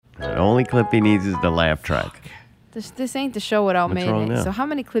The only clip he needs is the laugh track. This ain't the show without What's wrong Mayday. now? So how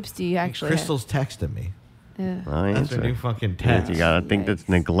many clips do you actually Crystal's texting me. have? Yeah. I That's her answer. new fucking Yeah, text. you gotta think that's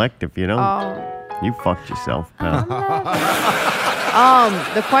neglect if you don't. Oh. You fucked yourself. pal.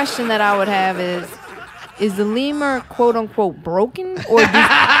 The question that I would have is the lemur quote unquote broken, or do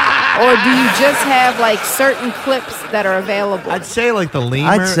you just have like certain clips that are available? I'd say like the lemur.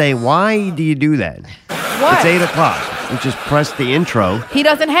 I'd say, why do you do that? What? It's 8 o'clock. You just press the intro. He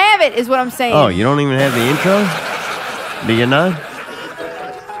doesn't have it, is what I'm saying. Oh, you don't even have the intro? Do you not?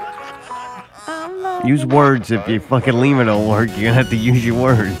 Use words. If your fucking lemur don't work, you're gonna have to use your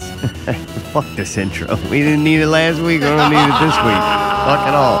words. Fuck this intro. We didn't need it last week. We don't need it this week. Fuck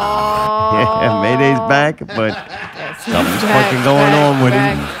it all. Yeah, Mayday's back, but something's fucking going on with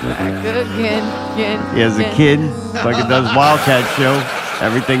him. Back again. He has a kid. Fucking does Wildcat show.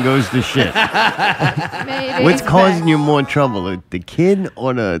 Everything goes to shit. What's causing you more trouble, the kid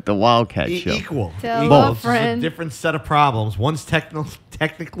or the Wildcat show? Equal. Tell Equal. a It's just friend. a different set of problems. One's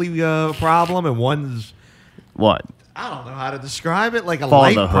technically a problem, and one's What? I don't know how to describe it. Like a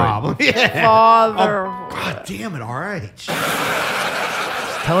Fatherhood. life problem. Yeah. Father. Oh, God damn it! All right.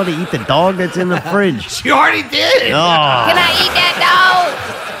 Tell her to eat the dog that's in the fridge. She already did. Oh. Can I eat that dog?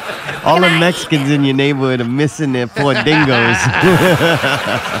 All the Mexicans in your neighborhood are missing their poor dingoes.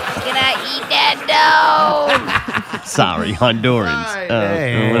 Can I eat that dog? Sorry, Hondurans.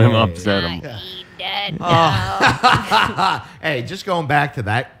 Hey, I'm upset them. Eat that dog. Hey, just going back to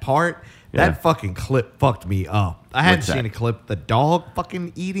that part, Yeah. that fucking clip fucked me up. I hadn't What's seen that? a clip, the dog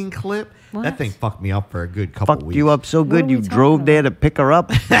fucking eating clip. What? That thing fucked me up for a good couple Fucked weeks. you up so What good are you we drove talking there to pick her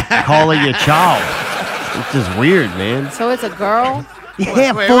up, call her your child. It's just weird, man. So it's a girl?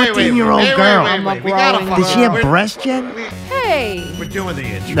 Yeah, Wait, 14-year-old girl. I'm a We gotta growing Did she have we're- breast yet? Hey. We're doing the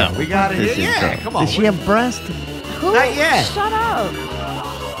intro. No. We got it. This Yeah, intro. come on. Did she have breast? Who? Not yet. Shut up.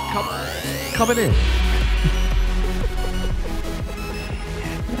 coming in?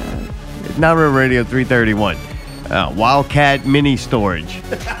 Now we're Radio 331. Wildcat mini storage.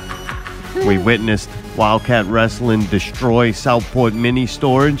 We witnessed Wildcat Wrestling destroy Southport mini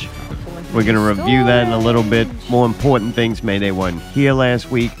storage. We're going to review that in a little bit. More important things, Mayday wasn't here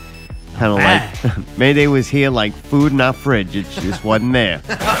last week. Kind of like, Mayday was here like food in our fridge. It just wasn't there.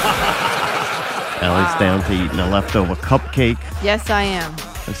 Allie's down to eating a leftover cupcake. Yes, I am.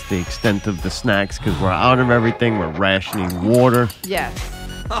 That's the extent of the snacks because we're out of everything. We're rationing water. Yes.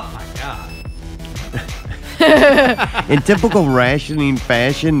 Oh my God. In typical rationing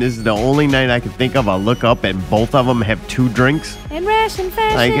fashion, this is the only night I can think of. I'll look up and both of them have 2 drinks. In ration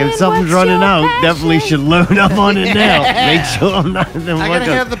fashion. Like if something's what's running your out, passion? definitely should load up on it now. Make sure I'm not the I gotta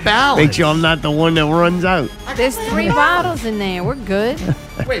have the balance. Make sure I'm not the one that runs out. There's 3 bottles in there. We're good.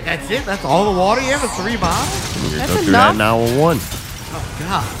 Wait, that's it? That's all the water you have? Is 3 bottles? That's Go through that enough. in hour 1. Oh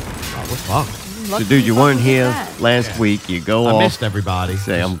God. Oh, we're fucked. So, dude, you weren't here last week. You go I off. missed everybody.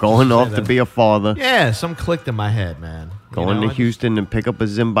 Say, I'm going off to be a father. Yeah, some clicked in my head, man. Going to Houston and pick up a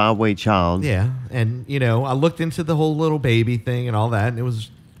Zimbabwe child. Yeah, and I looked into the whole little baby thing and all that, and it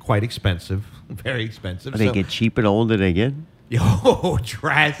was quite expensive, very expensive. They get cheaper the older they get. Yo,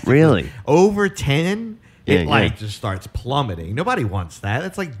 drastically. Really? Over 10, it Yeah, yeah. just starts plummeting. Nobody wants that.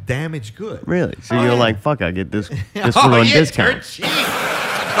 It's like damaged goods. Really? So Oh, you're yeah. like, fuck, I get this one Oh, on yeah, discount. dirt cheap.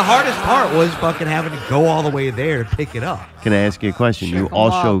 The hardest part was fucking having to go all the way there to pick it up. Can I ask you a question? You Come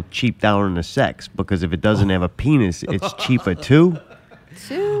also on. cheap down on the sex because if it doesn't have a penis, it's cheaper too.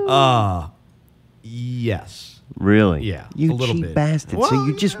 2. Yes. Really? Yeah, You a little cheap bit. bastard. Well, so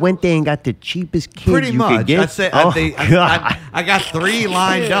you just went there and got the cheapest kid Pretty you much. could get. I'd say oh, I got 3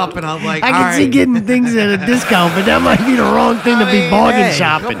 lined up, and I'm like, I all can right. see getting things at a discount, but that might be the wrong thing to be bargain hey,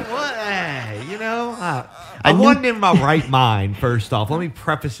 shopping. come on, hey, I I knew- wasn't in my right mind, first off. Let me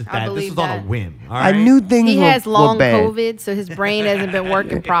preface it I that. This believe is on a that. whim. All I right? knew things He were, has long were bad. COVID, so his brain hasn't been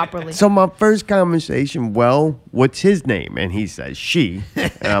working properly. So my first conversation, well, what's his name? And he says, she.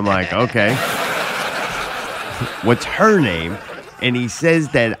 And I'm like, okay. What's her name? And he says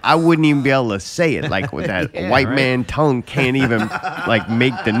that I wouldn't even be able to say it. Like with that Yeah, white right. man tongue can't even like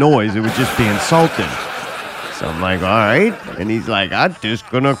make the noise. It would just be insulting. So I'm like, all right. And he's like, I'm just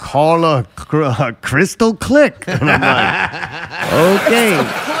going to call her Crystal Click. And I'm like, okay.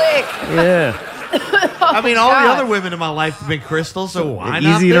 Click. Yeah. I mean, all the God. other women in my life have been Crystal, so why Easy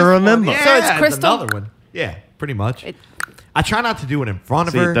not to this one? remember. Yeah, So it's Crystal? another one. Yeah, pretty much. It- I try not to do it in front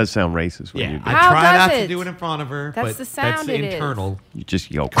of See, her. it does sound racist when Yeah, you do I it. How try does not to it? do it in front of her, That's but the sound that's it is. internal. You just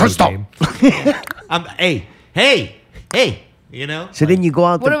go, code Crystal. name. Hey, You know. So then you go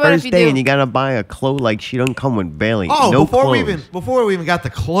out What the about if first you day do- and you gotta buy a clothes like she don't come with barely before no clothes. we even got the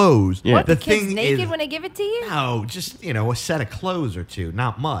clothes. Yeah. What, The the kids thing naked is, when they give it to you? no, just a set of clothes or two,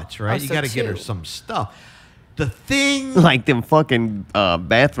 not much, right? Oh, you so got to get her two. some stuff. The thing, Like them fucking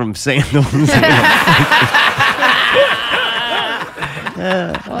bathroom sandals.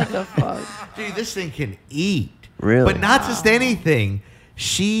 What the fuck? dude, this thing can eat. Really? But not just anything.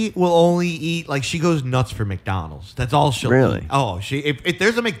 She will only eat, like, she goes nuts for McDonald's. That's all she'll Really? eat. Oh, if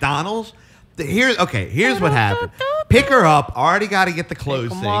there's a McDonald's, here's what happened. Pick her up. Already got to get the clothes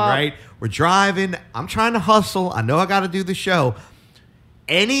Pick 'em thing, up. right? We're driving. I'm trying to hustle. I know I got to do the show.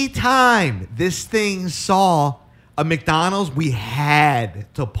 Anytime this thing saw a McDonald's, we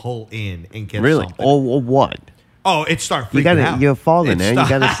had to pull in and get Really? something. Or what? Oh, it started freaking You gotta, out. you're a father It now. You start-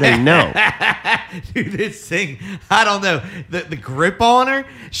 gotta say no. Dude, this thing, I don't know. The grip on her,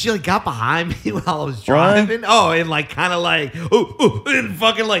 she like got behind me while I was driving. Oh, and like kind of like, and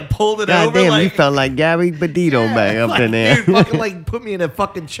fucking like pulled it God over. damn, like, you felt like Gary Badito back up like, in there. Dude, fucking like put me in a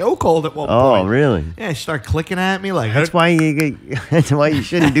fucking chokehold at one Oh, point. really? Yeah, she started clicking at me like, That's why that's why you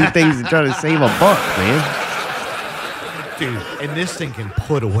shouldn't do things to try to save a buck, man. dude, and this thing can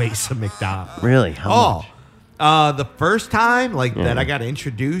put away some McDonald's. Really? How Oh, much? the first time that Yeah. I got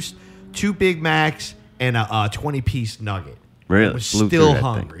introduced, 2 Big Macs and a 20-piece nugget. Really? I was Blew through still that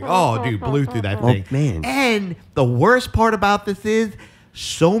hungry. thing. Oh, dude, blew through that Oh, thing. man. And the worst part about this is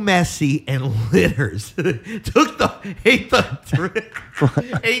so messy and litters.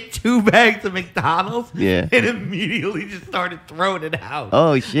 ate 2 bags of McDonald's. Yeah. And immediately just started throwing it out.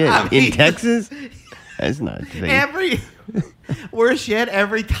 Oh shit! I mean, In Texas? That's not safe. Worse yet,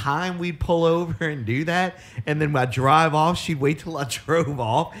 every time we'd pull over and do that, and then I'd drive off, she'd wait till I drove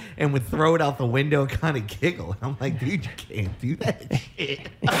off and would throw it out the window and kind of giggle. I'm like, dude, you can't do that shit.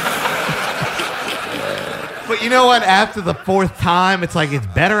 But you know what? After the 4th time, it's like it's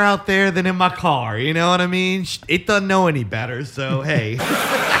better out there than in my car. You know what I mean? It doesn't know any better, so hey.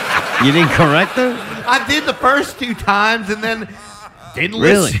 You didn't correct her? I did the first 2 times and then didn't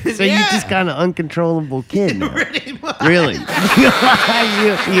Really? listen. So Yeah. you just got an uncontrollable kid now. Pretty much. Really?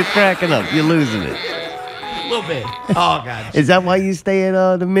 you're cracking up. You're losing it. A little bit. Oh, God. Is that why you stay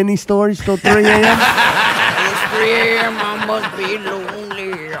at the mini storage till 3 a.m.? It's 3 a.m. I must be lonely.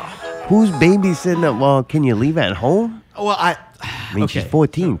 Who's babysitting at? Well, can you leave at home? Well, I mean, she's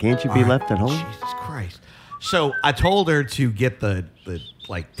 14. Can't you be All right. left at home? Jesus Christ. So I told her to get the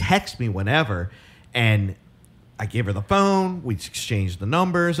text me whenever, and I gave her the phone. We exchanged the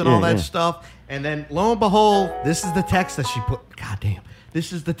numbers and all Yeah, that yeah. stuff. And then lo and behold, this is the text that she put. God damn.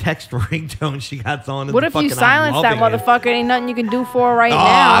 This is the text ringtone she got on. What if you silence that motherfucker? Ain't nothing you can do for her right Oh,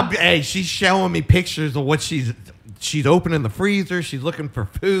 now. hey, she's showing me pictures of what she's opening the freezer. She's looking for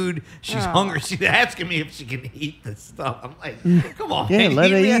food. She's hungry. She's asking me if she can eat this stuff. I'm like, come on, Yeah, man, let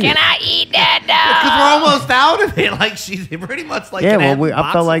her me eat up. it. Can I eat that Because dog? we're almost out of it. Like she's pretty much like. Yeah, can well, have I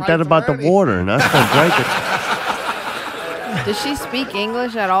lots felt of like that rice about already. the water, and I still drank it. Does she speak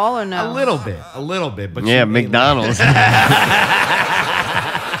English at all or no? A little bit, but Yeah, she mainly- McDonald's.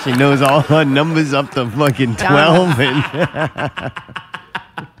 She knows all her numbers up to fucking 12. And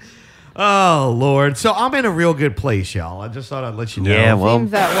Oh Lord! So I'm in a real good place, y'all. I just thought I'd let you know. Yeah, well,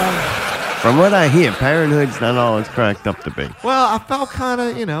 Seems that way. from what I hear, parenthood's not all it's cracked up to be. Well, I felt kind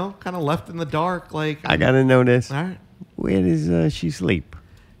of left in the dark. Like I gotta know this. All right. Where does she sleep?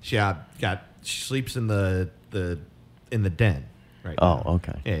 She sleeps in the den. Right. Oh, now.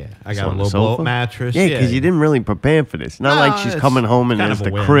 okay. Yeah. I So got a on the little blow-up sofa? mattress. Yeah, because you didn't really prepare for this. Not like she's it's coming home and kind there's of a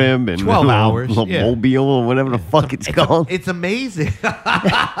the whim. crib and 12 the hours, little yeah. mobile or whatever the fuck it's called. It's amazing.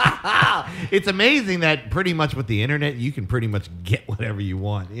 It's amazing that pretty much with the internet, you can pretty much get whatever you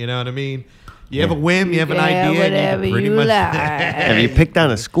want. You know what I mean? You have a whim, you have an can have idea, and whatever you can pretty you much. like. Have you picked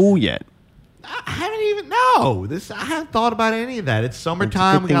out a school yet? I haven't even. No, I haven't thought about any of that. It's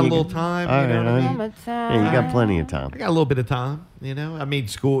summertime. We thing got a you little can- time. All You know right, what I mean? all right. Yeah, you got plenty of time. I got a little bit of time. You know, I mean,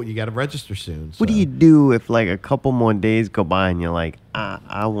 school. You got to register soon. What do so. you do if like a couple more days go by and you're like,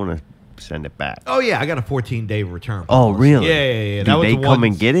 I want to send it back? Oh yeah, I got a 14-day return. Oh, policy. really? Yeah. Do they come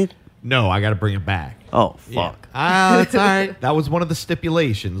and get it? No, I got to bring it back. Oh, Yeah. fuck. That's all right. That was one of the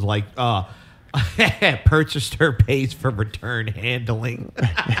stipulations. Like, purchaser pays for return handling.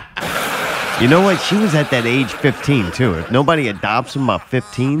 You know what? She was at that age 15 too. If nobody adopts them by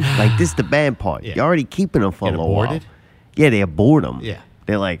 15, like this is the bad part. Yeah. You're already keeping them for Get a little while. aborted? Yeah, they abort them. Yeah.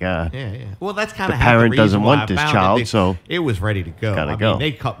 They're like, Yeah. Well, that's kind The of parent doesn't want this child, so it was ready to go. gotta I go. mean,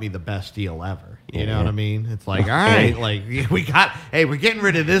 they cut me the best deal ever. You know Yeah. what I mean? It's like, all right, like we're getting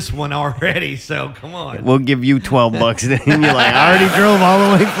rid of this one already. So come on. we'll give you $12. And then you're like, I already drove all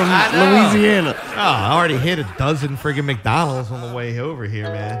the way from I know. Louisiana. Oh, I already hit a dozen friggin' McDonald's on the way over here,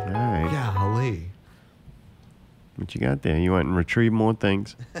 man. All right. Golly. What you got there? You went and retrieved more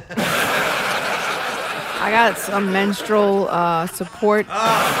things? I got some menstrual support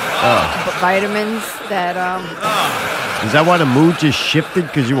vitamins that Is that why the mood just shifted?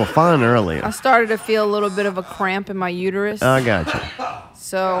 Because you were fine earlier. I started to feel a little bit of a cramp in my uterus. I got you.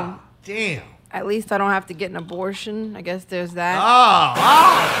 So Damn. at least I don't have to get an abortion. I guess there's that.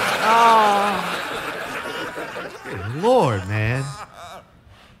 Good Lord, man.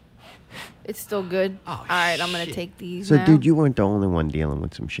 It's still good. Oh, All right, I'm going to shit. take these So, now. dude, you weren't the only one dealing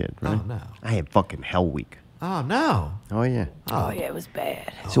with some shit, right? Oh, no. I had fucking hell week. Oh, no. Oh, yeah. Oh, yeah, it was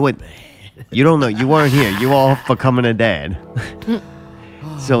bad. So what? You don't know. You weren't here. You all for coming a dad.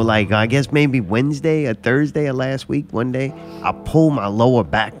 So like I guess maybe Wednesday or Thursday of last week, one day, I pulled my lower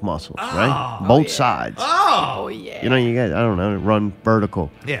back muscles, right? Both sides. Oh, yeah. You know, you guys, I don't know, run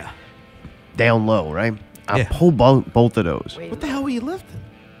vertical, Yeah. down low, right? I Yeah. pulled both of those. Wait, What the hell were you lifting?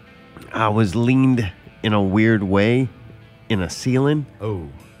 I was leaned in a weird way in a ceiling, Oh.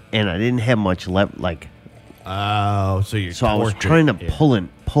 and I didn't have much left. Like, Oh, so you're so I was torquing. trying to Yeah.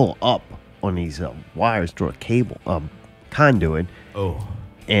 pull up on these wires through a cable, conduit. Oh.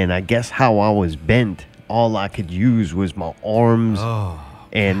 And I guess how I was bent, all I could use was my arms Oh.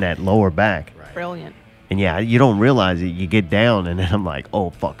 and that lower back. Brilliant. And yeah, you don't realize it. You get down, and then I'm like, oh,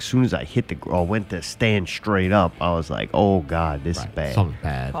 fuck. As soon as I hit I went to stand straight up, I was like, oh, God, this is bad. Something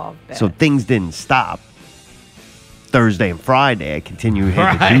bad. Oh, bad. So things didn't stop. Thursday and Friday, I continued to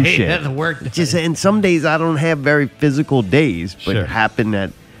Right. do shit. That's work. Just and some days I don't have very physical days, but Sure. it happened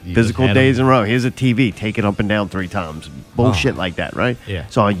that You physical just had days 'em. in a row. Here's a TV, take it up and down 3 times. Bullshit like that, right? Yeah.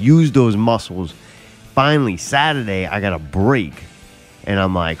 So I used those muscles. Finally, Saturday, I got a break. And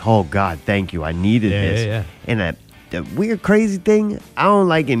I'm like, oh, God, thank you. I needed Yeah, this. yeah, yeah. And the weird, crazy thing, I don't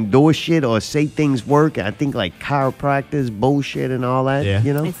like endorse shit or say things work. I think like chiropractors, bullshit and all that, Yeah.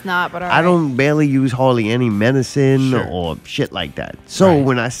 you know? It's not, but all I right. don't barely use hardly any medicine Sure. or shit like that. So Right.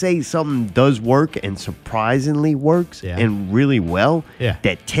 when I say something does work and surprisingly works Yeah. and really well, Yeah.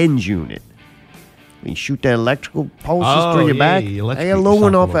 that TENS unit. When you shoot that electrical pulses Oh, through your yeah, back. you I got a electrocute low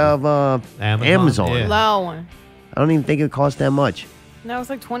one yourself off a of Amazon, Amazon. yeah. Low one. I don't even think it costs that much. No,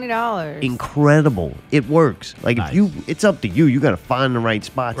 it's like $20. Incredible. It works. Like Nice. if you, it's up to you. You got to find the right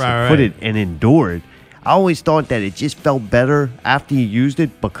spots Right, to put right. it and endure it. I always thought that it just felt better after you used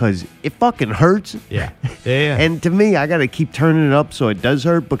it because it fucking hurts. Yeah. Yeah. And to me, I got to keep turning it up so it does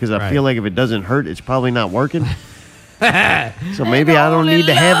hurt because I Right. feel like if it doesn't hurt, it's probably not working. So maybe I don't need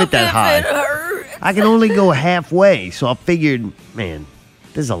to have it that high. I can only go halfway. So I figured, man,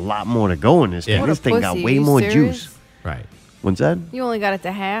 there's a lot more to go in this Yeah. thing. What This a thing got pussy. way You more serious? juice. Right. What's that? You only got it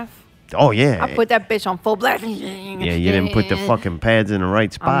to half? Oh, yeah. I put that bitch on full blast. Yeah, you didn't put the fucking pads in the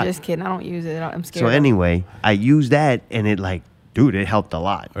right spot. I'm just kidding. I don't use it. I'm scared. So of it. anyway, I used that and it like, dude, it helped a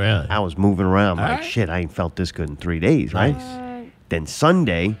lot. Really? I was moving around All like, right. shit, I ain't felt this good in 3 days, right? Nice. Then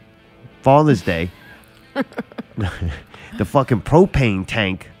Sunday, Father's Day, the fucking propane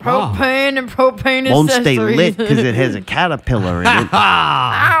tank Propane and propane won't stay accessories. lit because it has a caterpillar in it.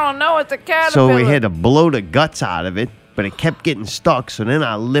 I don't know. It's a So caterpillar. we had to blow the guts out of it, but it kept getting stuck. So then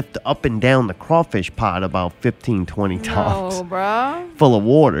I lift up and down the crawfish pot about 15, 20 times No, bro. full of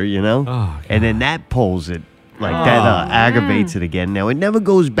water, you know? Oh, and then that pulls it. Like that aggravates it again. Now it never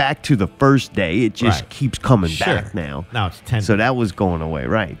goes back to the first day. It just Right. keeps coming Sure. back now. Now it's 10. So that was going away,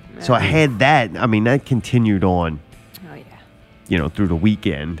 right? So I had that. I mean, that continued on, Oh, yeah. you know, through the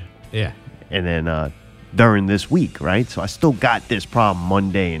weekend, yeah. and then during this week, right? So I still got this problem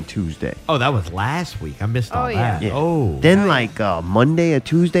Monday and Tuesday. Oh, that was last week. I missed all Oh, yeah. that. Yeah. Oh. Then like Monday or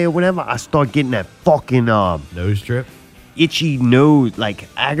Tuesday or whatever, I start getting that fucking Nose drip. itchy nose, like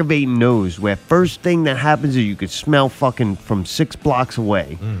aggravating nose, where first thing that happens is you could smell fucking from 6 blocks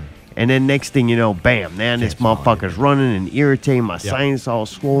away. And then next thing you know, bam, now this smell motherfucker's running and irritating, my sinus all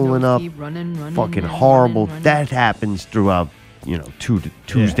swollen up. Keep running, Fucking running, horrible. running. That happens throughout, you know,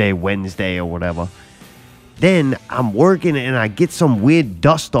 Tuesday, Wednesday, or whatever. Then I'm working and I get some weird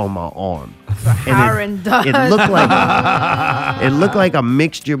dust on my arm. Iron dust. It looked like a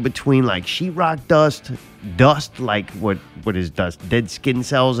mixture between like sheetrock dust like what is dust, dead skin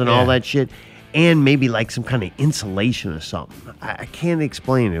cells and all Yeah. that shit, and maybe like some kind of insulation or something. I can't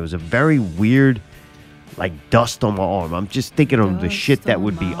explain it. It was a very weird like dust on my arm. I'm just thinking of the Dust shit that on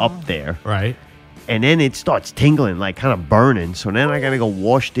would be my up there. Right. And then it starts tingling, like kind of burning. So then I got to go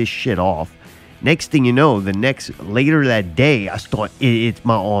wash this shit off. Next thing you know, later that day, I start,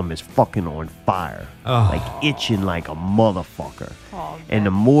 my arm is fucking on fire. Like itching like a motherfucker. And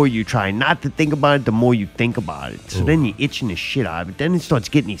the more you try not to think about it, the more you think about it. So then you're itching the shit out of it. Then it starts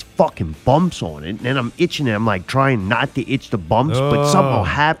getting these fucking bumps on it. And then I'm itching it. I'm like trying not to itch the bumps, but something will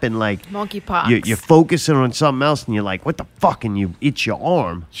happen. Like monkeypox. You're focusing on something else and you're like, what the fuck? And you itch your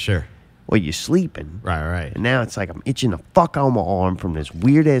arm. Sure. Well, you're sleeping. Right. And now it's like I'm itching the fuck out of my arm from this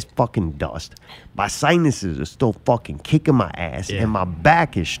weird-ass fucking dust. My sinuses are still fucking kicking my ass, and my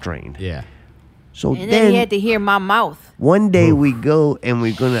back is strained. Yeah. So And then you had to hear my mouth. one day we go and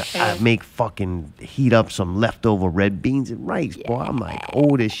we're going to heat up some leftover red beans and rice. Boy, I'm like,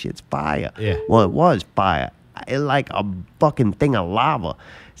 oh, this shit's fire. Yeah. Well, it was fire. It like a fucking thing of lava.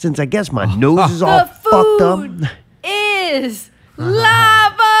 Since I guess my nose is all The fucked up. food is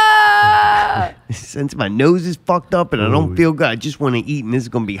lava. Since my nose is fucked up and I don't feel good, I just want to eat and this is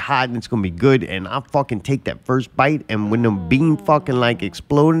going to be hot and it's going to be good. And I fucking take that first bite and when the bean fucking like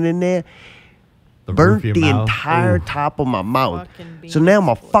exploded in there, burnt the entire top of my mouth. So now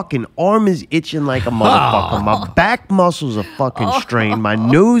my fucking arm is itching like a motherfucker. My back muscles are fucking strained. My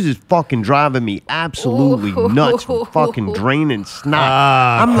nose is fucking driving me absolutely nuts from fucking draining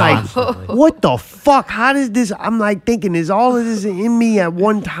snot. I'm like, what the fuck? How does this? I'm like thinking, is all of this in me at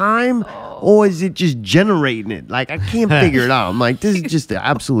one time? Or is it just generating it? Like, I can't figure it out. I'm like, this is just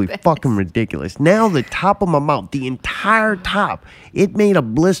absolutely fucking ridiculous. Now the top of my mouth, the entire top, it made a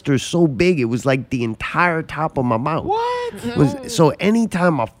blister so big, it was like the entire top of my mouth. What? So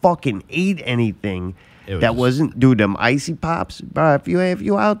anytime I fucking ate anything that wasn't, dude, them icy pops, bro, if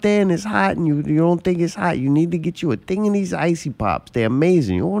you out there and it's hot and you don't think it's hot, you need to get you a thing of these icy pops. They're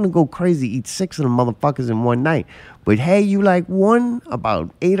amazing. You want to go crazy, eat 6 of them motherfuckers in one night. But hey, you like one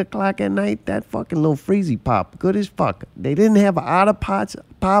about 8 o'clock at night, that fucking little freezy pop, good as fuck. They didn't have Otter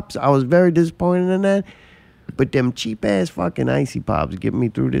Pops. I was very disappointed in that. But them cheap ass fucking icy pops get me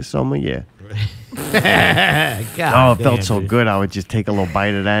through this summer, yeah. God it felt so good. I would just take a little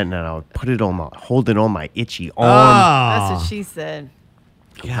bite of that and then I would hold it on my itchy arm. That's what she said.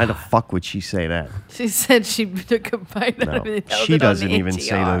 How the fuck would she say that? She said she took a bite of it. No, she doesn't even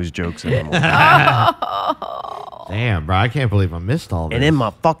say those jokes anymore. Damn, bro, I can't believe I missed all this. And then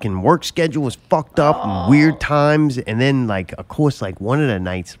my fucking work schedule was fucked up and weird times. And then, like, of course, like one of the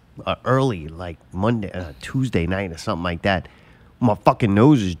nights early, like Tuesday night or something like that, my fucking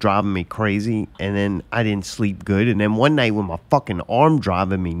nose is driving me crazy. And then I didn't sleep good. And then one night when my fucking arm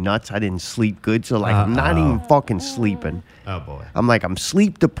driving me nuts, I didn't sleep good. So, like, I'm not even fucking sleeping. Oh, boy. I'm like, I'm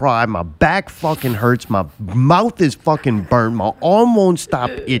sleep deprived. My back fucking hurts. My mouth is fucking burnt. My arm won't stop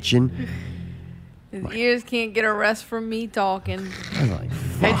itching. His ears can't get a rest from me talking. I'm like,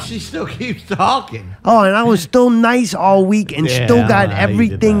 And she still keeps talking. oh, and I was still nice all week and still got you did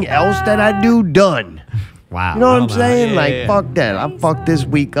everything that. else that I do done. Wow. You know what I'm saying? Yeah, Like, yeah. fuck that. I fucked this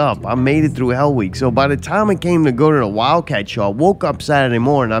week up. I made it through Hell Week. So by the time it came to go to the Wildcat show, I woke up Saturday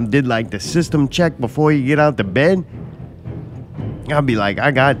morning. I did like the system check before you get out to bed. I'll be like,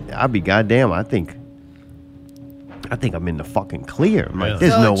 I'll be goddamn. I think I'm in the fucking clear. I'm like,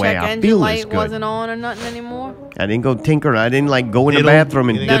 there's So no check way I engine feel light this good. wasn't on or nothing anymore? I didn't go tinker. I didn't like go in the Diddle. bathroom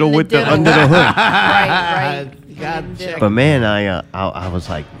and Nothing diddle to with the diddle. under the hood. Right. God, check. But man, I was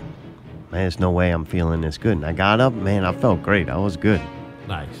like, man, there's no way I'm feeling this good. And I got up, man, I felt great. I was good.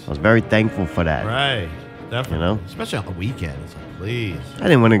 Nice. I was very thankful for that. Right. Definitely. You know? Especially on the weekend. It's like, please. I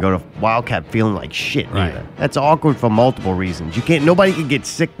didn't want to go to Wildcat feeling like shit Right. either. That's awkward for multiple reasons. Nobody can get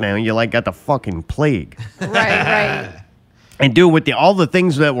sick now. You like got the fucking plague. Right. And dude, with all the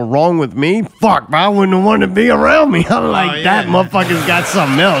things that were wrong with me, fuck, bro, I wouldn't have wanted to be around me. I'm like, that motherfucker's got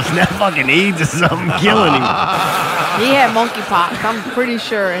something else. That fucking AIDS or something killing him. He had monkeypox. I'm pretty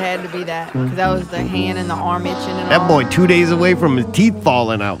sure it had to be that. Because that was the hand and the arm itching and That all. boy 2 days away from his teeth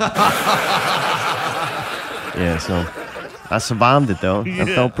falling out. Yeah, so I survived it though. I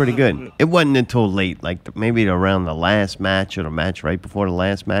felt pretty good. It wasn't until late, like maybe around the last match or the match right before the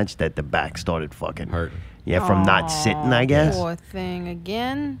last match, that the back started fucking Hurting. Yeah, from not sitting, I guess. Poor thing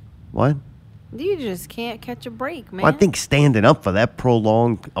again. What? You just can't catch a break, man. Well, I think standing up for that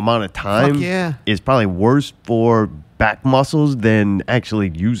prolonged amount of time yeah. is probably worse for back muscles than actually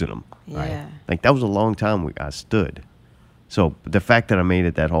using them. Yeah. Like, that was a long time I stood. So the fact that I made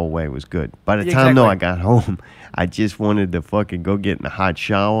it that whole way was good. By the Yeah, time, though, I exactly. got home, I just wanted to fucking go get in a hot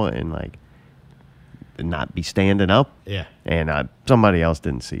shower and, like, not be standing up. Yeah. And somebody else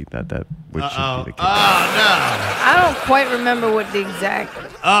didn't see that which should be the case. I don't quite remember what the exact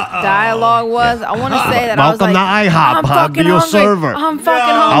dialogue was. I want to say that Welcome I was like, to IHOP. I'm I'll fucking be your hungry. server. I'm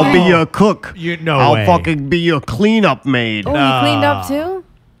fucking I'll hungry. be your cook. No I'll way. fucking be your cleanup maid. Oh, you cleaned up too?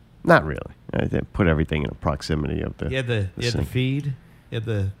 Not really. I put everything in a proximity of the. You had to sink. feed. You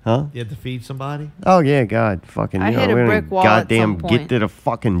had to feed somebody. Oh yeah, God, fucking. I hit a we're gonna brick wall at goddamn some get point. to the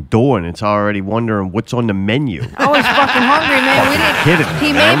fucking door and it's already wondering what's on the menu. I was fucking hungry, man. We Kidding didn't. me,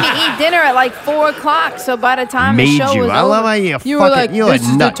 He man. made me eat dinner at like 4:00. So by the time Made the show you. was I over, love how you were fucking- like, you're a "This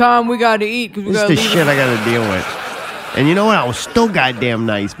is the nut. time we got to eat because we This got is to the leave." shit I gotta deal with. And you know what? I was still goddamn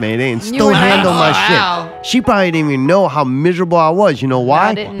nice, man. They didn't You still were nice? handle my Wow. shit. She probably didn't even know how miserable I was. You know why?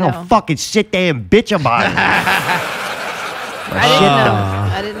 I didn't don't know. fucking sit there and bitch about it. I didn't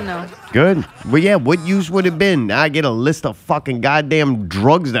know. I didn't know. Good. Well, yeah, what use would it have been? I get a list of fucking goddamn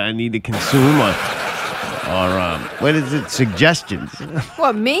drugs that I need to consume or what is it? Suggestions.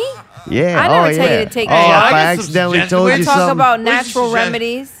 What, me? Yeah. I never oh, tell you yeah. to take oh, drugs. if I I got some accidentally suggestions. told We're you Talk something. about What's your natural suggestion?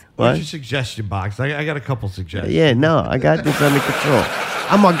 remedies. What? What's your suggestion box? I got a couple suggestions. Yeah, no, I got this under control.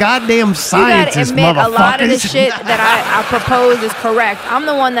 I'm a goddamn You gotta scientist, admit a lot of the motherfuckers. shit that I propose is correct. I'm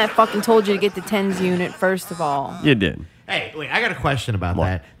the one that fucking told you to get the TENS unit, first of all. You did. Hey, wait, I got a question about What?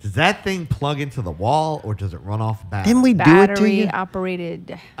 that. Does that thing plug into the wall or does it run off a battery? Didn't we do it to Battery you?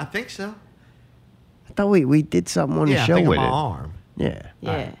 operated. I think so. I thought we did something on the Yeah, I show think on with my it. arm. Yeah.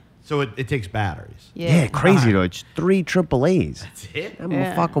 Yeah. So it takes batteries. Yeah. Yeah, crazy though. It's 3 AAA's. That's it? That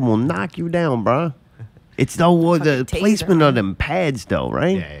Yeah. motherfucker will knock you down, bro. It's the Fucking taser, placement of man. them pads, though,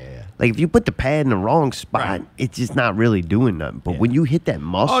 right? Yeah. Like if you put the pad in the wrong spot, Right. it's just not really doing nothing. But Yeah. when you hit that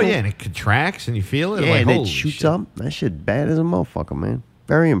muscle, Oh, yeah, and it contracts and you feel it. yeah, like, and it holy shoots shit. up. That shit bad as a motherfucker, man.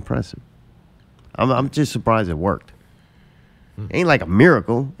 Very impressive. I'm just surprised it worked. Ain't like a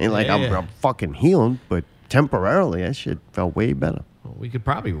miracle. Ain't like Yeah. I'm fucking healed, but temporarily that shit felt way better. Well, we could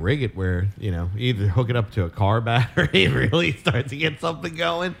probably rig it where, either hook it up to a car battery and really start to get something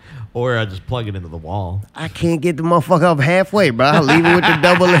going, or just plug it into the wall. I can't get the motherfucker up halfway, bro. I leave it with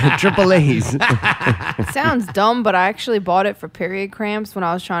the triple A's. It sounds dumb, but I actually bought it for period cramps when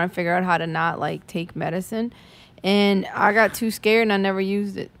I was trying to figure out how to not like take medicine. And I got too scared and I never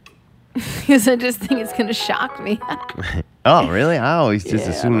used it. Because I just think it's going to shock me. Oh, really? I always just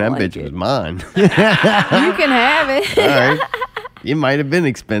Yeah, I assumed that don't like bitch it. was mine. You can have it. All right. It might have been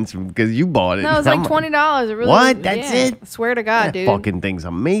expensive because you bought it. No, it's like $20. It really What? was- That's yeah. it? I swear to God, That dude. fucking thing's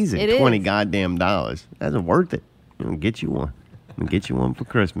amazing. It 20 is. goddamn dollars. That's worth it. I'll get you one. I'll get you one for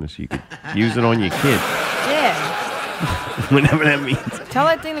Christmas. You could use it on your kid. Yeah. Whatever that means. Tell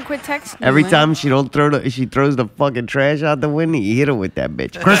that thing to quit texting. me, Every man. time she throws the fucking trash out the window, you hit her with that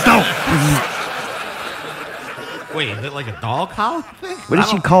bitch. Crystal! Wait, is it like a dog collar thing? What did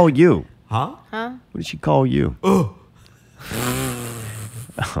she call you? Huh? Huh? What did she call you?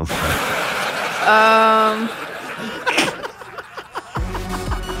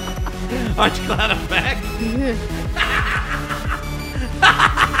 Aren't you glad I'm back?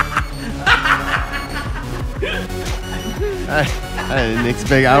 I didn't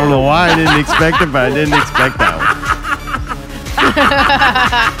expect. I don't know why I didn't expect it, but I didn't expect that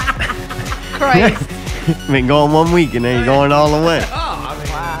Christ. one. Been going 1 week and then you're going all the way.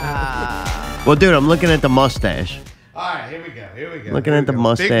 Well, dude, I'm looking at the mustache. All right, here we go. Looking at the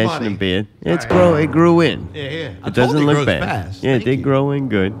mustache and the beard. It's All right. it grew in. Yeah. It doesn't look bad. Fast. Yeah, it Thank did you. grow in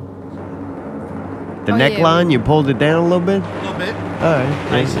good. The Oh, yeah. neckline, you pulled it down a little bit. A little bit. All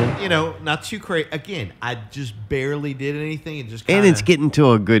right, Nice. nice. Not too crazy. Again, I just barely did anything. It just And kinda, it's getting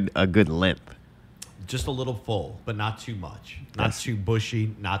to a good length. just a little full, but not too much. Not too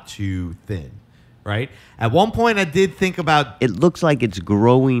bushy, not too thin. Right? At one point, I did think about. It looks like it's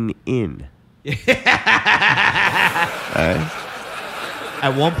growing in. All right.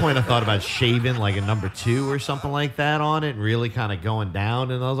 At one point, I thought about shaving like a number 2 or something like that on it, and really kind of going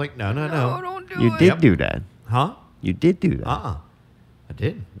down. And I was like, no. No, don't do You it. did Yep. do that. Huh? You did do that. I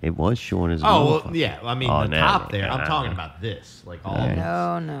did. It was short as a Oh, well, motherfucker. yeah. I mean, Oh, the no, top no, there. no, I'm no. talking about this, like all. Alright.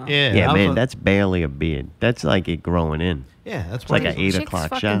 No, no. Yeah, Yeah, I man, was- that's barely a beard. That's like it growing in. yeah, that's like why a 8 Chicks o'clock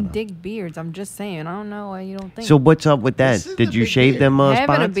fucking shadow. dig beards. I'm just saying. I don't know why you don't think. So what's up with that? This is Did the you big shave beard. them having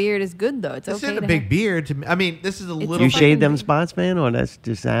spots? a beard is good though. It's This okay. isn't a to big have- beard to me. I mean, this is a little. You fucking shaved them beard. spots, man, or that's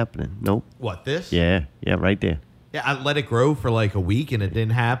just happening? Nope. What, this? Yeah, right there. Yeah, I let it grow for like a week and it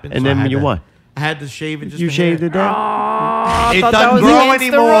didn't happen. And so I then had you to- what? I had to shave it just You a shaved hair. it down. I It thought doesn't that was grow against the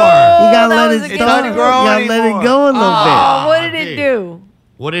anymore. rule. You gotta That let was it against It go. doesn't the grow You rule. gotta let it anymore. go a little Oh, what did dude. it do?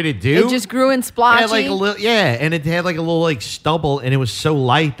 What did it do? It just grew in It splotchy. had like a little, yeah, and it had like a little like stubble, and it was so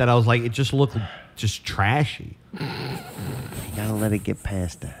light that I was like, it just looked just trashy. bit. You gotta let it get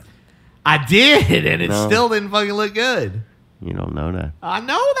past that. I did, and it No. still didn't fucking look good. You don't know that. I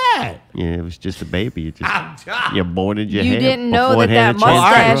know that. Yeah, it was just a baby. You just I'm you aborted your You hair. didn't know before it that had a that chance to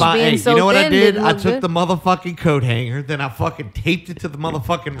mustache grow. being hey, so you know what I thin did? didn't I look took good. the motherfucking coat hanger, then I fucking taped it to the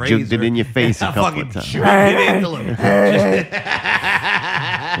motherfucking razor. Juked it in your face a and I couple fucking of times. shoved it into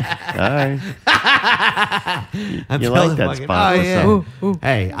All right. I'm You telling like that fucking- spot. Oh, What's yeah. up?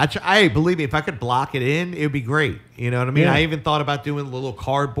 Hey, hey, believe me, if I could block it in, it would be great. You know what I mean? Yeah. I even thought about doing a little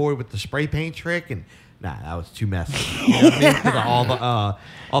cardboard with the spray paint trick, and nah, that was too messy. You know what I mean? 'Cause of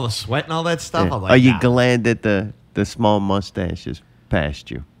all the sweat and all that stuff. Yeah. I'm like, Are you nah. glad that the small mustache is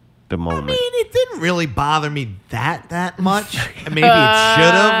past you? The I moment. mean, it didn't really bother me that much. Maybe it should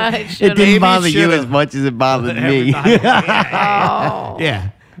have. It It should've. didn't Maybe bother it you should've. as much as it bothered me. Oh. Yeah.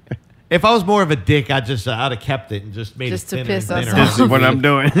 If I was more of a dick, I'd have kept it and just made Just it to thinner piss and us thinner. off. This is what I'm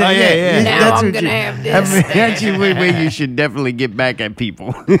doing. Oh, yeah. Now That's I'm what gonna you- have I this. mean, that's you where you should definitely get back at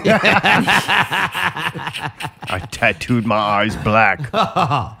people. I tattooed my eyes black.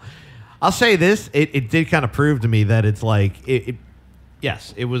 I'll say this: it did kind of prove to me that it's like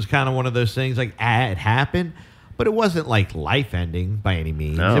yes, it was kind of one of those things like it happened, but it wasn't like life ending by any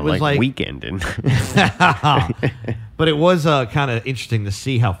means. No, it was like like weekending. but it was kind of interesting to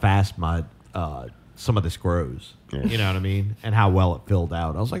see how fast my some of this grows. Yeah. You know what I mean, and how well it filled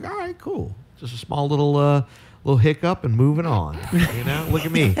out. I was like, all right, cool. Just a small little hiccup and moving on. You know, look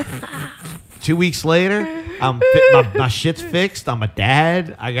at me. 2 weeks later, my shit's fixed. I'm a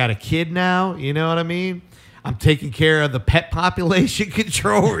dad. I got a kid now. You know what I mean? I'm taking care of the pet population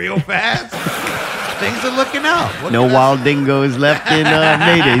control real fast. Things are looking up. What No can I wild dingoes left in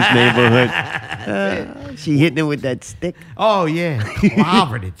Mayday's neighborhood. She hitting it with that stick. Oh yeah,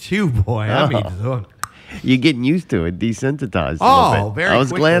 clobbered it too, boy. I mean, look. You're getting used to it, desensitized. a Oh, little bit. very I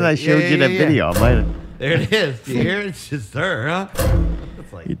was glad I quickly. showed Yeah, you that yeah, yeah. video. I might have. There it is. You hear it? It's just there, huh?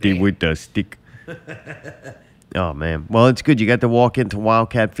 It's like, You did damn. with the stick. Oh man. Well, it's good. You got to walk into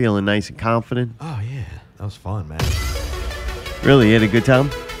Wildcat feeling nice and confident. Oh yeah, that was fun, man. Really, you had a good time.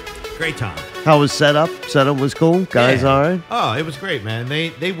 Great time. How was setup? Setup was cool. Guys, Yeah. all right. Oh, it was great, man.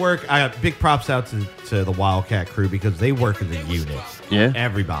 They work. I got big props out to the Wildcat crew because they work as a unit. Yeah?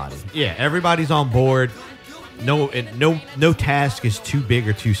 Everybody. Yeah, everybody's on board. No task is too big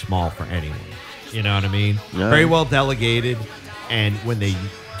or too small for anyone. You know what I mean? Yeah. Very well delegated, and when they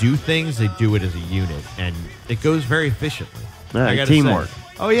do things, they do it as a unit, and it goes very efficiently. Yeah, I gotta teamwork. say.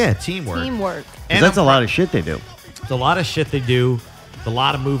 Oh yeah, teamwork. Teamwork. 'Cause And that's a lot of shit they do. It's a lot of shit they do. It's a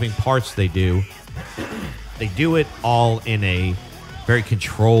lot of moving parts they do. They do it all in a very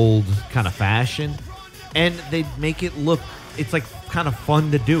controlled kind of fashion, and they make it look. It's like kind of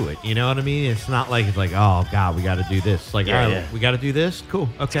fun to do it. You know what I mean? It's not like oh god, we got to do this. Like Yeah, all right, yeah. we got to do this. Cool.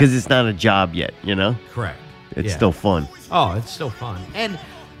 Okay. Because it's not a job yet, you know? Correct. It's Yeah. still fun. Oh, it's still fun. And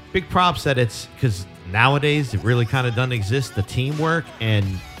big props that it's because nowadays it really kind of doesn't exist. The teamwork and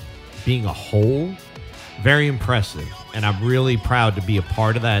being a whole, very impressive. And I'm really proud to be a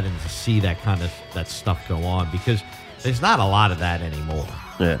part of that and to see that kind of that stuff go on because there's not a lot of that anymore.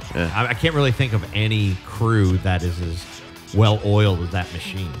 Yeah, yeah. I can't really think of any crew that is as well oiled as that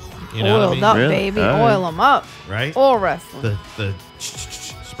machine. You know Oiled what I mean? up, Really? baby. All right. Oil them up. Right? Oil wrestling. The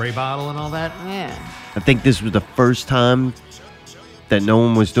spray bottle and all that. Yeah. I think this was the first time that no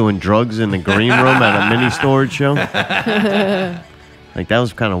one was doing drugs in the green room at a mini storage show. Like, that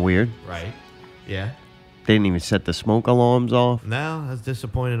was kind of weird. Right. Yeah. They didn't even set the smoke alarms off. No, I was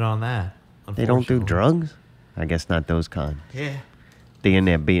disappointed on that. They don't do unfortunately. drugs? I guess not those kind. Yeah. They in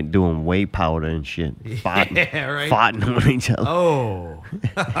there doing whey powder and shit. Fighting, Yeah, right. fighting on each other. Oh.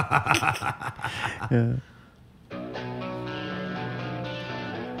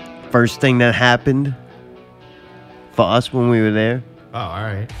 First thing that happened for us when we were there Oh, all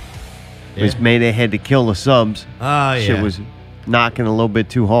right. was Mayday had to kill the subs. Oh, yeah. Shit was knocking a little bit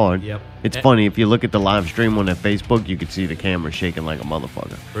too hard. Yep. It's Eh. funny, if you look at the live stream on their Facebook, you could see the camera shaking like a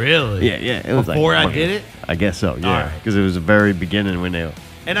motherfucker. Really? Yeah, yeah. It was Before like I did it? I guess so, yeah. right. Because it was the very beginning when they were.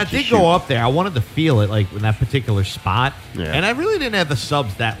 And I Just did shoot. go up there. I wanted to feel it, like, in that particular spot. Yeah. And I really didn't have the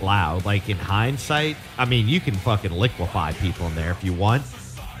subs that loud. Like, in hindsight, I mean, you can fucking liquefy people in there if you want.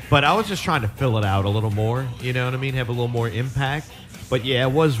 But I was just trying to fill it out a little more. You know what I mean? Have a little more impact. But, yeah,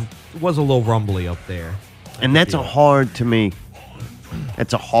 it was a little rumbly up there. And that's a hard, to me,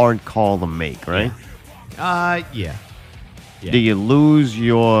 that's a hard call to make, right? Yeah. Do you lose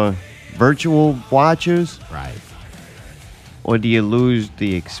your virtual watchers, Right. or do you lose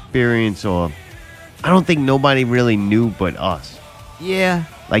the experience? Or I don't think nobody really knew but us. Yeah.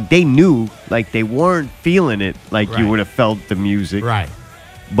 Like, they knew, like, they weren't feeling it like you Right. would have felt the music. Right.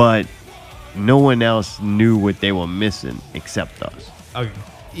 But no one else knew what they were missing except us.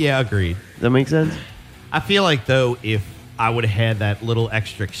 Yeah, agreed. Does that make sense? I feel like, though, if I would have had that little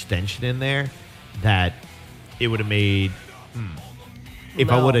extra extension in there, that it would have made... If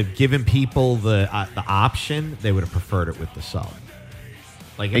I No. would have given people the option, they would have preferred it with the sub.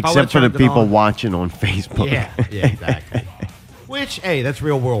 Like, if I Except would've for the turned it people on- watching on Facebook. Yeah, exactly. Which, hey, that's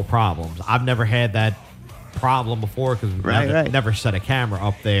real world problems. I've never had that problem before because we've Right. never set a camera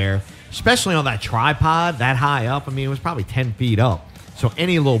up there, especially on that tripod that high up. I mean, it was probably 10 feet up. So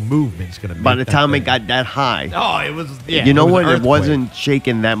any little movement's going to By the time it got that high, Oh, it was, yeah. you know was what? an It earthquake. wasn't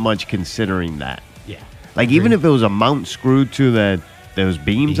shaking that much considering that. Yeah. Like, even if it was a mount screwed to those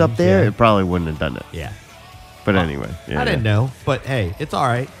beams up Beams, there, yeah. it probably wouldn't have done it. Yeah. But anyway. Yeah, I didn't know, but hey, it's all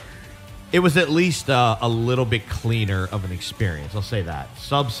right. It was at least a little bit cleaner of an experience. I'll say that.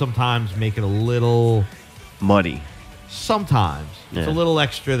 Subs sometimes make it a little... Muddy. Sometimes. It's Yeah. a little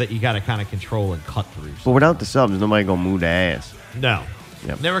extra that you got to kind of control and cut through. But without the subs, nobody going to move their ass. No.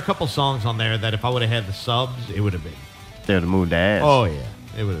 Yep. There were a couple songs on there that if I would have had the subs, it would have been. They're to move their ass. Oh, yeah.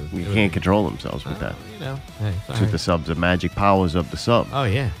 It would have. You can't control themselves with that. You know, hey, it's all It's with right. the subs, the magic powers of the sub. Oh,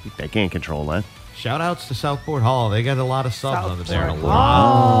 yeah. They can't control that. Shout outs to Southport Hall. They got a lot of subs under there. And a Southport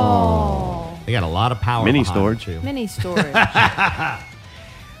lot. Oh. They got a lot of power. Mini behind storage. it, too. Mini storage.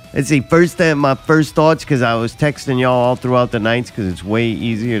 Let's see. My first thoughts, because I was texting y'all all throughout the nights, because it's way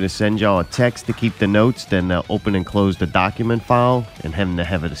easier to send y'all a text to keep the notes than open and close the document file and having to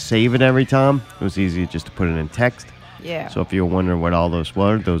have it to save it every time. It was easier just to put it in text. Yeah. So if you're wondering what all those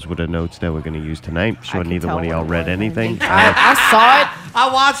were the notes that we're going to use tonight. I Sure, can neither tell one of what y'all it read was. anything. I saw it.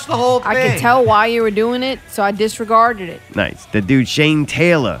 I watched the whole thing. I could tell why you were doing it, so I disregarded it. Nice. The dude Shane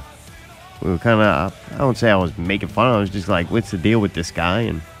Taylor. We were kind of, I don't say I was making fun. I was just like, what's the deal with this guy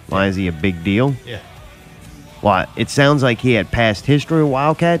and why is he a big deal? Yeah. Well, it sounds like he had past history of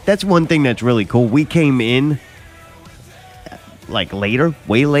Wildcat. That's one thing that's really cool. We came in like later,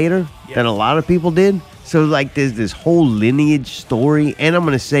 way later than a lot of people did. So like there's this whole lineage story. And I'm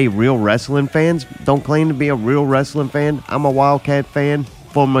going to say real wrestling fans don't claim to be a real wrestling fan. I'm a Wildcat fan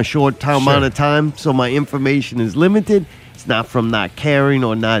for a short amount of time. So my information is limited. It's not from not caring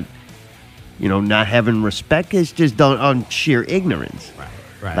or not, not having respect. It's just on sheer ignorance.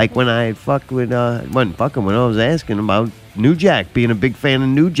 Right. Like when I wasn't fucking when I was asking about New Jack, being a big fan of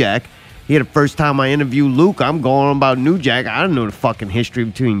New Jack. Here, the first time I interviewed Luke, I'm going on about New Jack. I don't know the fucking history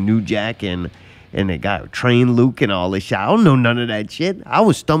between New Jack and the guy who trained Luke and all this shit. I don't know none of that shit. I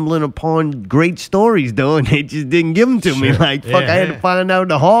was stumbling upon great stories, though, and they just didn't give them to me. Like, fuck, I had to find out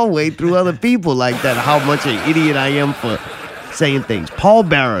the hallway through other people like that, how much an idiot I am for saying things. Paul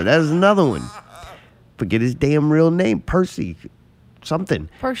Bearer, that's another one. Forget his damn real name, Percy. Something.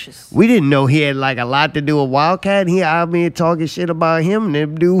 Precious. We didn't know he had like a lot to do with Wildcat. He out me talking shit about him, and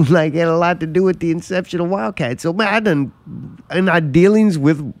them dude like had a lot to do with the inception of Wildcat. So man, I done in our not dealings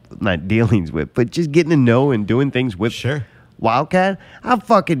with, but just getting to know and doing things with Wildcat. I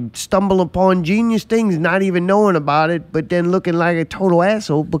fucking stumble upon genius things, not even knowing about it, but then looking like a total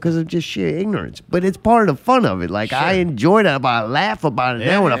asshole because of just sheer ignorance. But it's part of the fun of it. Like I enjoy that, but I laugh about it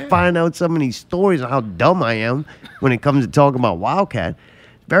now when I find out some of these stories and how dumb I am when it comes to talking about Wildcat.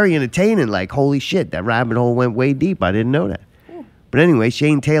 Very entertaining. Like holy shit, that rabbit hole went way deep. I didn't know that. But anyway,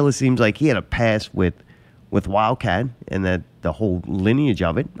 Shane Taylor seems like he had a past with Wildcat and that the whole lineage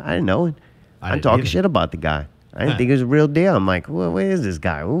of it. I didn't know it. I'm didn't talking either. shit about the guy. I didn't think it was a real deal. I'm like, well, where is this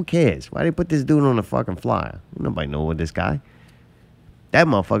guy? Who cares? Why they put this dude on a fucking flyer? Nobody know what this guy. That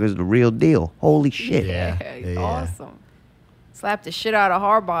motherfucker's the real deal. Holy shit. Yeah. He's awesome. Slapped the shit out of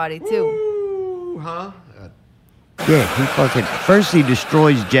Hardbody, too. Ooh, huh? Yeah, he fucking first he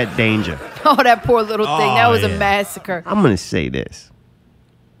destroys Jet Danger. Oh, that poor little thing. That Oh, was a yeah. massacre. I'm gonna say this.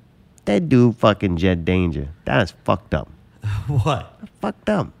 That dude fucking Jet Danger. That's fucked up. What? Fucked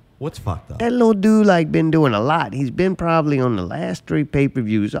up. What's fucked up? That little dude like been doing a lot. He's been probably on the last 3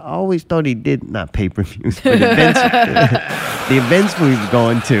 pay-per-views. I always thought he did not pay-per-views, but events, the events we've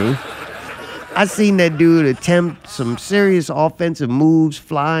gone to. I seen that dude attempt some serious offensive moves,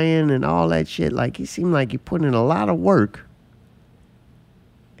 flying and all that shit. Like he seemed like he put in a lot of work.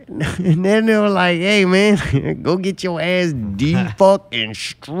 And then they were like, "Hey man, go get your ass fucking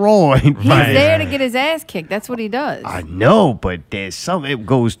destroyed." He's there to get his ass kicked. That's what he does. I know, but there's some. It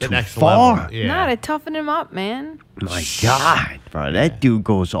goes The too next far. level. Yeah. Nah, to toughen him up, man. My God, bro, that dude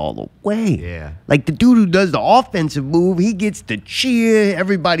goes all the way. Yeah. Like the dude who does the offensive move, he gets the cheer.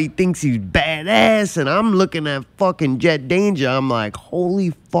 Everybody thinks he's badass, and I'm looking at fucking Jet Danger. I'm like,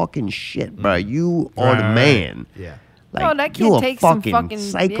 holy fucking shit, bro, you are the Right. man. Yeah. Like, No, that kid you a takes some fucking fucking-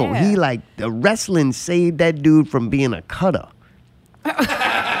 psycho. yeah. He like the wrestling saved that dude from being a cutter. God.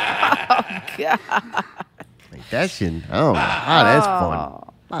 Like that shit. I don't know how that's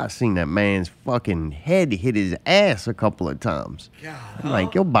fun. I seen that man's fucking head hit his ass a couple of times. I'm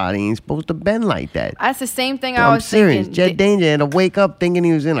like, your body ain't supposed to bend like that. That's the same thing I I'm was serious. thinking. Jet Danger had to wake up thinking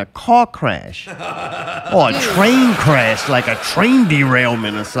he was in a car crash or a train crash, like a train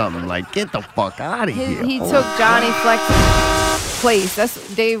derailment or something. Like, get the fuck out of here. He took Johnny Flex's place.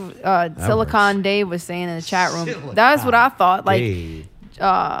 That's Dave, Silicon Dave was saying in the chat room. That's what I thought. Like,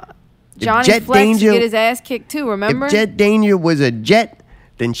 Johnny Jet Flex Danger- get his ass kicked too, remember? If Jet Danger was a jet,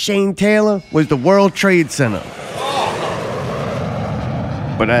 then Shane Taylor was the World Trade Center.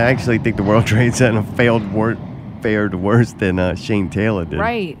 But I actually think the World Trade Center fared worse than Shane Taylor did.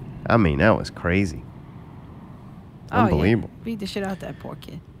 Right. I mean, that was crazy. Oh, Unbelievable. Yeah. Beat the shit out of that poor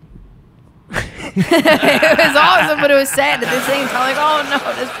kid. It was awesome, but it was sad at the same time. Like, oh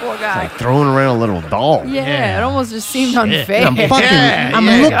no, this poor guy. Like throwing around a little doll. Yeah, it almost just seemed unfair. I'm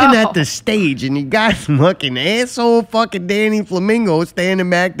looking at the stage, and you got fucking asshole fucking Danny Flamingo standing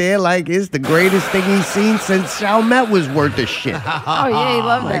back there like it's the greatest thing he's seen since Chalmette was worth of shit. Oh yeah, he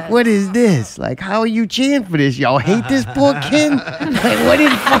loved Like, that. what is this? Like, how are you cheering for this? Y'all hate this poor kid? Like, what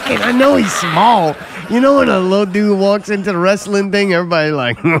is fucking, I know he's small. You know when a little dude walks into the wrestling thing, everybody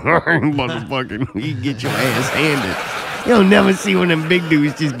like, motherfucking, you get your ass handed. You don't never see one of them big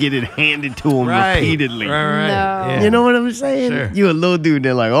dudes just get it handed to him repeatedly. Right. No. Yeah. You know what I'm saying? Sure. You a little dude,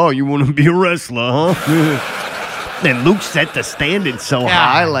 they're like, oh, you want to be a wrestler, huh? Then Luke set the standard so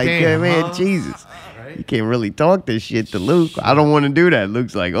high, like, damn, man, huh? Jesus. You can't really talk this shit to Luke. I don't want to do that.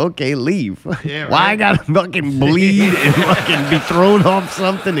 Luke's like, okay, leave. Yeah, Why I right. gotta fucking bleed and fucking be thrown off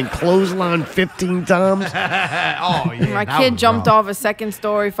something and clothesline 15 times? Oh, yeah. My that kid was jumped rough. off a second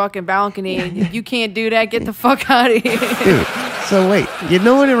story fucking balcony. You can't do that. Get the fuck out of here. Dude, so wait, you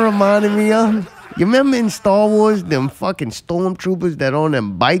know what it reminded me of? You remember in Star Wars, them fucking stormtroopers that on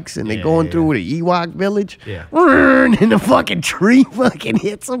them bikes and they Yeah, going yeah. through the Ewok village? Yeah. And the fucking tree fucking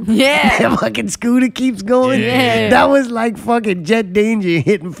hits them. Yeah. The fucking scooter keeps going. Yeah. That was like fucking Jet Danger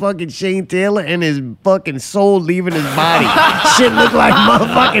hitting fucking Shane Taylor and his fucking soul leaving his body. Shit looked like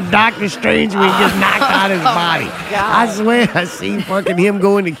motherfucking Doctor Strange when he just knocked out his body. God. I swear I seen fucking him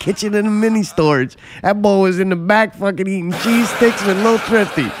go in the kitchen in the mini storage. That boy was in the back fucking eating cheese sticks with Lil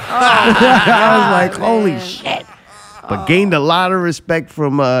Thrifty. I was like, holy man. shit. But gained a lot of respect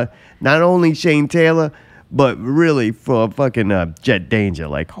from not only Shane Taylor, but really for fucking Jet Danger.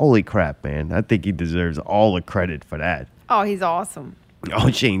 Like, holy crap, man. I think he deserves all the credit for that. Oh, he's awesome.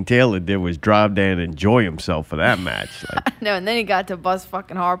 All Shane Taylor did was drive down and enjoy himself for that match. Like, No, and then he got to bust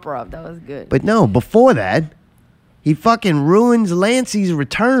fucking Harper up. That was good. but no, before that, he fucking ruins Lancey's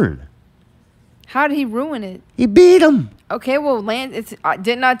return. How did he ruin it? He beat him. Okay, well, Lance, I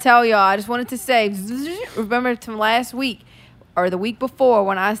did not tell y'all. I just wanted to say, remember from last week or the week before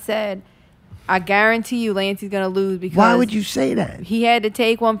when I said, I guarantee you Lancey's going to lose because Why would you say that? he had to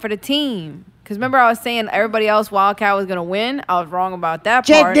take one for the team. Because remember I was saying everybody else Wildcat was going to win? I was wrong about that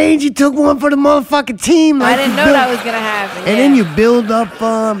Jet part. Danger took one for the motherfucking team. I like didn't you know built- that was going to happen. And then you build up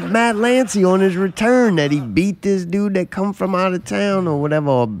Matt Lancey on his return that he beat this dude that come from out of town or whatever,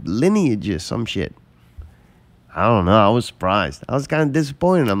 or lineage or some shit. I don't know. I was surprised. I was kind of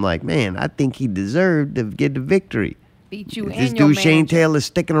disappointed. I'm like, man, I think he deserved to get the victory. beat you If and this your dude Shane manager. Taylor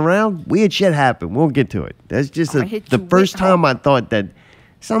sticking around, weird shit happened. We'll get to it. That's just I'ma hit the you first with time I thought that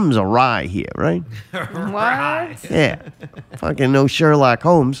something's awry here, right? What? Yeah. Fucking no Sherlock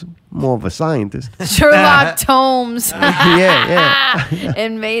Holmes. More of a scientist. Sherlock Holmes yeah, yeah.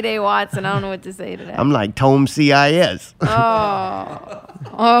 and Mayday Watson. I don't know what to say to that. I'm like Tome CIS.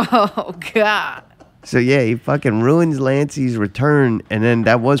 Oh, God. So yeah, he fucking ruins Lancey's return, and then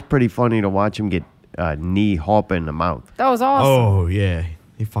that was pretty funny to watch him get knee Harper in the mouth. That was awesome. Oh, yeah.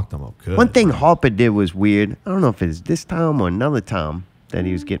 He fucked him up good. One thing Harper did was weird. I don't know if it's this time or another time that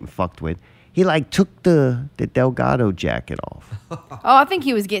he was getting fucked with. He like took the Delgado jacket off. Oh, I think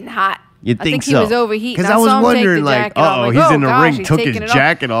he was getting hot. You I think think so? he was overheating. Because I was saw him take wondering, the like, jacket off. oh, Like, he's in the gosh, ring, he's took his taking it off.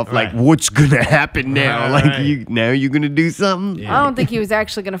 jacket off. Like, Right. what's gonna happen now? Right, Like, right. now you gonna do something? Yeah. I don't think he was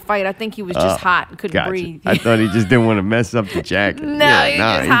actually going to fight. I think he was just hot and couldn't Gotcha. breathe. I thought he just didn't want to mess up the jacket. No, Yeah, he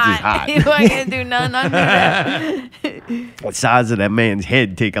nah, was he's just just hot. hot. He wasn't going to do nothing under that. The size of that man's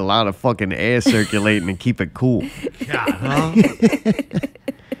head take a lot of fucking air circulating and keep it cool. God, huh?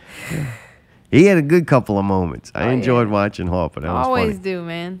 He had a good couple of moments. I Oh, enjoyed yeah. watching Harper. That was Always funny. do,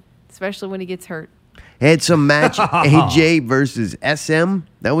 man. Especially when he gets hurt. Had some match AJ versus SM.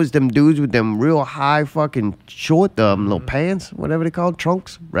 That was them dudes with them real high fucking short little pants, whatever they call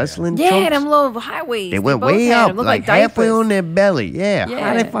trunks, wrestling Yeah, trunks. them little highways. They went both way had up, 'em. Looked like halfway diapers. on their belly. Yeah.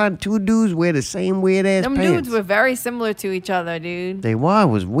 How they Yeah. find two dudes wear the same weird ass Them pants? dudes were very similar to each other, dude. They were. It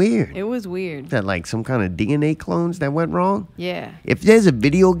was weird. It was weird. That like some kind of DNA clones that went wrong. Yeah. If there's a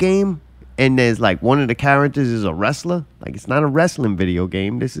video game and there's like one of the characters is a wrestler, like it's not a wrestling video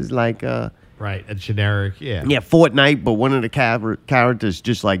game. This is like Right, a generic, yeah. Fortnite, but one of the characters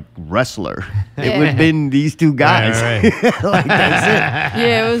just like wrestler. It Yeah. would have been these two guys. Right. Like that's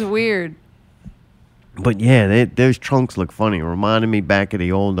Yeah, it was weird. it. But yeah, those trunks look funny. It reminded me back of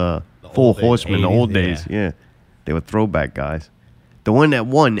the old Four old days, Horsemen, the 80s, old days. Yeah, they were throwback guys. The one that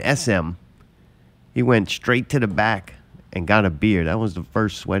won, SM, he went straight to the back and got a beer. That was the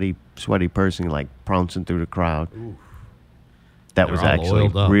first sweaty person like pouncing through the crowd. That They're was all actually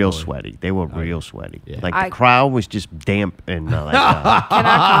oiled up, real boy. sweaty. They were real sweaty. Yeah. Like I- the crowd was just damp and like Can I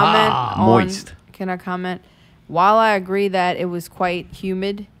comment on? Moist. Can I comment? While I agree that it was quite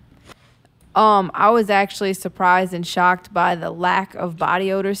humid, I was actually surprised and shocked by the lack of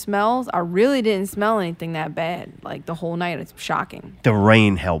body odor smells. I really didn't smell anything that bad. Like the whole night, it's shocking. the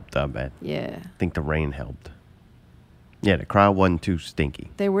rain helped. I bet. Yeah, I think the rain helped. Yeah, the crowd wasn't too stinky.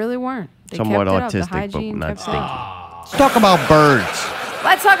 they really weren't. They Somewhat kept it up. The autistic, but hygiene not kept it stinky. up. Let's talk about birds.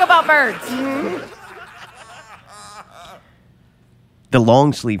 Let's talk about birds. The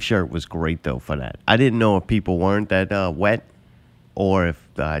long sleeve shirt was great though for that. I didn't know if people weren't that wet, or if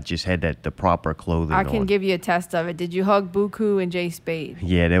I just had the proper clothing I can on. give you a test of it. Did you hug Buku and Jay Spade?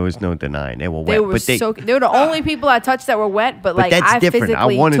 Yeah, there was no denying they were wet. They were but they were the only people I touched that were wet, but like that's I different. I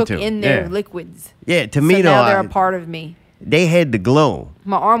physically wanted took to. in their Yeah. liquids. yeah, to So me now though, they're a part of me. they had the glow.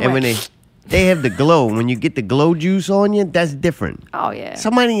 My arm And went. when they have the glow, when you get the glow juice on you, that's different. Oh yeah.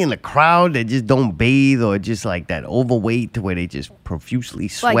 Somebody in the crowd that just don't bathe or just like that overweight to where they just profusely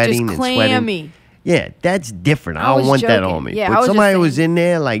like sweating just and sweating. clammy. Yeah, that's different. I I don't was want that joking. on me. Yeah, I but was just somebody was saying. in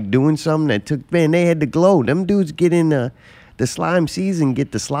there like doing something that took, man, they had the glow. Them dudes get in the slime season,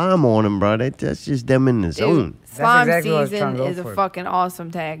 get the slime on them, bro. That's just them in the zone. Dude, Slime exactly what I was trying Season to go is a for. fucking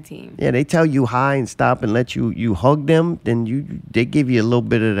awesome tag team. Yeah, they tell you hi and stop and let you hug them, then they give you a little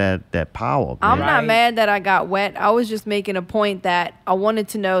bit of that power. I'm man. not Right. mad that I got wet. I was just making a point that I wanted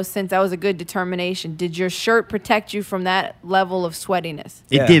to know, since that was a good determination, did your shirt protect you from that level of sweatiness?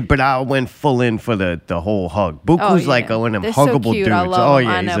 It Yeah. did, but I went full in for the whole hug. Buku's like yeah. one of them They're so huggable cute. dudes. I love Oh them.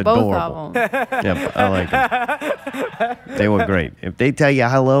 yeah, I he's know, both adorable. of them. Yeah, I like them. They were great. If they tell you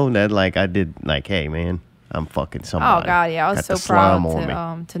hello, that like I did, like, hey man, I'm fucking somebody. Oh god, yeah, I was Got so the slime proud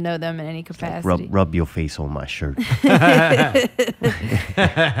on me. to know them in any capacity. Rub your face on my shirt.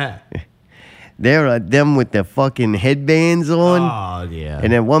 There are them with their fucking headbands on. Oh, yeah.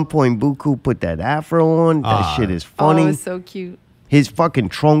 And at one point, Buku put that afro on. That shit is Oh, funny. it was so cute. His fucking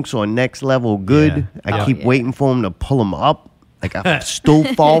trunks are next level good. Yeah. I Oh, keep yeah. waiting for him to pull them up. Like I still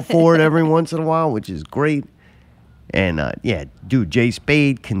fall for it every once in a while, which is great. And yeah, dude, Jay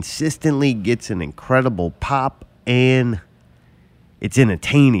Spade consistently gets an incredible pop, and it's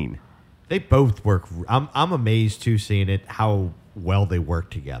entertaining. They both work. I'm amazed too, seeing it how well they work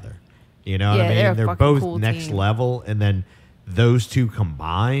together. You know what Yeah, I mean? they're a They're fucking both cool next team. level, and then those two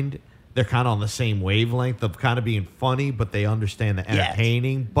combined, they're kind of on the same wavelength of kind of being funny, but they understand the Yes.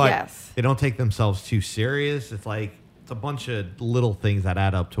 entertaining. But Yes. they don't take themselves too serious. It's like it's a bunch of little things that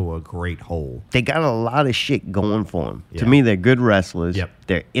add up to a great whole. They got a lot of shit going for them. To Yeah. me, they're good wrestlers. Yep.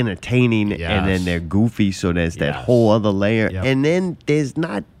 They're entertaining, and then Yes. they're goofy. So there's that Yes. whole other layer. Yep. And then there's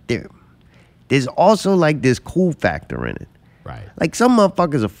also like this cool factor in it. Right. Like some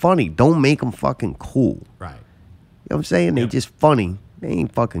motherfuckers are funny. Don't make them fucking cool. Right. You know what I'm saying? They Yep. just funny. They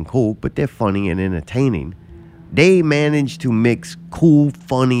ain't fucking cool, but they're funny and entertaining. They manage to mix cool,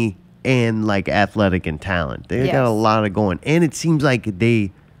 funny, and like athletic and talent. They got a Yes. lot of going. And it seems like I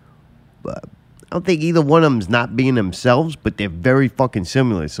don't think either one of them's not being themselves, but they're very fucking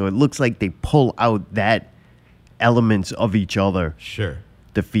similar. So it looks like they pull out that elements of each other Sure.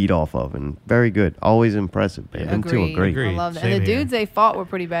 to feed off of. And very good. Always impressive, man. Yeah. Them two are Agreed. great. Agreed. I love that. Same And the here. dudes they fought were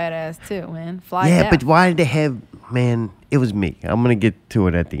pretty badass too, man. Fly Yeah, Death. but why did they have, man, it was me. I'm going to get to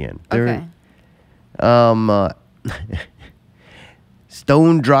it at the end. Okay.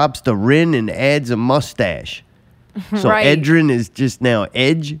 Stone drops the Rin and adds a mustache. So Right. Edrin is just now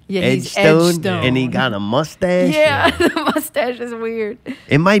Edge, Yeah, Edge he's Edge Stone. and he got a mustache. Yeah, the mustache is weird.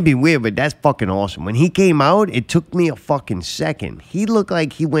 It might be weird, but that's fucking awesome. When he came out, it took me a fucking second. He looked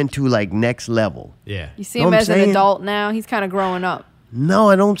like he went to like next level. Yeah. You see Know him what I'm as an saying? adult now. He's kind of growing up. No,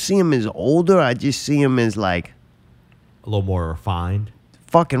 I don't see him as older. I just see him as like A little more refined.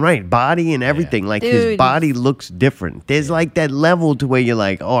 fucking right. Body and everything. Like his Dude. body looks different. There's like that level to where you're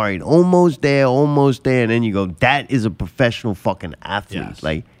like, all right, almost there. And then you go, that is a professional fucking athlete. Yes.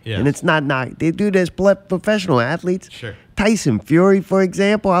 Like, Yes. and it's not, dude, there's professional athletes. Sure. Tyson Fury, for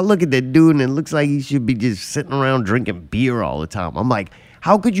example, I look at that dude and it looks like he should be just sitting around drinking beer all the time. I'm like,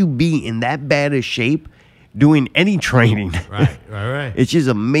 how could you be in that bad a shape doing any training? Right. It's just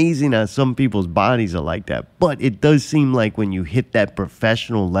amazing how some people's bodies are like that. But it does seem like when you hit that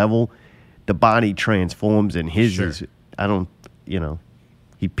professional level, the body transforms, and his Sure. is,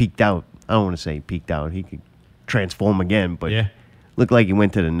 he peaked out. I don't want to say he peaked out. He could transform again, but Yeah. looked like he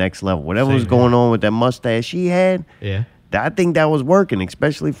went to the next level. Whatever Same was going on with that mustache he had, Yeah. I think that was working,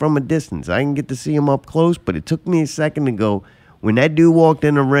 especially from a distance. I didn't get to see him up close, but it took me a second to go. When that dude walked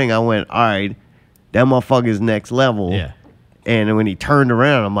in the ring, I went, all right, that motherfucker's next level. Yeah. And then when he turned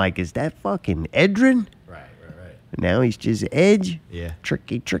around, I'm like, is that fucking Edrin? Right. Now he's just Edge. Yeah.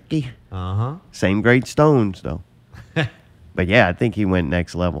 Tricky. Uh-huh. Same great Stones, though. But yeah, I think he went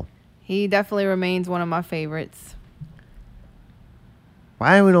next level. He definitely remains one of my favorites.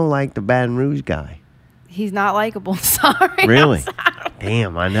 Why we don't like the Baton Rouge guy? He's not likable. Sorry. Really?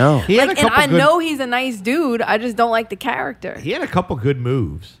 Damn, I know. He had Like, a and couple I good, know he's a nice dude. I just don't like the character. He had a couple good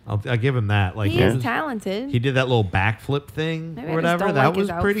moves. I'll give him that. Like He is talented. he did that little backflip thing Maybe I or just whatever. don't That like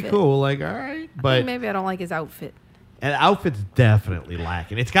his was pretty outfit. cool. Like, all right, I think but maybe I don't like his outfit. and outfit's definitely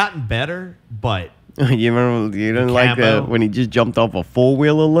lacking. It's gotten better, but You remember you didn't like camo. when he just jumped off a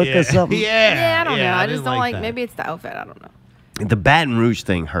four-wheeler look or something? Yeah, I don't know. I just didn't don't like. that. Maybe it's the outfit. I don't know. The Baton Rouge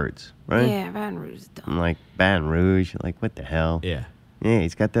thing hurts, right? Yeah, Baton Rouge is dumb. I'm like, Baton Rouge? Like, what the hell? Yeah. Yeah,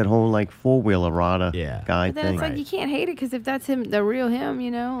 he's got that whole, like, four-wheeler rada Yeah. guy But then thing. it's like you can't hate it because if that's him, the real him,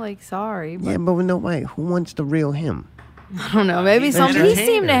 like sorry. But Yeah, but no way. Who wants the real him? I don't know. Maybe He's some an he seemed to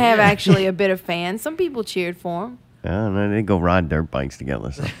entertainer, have yeah. actually a bit of fans. Some people cheered for him. I don't know. They go ride dirt bikes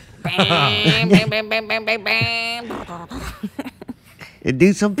together. So. Bam, bam, bam, bam, bam, bam, bam.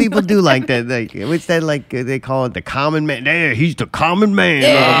 Some people do like that. Like, what's that? Like, they call it the common man. Yeah, he's the common man, or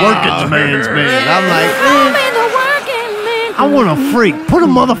the working man's man. I'm like, I'm in the working man. I want a freak. Put a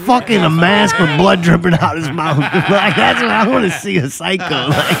motherfucker in a mask with blood dripping out his mouth. Like, that's what I want to see, a psycho.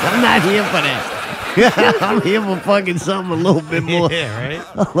 Like, I'm not here for that. I'm here for fucking something a little bit more, Yeah, right?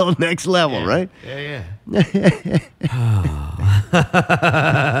 a little next level, right? Yeah.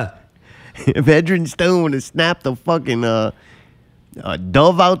 If Edrin Stone would have snapped a fucking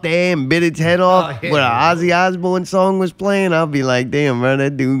dove out there and bit its head off yeah. when an Ozzy Osbourne song was playing, I'd be like, damn, man,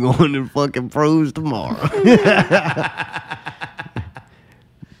 that dude going to fucking pros tomorrow.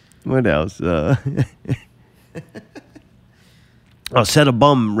 What else? Seta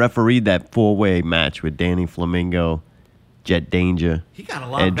Bum refereed that four-way match with Danny Flamingo, Jet Danger, He got a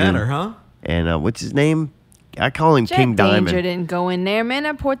lot Edrin. better, huh? and what's his name? I call him Jet King Danger Diamond. didn't go in there, man.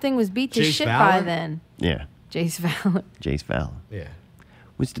 That poor thing was beat to Jace shit Fowler? by then. Yeah, Jace Fowler, Jace Fowler. Yeah.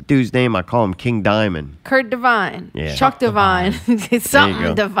 What's the dude's name? I call him King Diamond. Kurt Devine, Yeah. Chuck Devine, it's something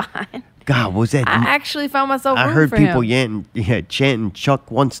go. Divine. God, was that? I actually found myself. I rooting heard for people him. chanting "Chuck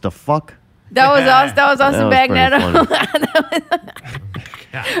wants to fuck." That was us. That was Austin That was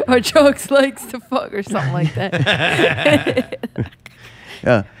Bagneto. Or Chuck's likes to fuck or something like that.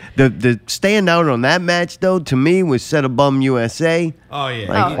 The standout on that match though to me was Seta Bum USA. Oh, yeah.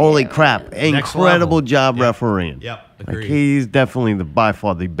 Like Oh, holy yeah. crap, incredible level. job Yep. refereeing. Yep, Like agreed. he's definitely by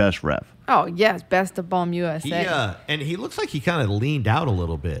far the best ref. Oh yes, best of Bum USA. And he looks like he kind of leaned out a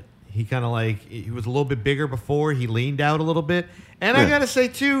little bit. He kind of like, he was a little bit bigger before. He leaned out a little bit. And I Yeah. got to say,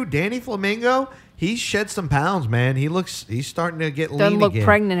 too, Danny Flamingo, he's shed some pounds, man. He's starting to get Doesn't lean look again.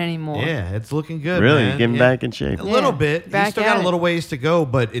 pregnant anymore. Yeah, it's looking good, Really? man. Getting Yeah. back in shape. A little Yeah, bit. He's back still at got a it. little ways to go,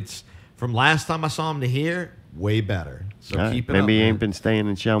 but it's from last time I saw him to here, way better. So All right, keep it maybe up, he man. ain't been staying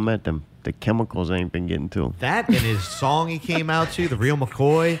in Chalmette. The chemicals ain't been getting to him. That and his song he came out to, The Real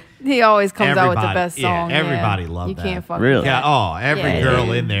McCoy. He always comes out with the Everybody- best yeah, song. everybody loved You that. can't fuck Really? with Yeah, that. oh, every Yeah, girl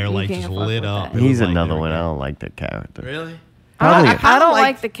yeah, in there you like can't just fuck lit with up. that. It was He's like another they were one. I getting- don't like that character. Really? Probably I kinda don't like-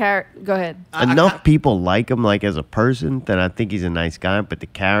 like the character. Go ahead. enough people like him like as a person that I think he's a nice guy, but the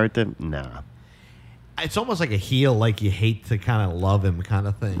character, nah. It's almost like a heel, like you hate to kind of love him kind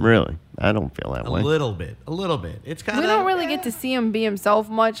of thing. Really, I don't feel that A way. little bit. It's kind of. We don't really get to see him be himself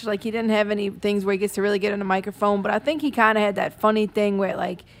much. Like he didn't have any things where he gets to really get on the microphone. But I think he kind of had that funny thing where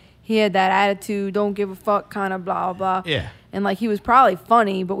like he had that attitude, don't give a fuck, kind of blah blah. Yeah. And like he was probably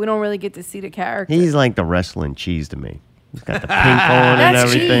funny, but we don't really get to see the character. He's like the wrestling Cheese to me. He's got the pink on and That's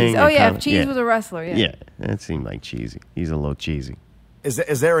everything. Cheese. Oh and yeah, kinda- if Cheese was a wrestler. Yeah. Yeah, that seemed like cheesy. He's a little cheesy. Is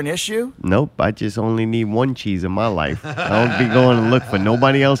there an issue? Nope, I just only need one cheese in my life. I don't be going to look for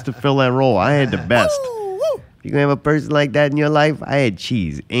nobody else to fill that role. I had the best. You gonna have a person like that in your life? I had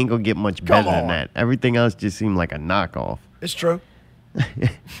cheese. Ain't gonna get much better than on. that. Everything else just seemed like a knockoff. It's true.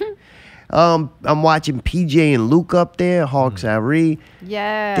 I'm watching PJ and Luke up there, Hawks Ari.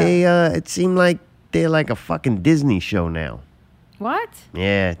 Yeah. They it seemed like they're like a fucking Disney show now. What?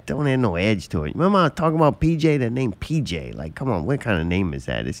 Yeah, don't have no edge to it. Remember I was talking about PJ, that name PJ. Like, come on, what kind of name is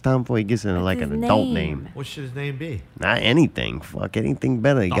that? It's time before he gets into That's like his an adult name. name. What should his name be? Not anything. Fuck anything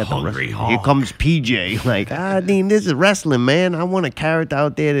better. You got Hungry Here Hawk. comes PJ. Like, I mean, this is wrestling, man. I want a character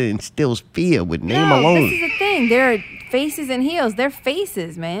out there that instills fear with name No, alone. this is the thing. There are faces and heels. They're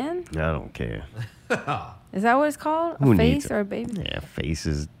faces, man. I don't care. Is that what it's called? Who A needs face it? or a baby? Yeah,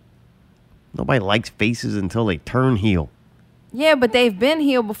 faces. Nobody likes faces until they turn heel. Yeah, but they've been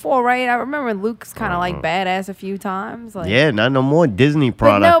heel before, right? I remember Luke's kind of like badass a few times. Like, Yeah, not no more Disney but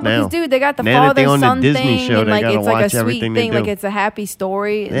product no, now. because dude, they got the Now that they father on the son Disney thing, show, and they like gotta it's like a watch sweet everything they thing, like do. it's a happy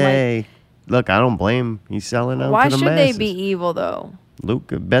story. and, like, Hey, look, I don't blame him. He's selling out why to the should masses. they be evil though? Luke,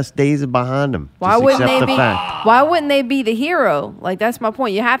 the best days are behind him. Why Just wouldn't accept they the be? fact. Why wouldn't they be the hero? Like that's my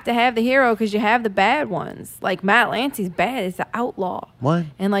point. You have to have the hero because you have the bad ones. Like Matt Lancy's bad. It's the outlaw. What?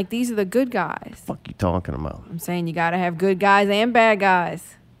 And like these are the good guys. Fuck you talking about? I'm saying you gotta have good guys and bad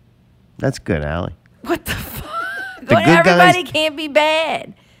guys. That's good, Allie. What the fuck? The good Everybody guys- can't be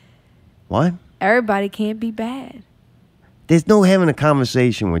bad. What? Everybody can't be bad. There's no having a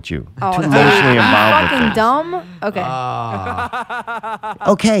conversation with you. Oh, Too dude, emotionally you involved with fucking things. dumb. Okay.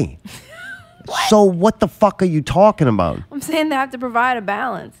 Okay. So what the fuck are you talking about? I'm saying they have to provide a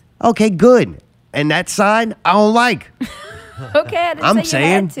balance. Okay, good. And that side, I don't like. Okay, I didn't I'm say saying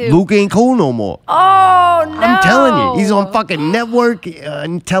you had to. Luke ain't cool no more. Oh no! I'm telling you, he's on fucking network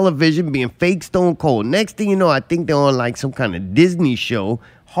and television being fake Stone Cold. Next thing you know, I think they're on like some kind of Disney show,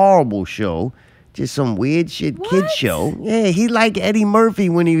 horrible show, just some weird shit kid What? show. Yeah, he like Eddie Murphy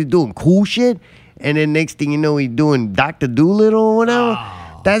when he was doing cool shit, and then next thing you know, he's doing Dr. Doolittle or whatever.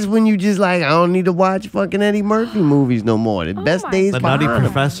 That's when you just like, I don't need to watch fucking Eddie Murphy movies no more. The best my days The behind Nutty him.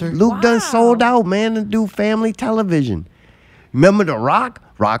 Professor? Luke done Wow. sold out, man, to do family television. Remember The Rock?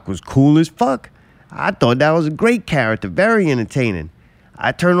 Rock was cool as fuck. I thought that was a great character, very entertaining.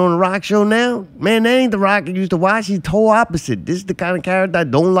 I turn on the Rock show now, man, that ain't the Rock I used to watch. He's total opposite. This is the kind of character I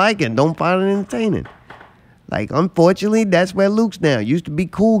don't like and don't find it entertaining. Like, unfortunately, that's where Luke's now. Used to be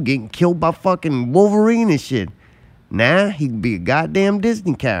cool, getting killed by fucking Wolverine and shit. Now he can be a goddamn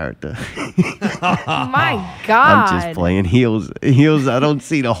Disney character. Oh my god! I'm just playing heels. Heels, I don't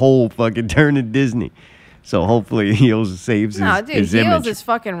see the whole fucking turn of Disney. So hopefully Heels saves No, his, dude, his Heels image. is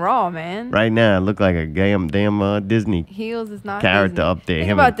fucking raw, man. Right now, I look like a damn Disney. Heels is not Character Disney. up there, Think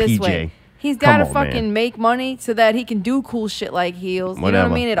him about and this PJ. way. He's Come got to on, fucking man. make money so that he can do cool shit like Heels. You know Whatever.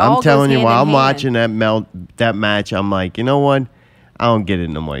 what I mean? It I'm all telling goes you, hand while in I'm hand. watching that match, I'm like, you know what? I don't get it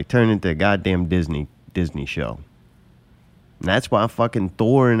no more. He turned into a goddamn Disney show. And that's why fucking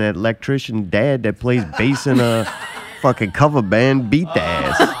Thor and that electrician dad that plays bass in a fucking cover band beat the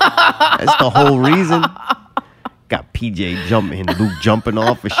ass. That's the whole reason. Got PJ jumping, Luke jumping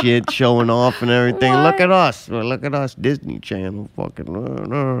off of shit, showing off and everything. What? Look at us. Well, look at us, Disney Channel. Fucking,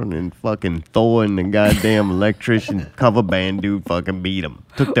 and fucking Thor and the goddamn electrician cover band dude fucking beat him.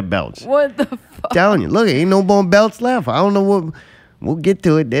 Took the belts. What the fuck? Telling you, look, ain't no more belts left. I don't know what. We'll get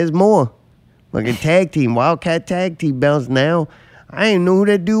to it. There's more. Fucking tag team, Wildcat tag team belts now. I didn't know who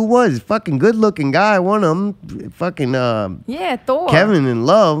that dude was. Fucking good looking guy. One of them, fucking Yeah, Thor. Kevin in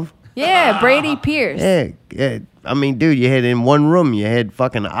Love. Yeah, Brady Pierce. Yeah. I mean, dude, you had in one room, you had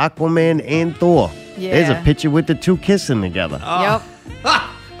fucking Aquaman and Thor. There's a Yeah. picture with the two kissing together. Yep.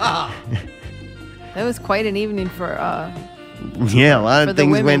 That was quite an evening for Yeah, a lot the of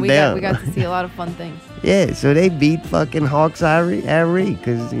things women. went We down. got to see a lot of fun things. Yeah, so they beat fucking Hawks Ari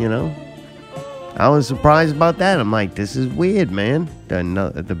because, you know, I was surprised about that. I'm like, this is weird, man.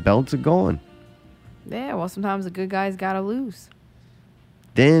 The belts are gone. Yeah, well, sometimes the good guys gotta lose.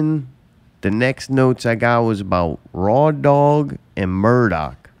 Then the next notes I got was about Raw Dog and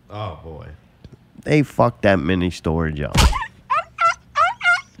Murdoch. Oh, boy. They fucked that mini storage up.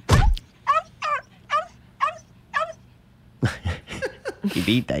 You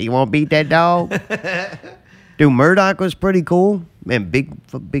beat that? You want to beat that dog? Dude, Murdoch was pretty cool. Man,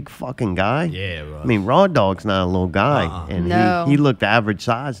 big fucking guy. Yeah, it was. I mean, Raw Dog's not a little guy, and No. he looked average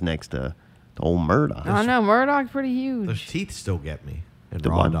size next to old Murdoch. I know Murdoch's pretty Those huge. teeth still get me. And The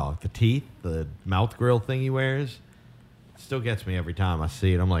Raw what? Dog. The teeth, the mouth grill thing he wears, still gets me every time I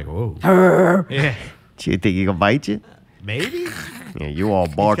see it. I'm like, whoa. Yeah. You think he gonna bite you? Maybe? Yeah, you all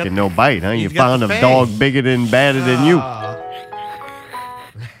bark and no bite, huh? You he's got found the a fangs. dog bigger than, badder than you.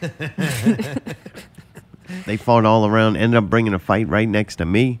 They fought all around. Ended up bringing a fight right next to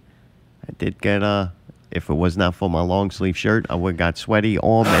me. I did get if it was not for my long sleeve shirt, I would have got sweaty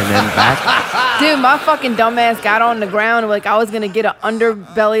arm and then back. Dude, my fucking dumbass got on the ground like I was gonna get an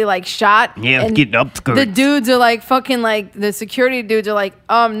underbelly like shot. Yeah, and getting up skirt. the dudes are like fucking like the security dudes are like,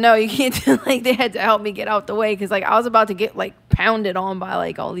 no, you can't do like they had to help me get out the way because like I was about to get like pounded on by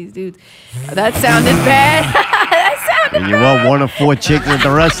like all these dudes. That sounded bad. That sounded And you bad. were one of 4 chicks at the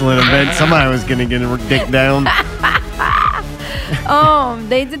wrestling event. Somebody was gonna get her dick down.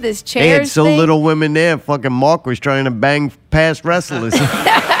 They did this They had chairs so thing. little women there. Fucking Mark was trying to bang past wrestlers.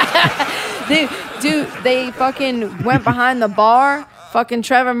 Dude, they fucking went behind the bar. Fucking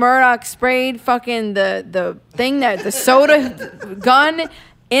Trevor Murdoch sprayed fucking the thing that the soda gun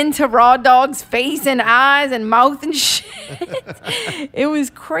into Raw Dog's face and eyes and mouth and shit. It was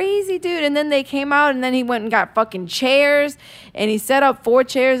crazy, dude. And then they came out and then he went and got fucking chairs and he set up 4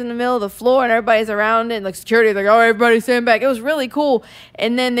 chairs in the middle of the floor and everybody's around it and like security's like, oh, everybody's stand back. It was really cool.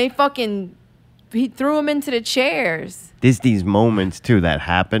 And then he threw him into the chairs. There's these moments too that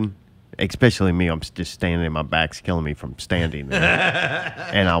happen. Especially me, I'm just standing, my back's killing me from standing there.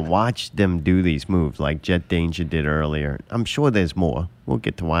 And I watch them do these moves like Jet Danger did earlier. I'm sure there's more. We'll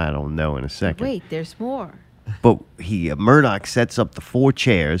get to why I don't know in a second. Wait, there's more. But Murdoch sets up the 4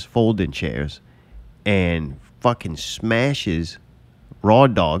 chairs, folding chairs, and fucking smashes Raw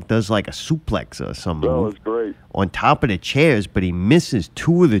Dog, does like a suplex or some That move was great. on top of the chairs, but he misses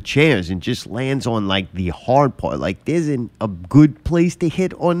 2 of the chairs and just lands on like the hard part. Like there's a good place to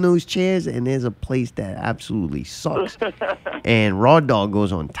hit on those chairs, and there's a place that absolutely sucks. And Raw Dog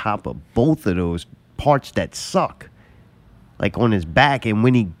goes on top of both of those parts that suck, like on his back. And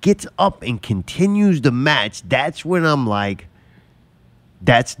when he gets up and continues the match, that's when I'm like,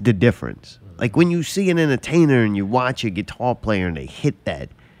 that's the difference. Like when you see an entertainer and you watch a guitar player and they hit that,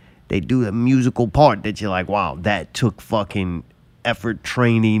 they do a musical part that you're like, wow, that took fucking effort,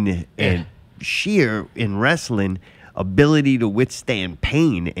 training, and sheer in wrestling ability to withstand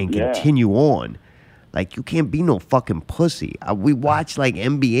pain and continue on. Like you can't be no fucking pussy. We watch like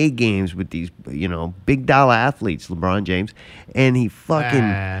NBA games with these, big dollar athletes, LeBron James, and he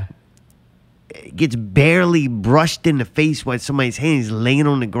fucking gets barely brushed in the face by somebody's hand. He's laying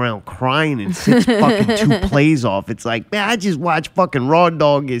on the ground crying and 6 fucking 2 plays off. It's like, man, I just watched fucking Raw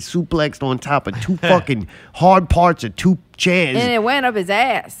Dog get suplexed on top of 2 fucking hard parts of 2 chairs. And it went up his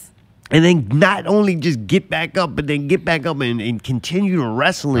ass. And then not only just get back up, but then get back up and continue to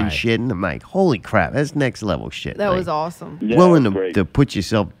wrestle and shit. And I'm like, holy crap, that's next level shit. That Like, was awesome. Yeah, willing great. to put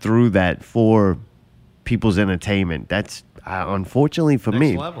yourself through that for people's entertainment. That's unfortunately for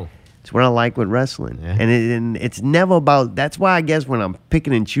me. Next level. It's what I like with wrestling. Yeah. And it's never about, that's why I guess when I'm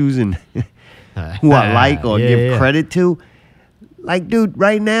picking and choosing who I like or give credit to, like, dude,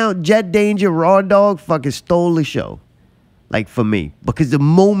 right now, Jet Danger, Raw Dog fucking stole the show. Like, for me. Because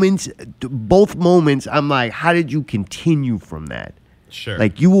both moments, I'm like, how did you continue from that? Sure.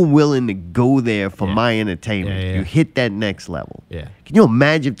 Like, you were willing to go there for my entertainment. Yeah, yeah. You hit that next level. Yeah. Can you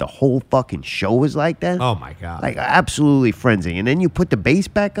imagine if the whole fucking show was like that? Oh my God. Like, absolutely frenzy. And then you put the bass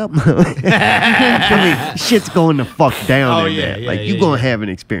back up. I mean, shit's going the fuck down in there. Like, you're going to have an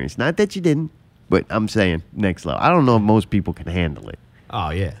experience. Not that you didn't, but I'm saying next level. I don't know if most people can handle it. Oh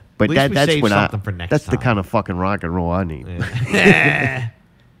yeah. But At least we that's saved when something for next that's time. the kind of fucking rock and roll I need.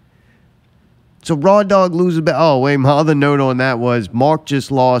 So Raw Dog loses a bit. Oh, wait, my other note on that was Mark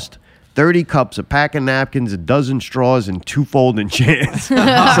just lost 30 cups, a pack of napkins, a dozen straws, and 2 folding chairs. So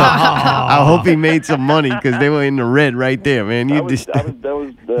I hope he made some money because they were in the red right there, man. That was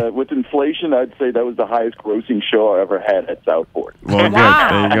with inflation, I'd say that was the highest grossing show I ever had at Southport. Well, good.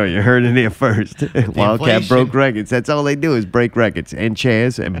 There you go. You heard it here first. Wildcat inflation. broke records. That's all they do is break records and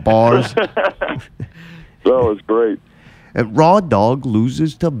chairs and bars. So it was great. And Raw Dog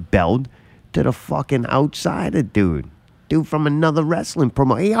loses the belt to the fucking outsider dude. Dude from another wrestling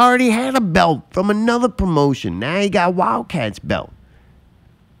promotion. He already had a belt from another promotion. Now he got Wildcat's belt.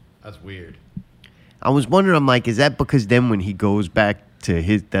 That's weird. I was wondering, I'm like, is that because then when he goes back to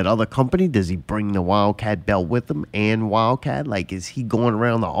that other company, does he bring the Wildcat belt with him and Wildcat? Like, is he going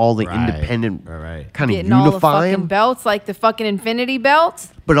around to all the independent kind of Getting all the unifying? fucking belts, like the fucking Infinity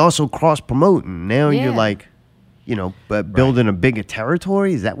belts. But also cross-promoting. Now you're Yeah. like, building a bigger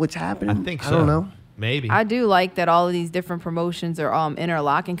territory? Is that what's happening? I think so. I don't know. Maybe. I do like that all of these different promotions are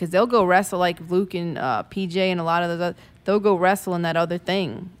interlocking because they'll go wrestle like Luke and PJ and a lot of those. They'll go wrestle in that other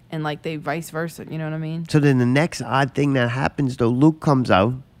thing and like they vice versa. You know what I mean? So then the next odd thing that happens, though, Luke comes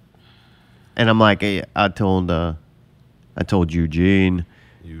out, and I'm like, hey, I told Eugene.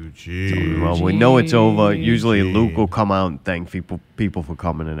 Well, we know it's over. Usually Luke will come out and thank people for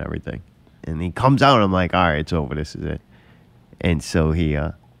coming and everything. And he comes out, and I'm like, all right, it's over. This is it. And so he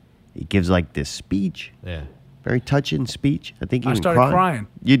he gives like this speech. Yeah. Very touching speech. I think he I even started crying.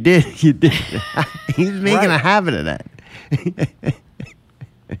 You did. You did. He was making a habit of that.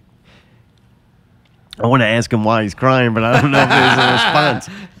 I want to ask him why he's crying, but I don't know if there's a response.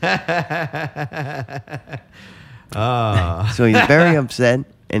 So he's very upset,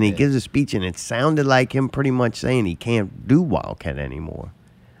 and he gives a speech, and it sounded like him pretty much saying he can't do Wildcat anymore.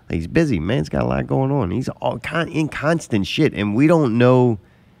 Like, he's busy. Man's got a lot going on. He's all in constant shit, and we don't know.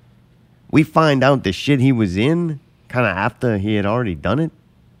 We find out the shit he was in kind of after he had already done it.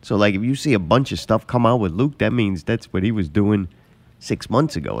 So, like, if you see a bunch of stuff come out with Luke, that means that's what he was doing 6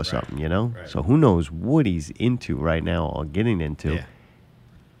 months ago or something, you know? Right. So who knows what he's into right now or getting into. Yeah.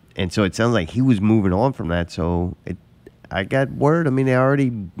 And so it sounds like he was moving on from that. So I got word. I mean, they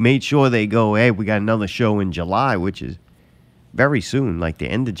already made sure they go, hey, we got another show in July, which is very soon, like the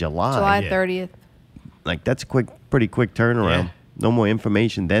end of July. July 30th. Like, that's a pretty quick turnaround. Yeah. No more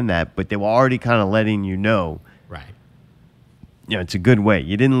information than that, but they were already kind of letting you know. Right. You know, it's a good way.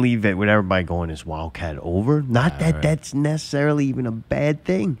 You didn't leave it with everybody going, is Wildcat over? Not that right. that's necessarily even a bad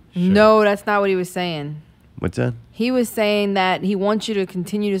thing. No, that's not what he was saying. What's that? He was saying that he wants you to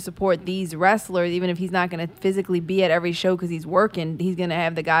continue to support these wrestlers, even if he's not going to physically be at every show because he's working. He's going to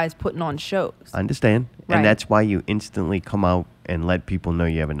have the guys putting on shows. I understand. Right. And that's why you instantly come out and let people know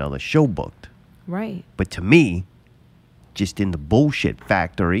you have another show booked. Right. But to me, just in the bullshit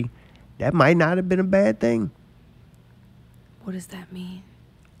factory, that might not have been a bad thing. What does that mean?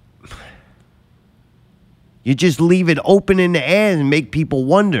 You just leave it open in the air and make people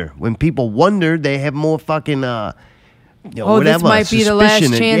wonder. When people wonder, they have more fucking, This whatever, might be the last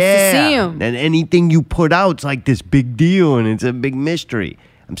suspicion. chance to see him. And anything you put out, it's like this big deal, and it's a big mystery.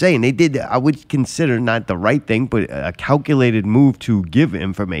 I'm saying they did, I would consider not the right thing, but a calculated move to give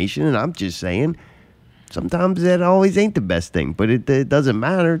information. And I'm just saying, sometimes that always ain't the best thing, but it doesn't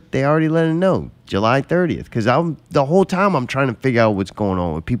matter. They already let it know, July 30th. Because the whole time I'm trying to figure out what's going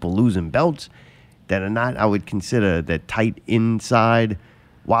on with people losing belts that are not, I would consider the tight inside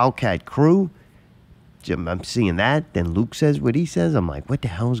Wildcat crew. I'm seeing that. Then Luke says what he says. I'm like, what the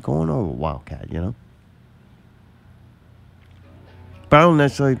hell is going on with Wildcat, you know? But I don't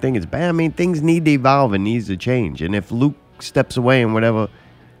necessarily think it's bad. I mean, things need to evolve and needs to change. And if Luke steps away in whatever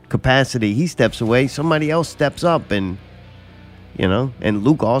capacity he steps away, somebody else steps up, and you know, and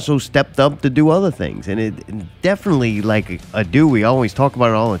Luke also stepped up to do other things. And it definitely, like we always talk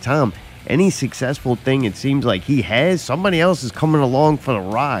about it all the time. Any successful thing it seems like he has, somebody else is coming along for the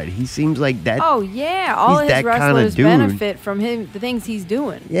ride. He seems like that. Oh, yeah. All he's his that kinda wrestlers dude. benefit from him, the things he's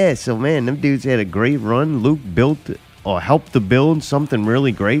doing. Yeah, so man, them dudes had a great run. Luke built or helped to build something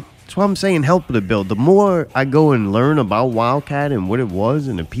really great. That's why I'm saying help to build. The more I go and learn about Wildcat and what it was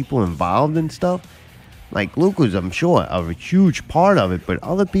and the people involved and stuff, like Luke was, I'm sure, a huge part of it, but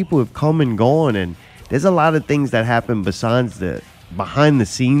other people have come and gone, and there's a lot of things that happen besides the behind the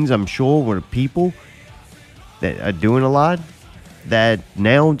scenes, I'm sure, with people that are doing a lot that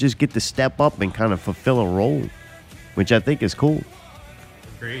now just get to step up and kind of fulfill a role, which I think is cool.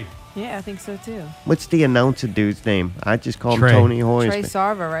 Agreed. Yeah, I think so, too. What's the announcer dude's name? I just call him Trey. Tony Hoy. Trey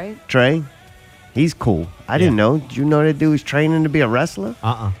Sarver, right? Trey? He's cool. I didn't know. Did you know that dude was training to be a wrestler?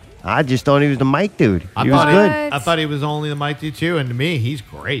 I just thought he was the mic dude. He was thought- good. I thought he was only the mic dude too, and to me, he's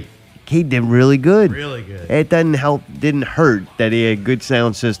great. He did really good. Really good. It didn't hurt that he had a good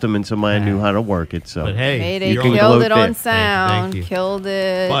sound system and somebody knew how to work it. So, But hey, Mayday you're can only- gloat killed it there. on Thank sound. you. Killed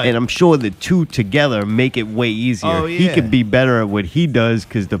it. But- and I'm sure the two together make it way easier. Oh, He yeah. could be better at what he does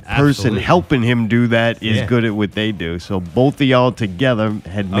because the person Absolutely. helping him do that is Yeah. good at what they do. So both of y'all together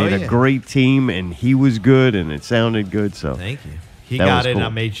had made a yeah. great team, and he was good, and it sounded good. So Thank you. He That got was it, and cool.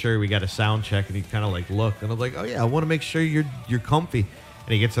 I made sure we got a sound check, and he kind of like looked, and I was like, "Oh yeah, I want to make sure you're comfy."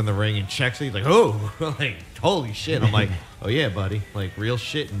 And he gets in the ring and checks it. He's like, "Oh, like holy shit!" I'm like, "Oh yeah, buddy, like real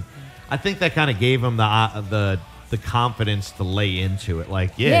shit." And I think that kind of gave him the confidence to lay into it.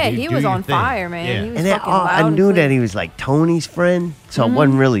 Like, yeah, dude, he do was your on thing. fire, man. Yeah. He was And then, fucking I loud and knew that clear. he was like Tony's friend, so I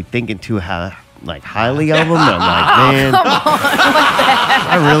wasn't really thinking too highly of him. I'm like, man,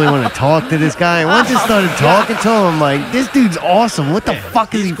 I really want to talk to this guy. And once I started talking to him, I'm like, this dude's awesome. What the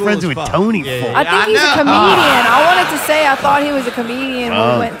fuck is he's he cool friends as with fuck. Tony Yeah, for? yeah, I think he's a comedian. I wanted to say I thought he was a comedian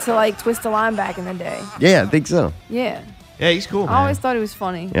when we went to like Twist the Line back in the day. Yeah, I think so. Yeah. Yeah, he's cool, man. I always thought he was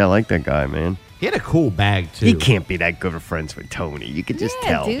funny. Yeah, I like that guy, man. He had a cool bag too. He can't be that good of friends with Tony. You could just Yeah,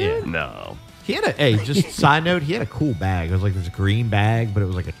 tell. dude. No. He had just side note, he had a cool bag. It was like this green bag, but it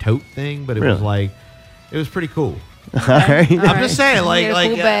was like a tote thing, but it was Really? like, it was pretty cool. All right. I'm just saying, He had a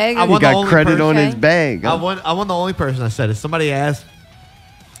cool bag. I He He want the got only credit person, on his Okay. bag. I want the only person I said. If somebody asked,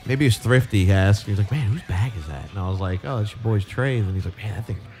 maybe it was Thrifty, he asked, he was like, "Man, whose bag is that?" And I was like, "Oh, it's your boy's Trey's." And he's like, "Man, that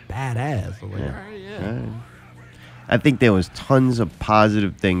thing's badass. I'm like, all right, yeah. I think there was tons of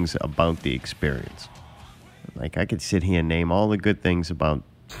positive things about the experience. Like, I could sit here and name all the good things about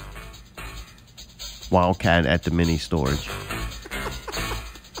Wildcat at the mini storage.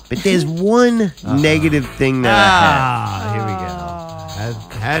 But there's one negative thing that I had. Here we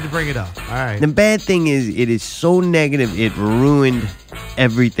go. I had to bring it up. All right. The bad thing is, it is so negative, it ruined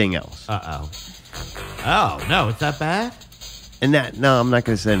everything else. Oh, no, it's that bad? And no, I'm not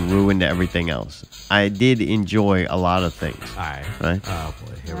going to say ruined everything else. I did enjoy a lot of things. All right. Right? Oh,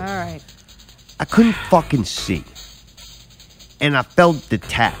 boy. Here we All go. right. I couldn't fucking see. And I felt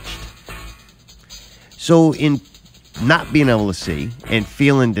detached. So in not being able to see and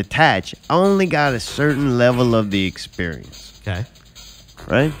feeling detached, I only got a certain level of the experience. Okay.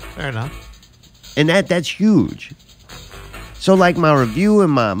 Right? Fair enough. And that's huge. So like my review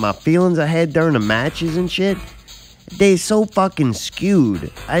and my feelings I had during the matches and shit, they so fucking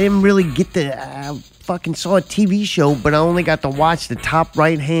skewed. I didn't really get I fucking saw a TV show, but I only got to watch the top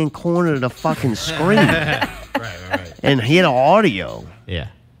right-hand corner of the fucking screen. Right. And hear the audio. Yeah.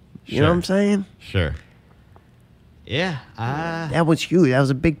 You know what I'm saying? Sure. Yeah. That was huge. That was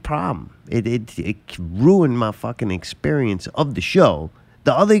a big problem. It ruined my fucking experience of the show.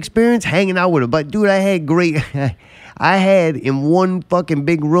 The other experience, hanging out with her. But, dude, I had great... I had, in one fucking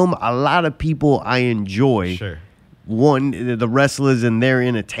big room, a lot of people I enjoy. Sure. One, the wrestlers and their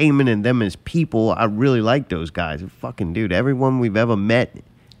entertainment and them as people, I really like those guys. Fucking, dude, everyone we've ever met...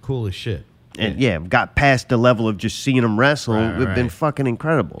 Cool as shit. And got past the level of just seeing them wrestle. Right. Been fucking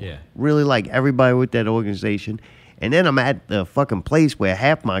incredible. Yeah. Really like everybody with that organization. And then I'm at the fucking place where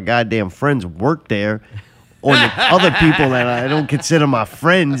half my goddamn friends work there. Or the other people that I don't consider my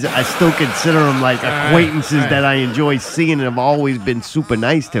friends, I still consider them like acquaintances that I enjoy seeing and have always been super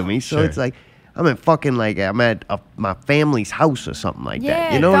nice to me. So it's like, I'm at fucking like, I'm at my family's house or something like that.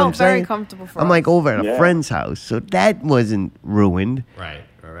 Yeah, You know it what I'm felt very saying? comfortable for I'm us. like over at a Yeah. friend's house. So that wasn't ruined. Right.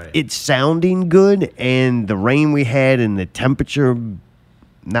 It's sounding good, and the rain we had and the temperature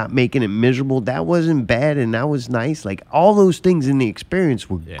not making it miserable, that wasn't bad, and that was nice. Like, all those things in the experience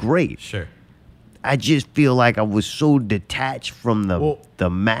were great. Sure. I just feel like I was so detached from the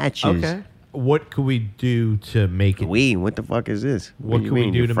matches. Okay. What could we do to make it? What the fuck is this? What you can we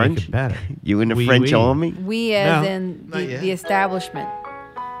mean, do you to French? make it better? You in the Oui, French oui. army? We as No, in not yet. the establishment.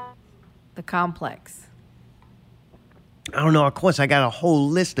 The complex. I don't know. Of course, I got a whole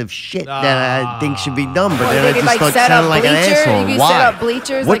list of shit that I think should be done, but Well, then they I could, just like, start set sounding up like an bleachers. asshole. You could Why? set up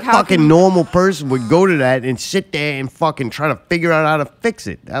bleachers, What like, how fucking can- normal person would go to that and sit there and fucking try to figure out how to fix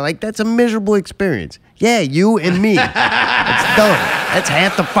it? That's a miserable experience. Yeah, you and me. That's dumb. That's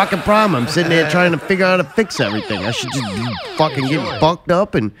half the fucking problem. I'm sitting there trying to figure out how to fix everything. I should just fucking get fucked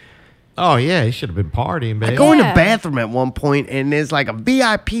up and... Oh, yeah. He should have been partying, baby. I go in the Yeah. bathroom at one point and there's like a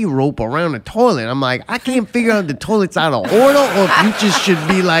VIP rope around the toilet. I'm like, I can't figure out if the toilet's out of order or if you just should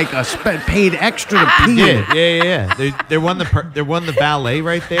be like paid extra to pee in it. Yeah. They won the ballet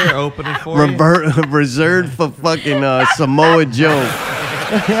right there, opening for you. Reserved for fucking Samoa Joe.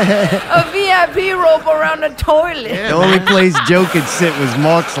 A VIP rope around the toilet. The only place Joe could sit was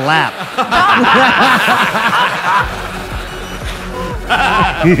Mark's lap.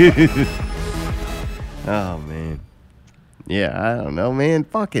 Oh, man. Yeah, I don't know, man.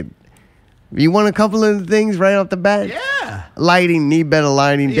 Fuck it. You want a couple of the things right off the bat? Yeah. Lighting, need better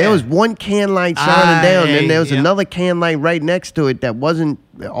lighting. Yeah. There was one can light shining down, and there was yeah. another can light right next to it that wasn't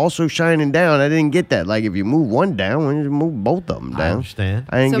also shining down. I didn't get that. Like, if you move one down, why don't you move both of them down? I understand.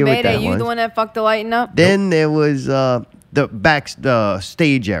 I didn't So get what Mayday, that you was. the one that fucked the lighting up? Then there was the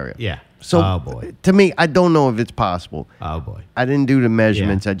stage area. Yeah. So Oh, boy. to me, I don't know if it's possible. Oh, boy. I didn't do the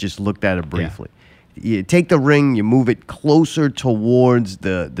measurements. I just looked at it briefly. You take the ring, you move it closer towards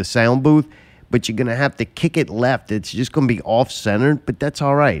the sound booth, but you're going to have to kick it left. It's just going to be off-centered, but that's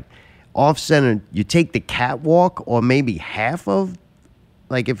all right. Off-centered, you take the catwalk or maybe half of,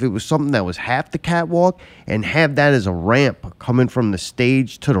 like if it was something that was half the catwalk, and have that as a ramp coming from the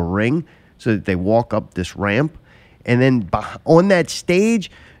stage to the ring so that they walk up this ramp. And then on that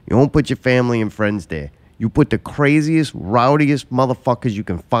stage, you won't put your family and friends there. You put the craziest, rowdiest motherfuckers you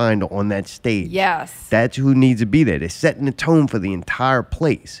can find on that stage. Yes. That's who needs to be there. They're setting the tone for the entire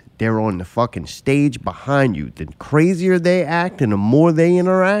place. They're on the fucking stage behind you. The crazier they act and the more they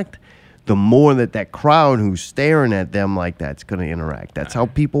interact, the more that crowd who's staring at them like that's going to interact. That's how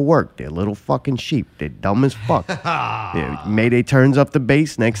people work. They're little fucking sheep. They're dumb as fuck. Mayday turns up the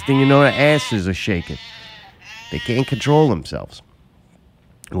bass. Next thing you know, their asses are shaking. They can't control themselves.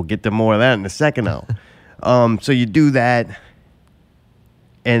 We'll get to more of that in a second now. So you do that,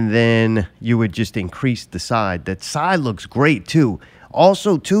 and then you would just increase the side. That side looks great, too.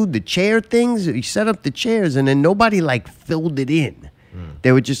 Also, too, the chair things, he set up the chairs and then nobody like filled it in.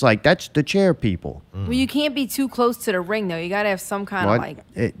 They were just like, that's the chair people. Well, you can't be too close to the ring though. You gotta have some kind of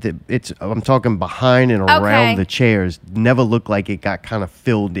like. I'm talking behind and around Okay. the chairs. Never looked like it got kind of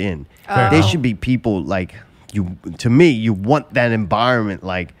filled in. There should be people like you. To me, you want that environment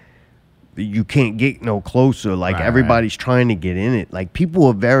like you can't get no closer. Like Right, everybody's trying to get in it. Like people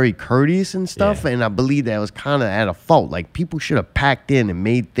were very courteous and stuff, Yeah. and I believe that was kind of at a fault. Like people should have packed in and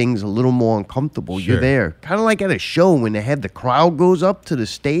made things a little more uncomfortable. You're Sure. there, kind of like at a show when they have the crowd goes up to the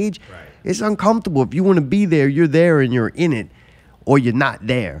stage. Right. It's uncomfortable. If you want to be there, you're there and you're in it, or you're not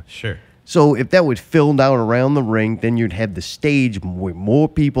there. Sure. So if that was filled out around the ring, then you'd have the stage with more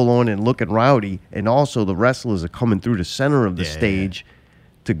people on it looking rowdy, and also the wrestlers are coming through the center of the Yeah, yeah. stage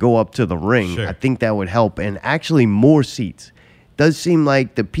to go up to the ring. Sure. I think that would help, and actually more seats. Does seem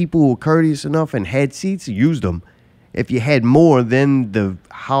like the people who were courteous enough and had seats used them. If you had more, then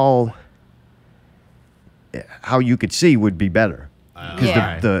how you could see would be better. Because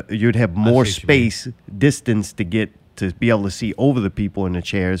Yeah. you'd have more see what you mean. space, distance to get to be able to see over the people in the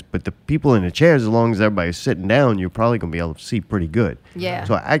chairs. But the people in the chairs, as long as everybody's sitting down, you're probably going to be able to see pretty good. Yeah.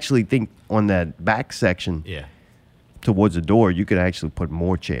 So I actually think on that back section Yeah. towards the door, you could actually put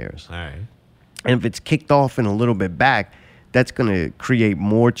more chairs. All right. And if it's kicked off and a little bit back, that's going to create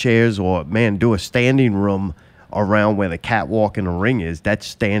more chairs, or, man, do a standing room around where the catwalk and the ring is. That's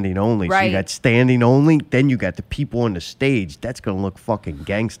standing only. So Right. you got standing only, then you got the people on the stage. That's going to look fucking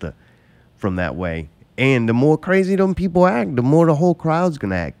gangster from that way. And the more crazy them people act, the more the whole crowd's going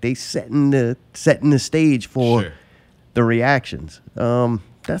to act. They setting the stage for Sure. the reactions.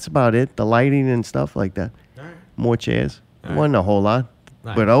 That's about it. The lighting and stuff like that. All right. More chairs. All It wasn't a whole lot.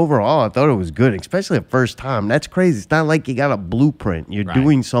 Nice. But overall, I thought it was good, especially the first time. That's crazy. It's not like you got a blueprint. You're Right.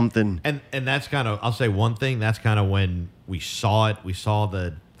 doing something. And that's kind of, I'll say one thing, that's kind of when we saw it. We saw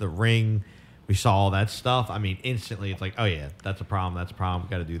the ring. We saw all that stuff. I mean, instantly it's like, oh yeah, that's a problem. That's a problem. We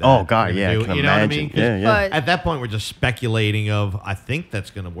got to do that. Oh, God, We're gonna yeah, I do it. can You know what I imagine. mean? 'Cause Yeah, yeah. But- At that point, we're just speculating of, I think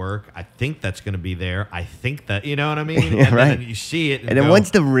that's going to work. I think that's going to be there. I think that, you know what I mean? Yeah, and right. then you see it. And then go, once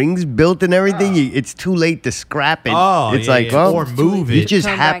the ring's built and everything, it's too late to scrap it. Oh, it's yeah, like, yeah. well, Or move you're it. just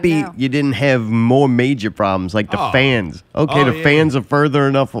Turn back happy now. you didn't have more major problems like the Oh. fans. Okay, Oh, the yeah. fans are far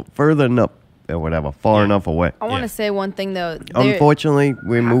enough, or whatever, far Yeah. enough away. I want Yeah. to say one thing though. Unfortunately,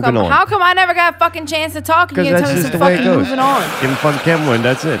 we're moving on. How come I never got a fucking chance to talk and Because you that's tell me just to the way it fucking goes. moving on? Give him fucking Ken one.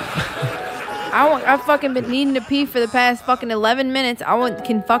 That's it. I've fucking been needing to pee for the past fucking 11 minutes.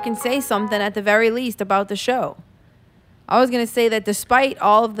 Can fucking say something at the very least about the show. I was gonna say that despite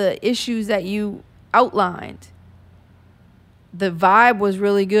all of the issues that you outlined, the vibe was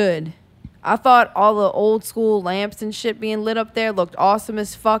really good. I thought all the old school lamps and shit being lit up there looked awesome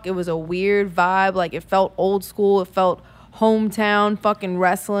as fuck. It was a weird vibe. Like, it felt old school. It felt hometown fucking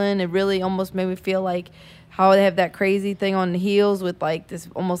wrestling. It really almost made me feel like how they have that crazy thing on the heels with like this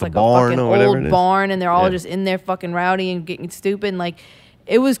almost The like a barn fucking or whatever it old is. barn, and they're all Yeah. just in there fucking rowdy and getting stupid. And like,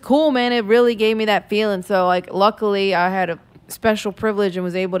 it was cool, man. It really gave me that feeling. So like, luckily I had a special privilege and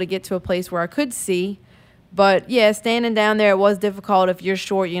was able to get to a place where I could see. But yeah, standing down there, it was difficult. If you're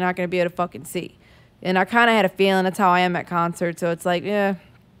short, you're not going to be able to fucking see. And I kind of had a feeling that's how I am at concerts. So it's like, yeah,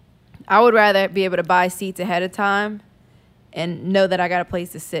 I would rather be able to buy seats ahead of time and know that I got a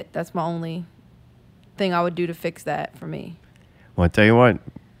place to sit. That's my only thing I would do to fix that for me. Well, I tell you what,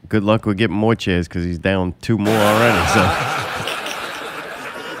 good luck with getting more chairs because he's down 2 more already. So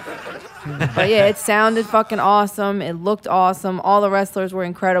But yeah, it sounded fucking awesome. It looked awesome. All the wrestlers were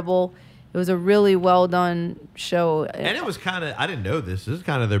incredible. It was a really well done show. And it was kind of, I didn't know this. This is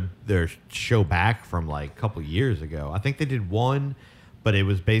kind of their show back from like a couple years ago. I think they did one, but it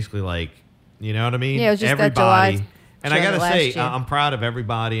was basically like, you know what I mean? Yeah, it was just that July And I show got to last say, year. I'm proud of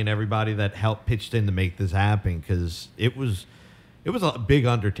everybody and everybody that helped pitched in to make this happen because it was a big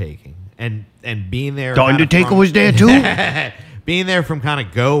undertaking. And being there. The kinda Undertaker from- was there too? Being there from kind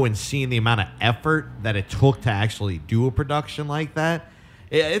of go and seeing the amount of effort that it took to actually do a production like that,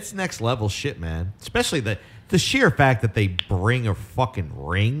 it's next level shit, man. Especially the sheer fact that they bring a fucking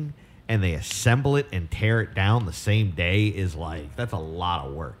ring and they assemble it and tear it down the same day is like, that's a lot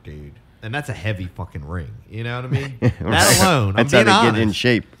of work, dude. And that's a heavy fucking ring. You know what I mean? That alone, that's I'm how being they get in honest.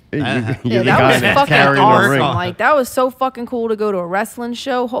 shape. You're Yeah, the that guy was that's fucking carrying the awesome. ring. Like, that was so fucking cool to go to a wrestling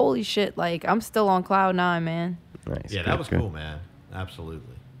show. Holy shit! Like, I'm still on cloud 9, man. Nice, Yeah, good, that was good. cool, man.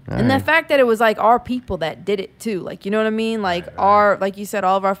 Absolutely. All And the right. fact that it was like our people that did it too, like, you know what I mean? Like, like you said,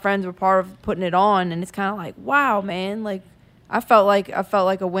 all of our friends were part of putting it on, and it's kind of like, wow, man. Like, I felt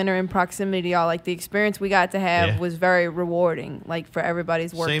like a winner in proximity to y'all. Like the experience we got to have was very rewarding. Like for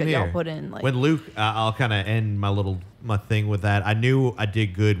everybody's work Same that here. y'all put in. Like When Luke, I'll kind of end my thing with that. I knew I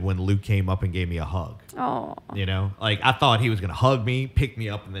did good when Luke came up and gave me a hug. oh, You know, like I thought he was gonna hug me, pick me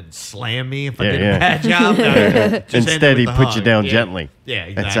up, and then slam me if I did a bad job. No, just end Instead, with he the put hug. you down Yeah. gently. Yeah,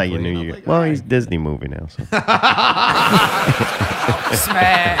 exactly. That's how you knew I'm you. like, Well, all he's right. Disney movie now. So.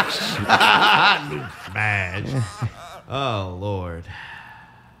 smash! Smash. Oh Lord.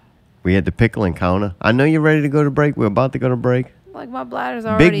 We had the pickle encounter. I know you're ready to go to break. We're about to go to break. Like my bladder's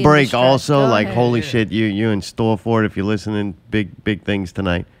already Big in break distress. also. Go Like, ahead. holy shit, you're in store for it if you're listening. Big things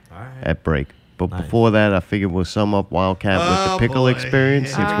tonight All right. at break. But Nice. before that, I figured we'll sum up Wildcat with Oh, the pickle boy. experience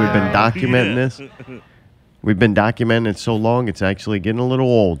since we've been Alright. documenting this. We've been documenting it so long, it's actually getting a little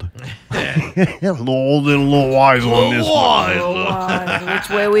old. A little old and a little wise on this one. Oh, wow. Which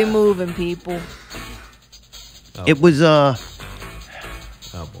way we moving, people? It was Oh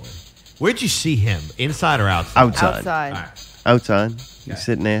boy. Where'd you see him? Inside or outside? outside. Outside. All right. Outside. He's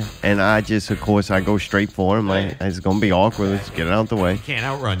sitting there. And I just, of course, I go straight for him. Like, it's going to be awkward. Let's get it out the way. Can't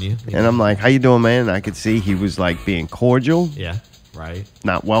outrun you. And I'm like, how you doing, man? And I could see he was like being cordial, Yeah. Right.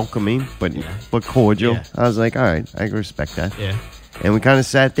 not welcoming, but cordial. Yeah. I was like, all right, I can respect that. Yeah. And we kind of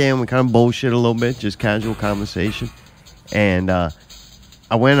sat there and we kind of bullshit a little bit, just casual conversation. And I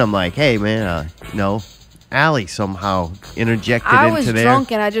went, I'm like, hey, man, Allie somehow interjected I into was there.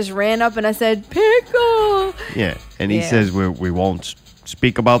 drunk and I just ran up and I said, "Pickle." Yeah. And he Yeah. says, we won't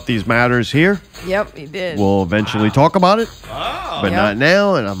speak about these matters here. Yep, he did. We'll eventually talk about it, but Yep. not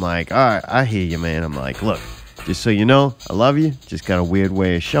now. And I'm like, all right, I hear you, man. I'm like, look, just so you know, I love you. Just got a weird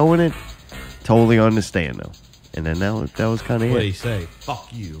way of showing it. Totally understand, though. And then that was kind of What did it. he say? Fuck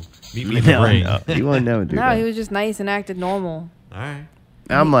you. Meet me in the No, ring. no, he would never do No, that. he was just nice and acted normal. All right.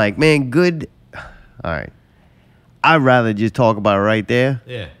 I'm like, man, good. All right. I'd rather just talk about it right there.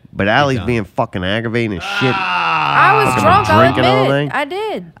 Yeah. But Allie's done. being fucking aggravating and shit. I was Fucking drunk. I'll drinking all admit it. day? I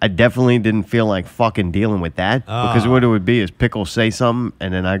did. I definitely didn't feel like fucking dealing with that. Because what it would be is Pickle say something,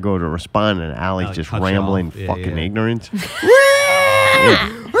 and then I go to respond, and Allie's Allie just cuts you rambling off. Yeah, fucking yeah. ignorance. It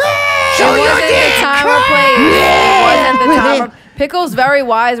wasn't the time or place. It wasn't the time or Pickle's very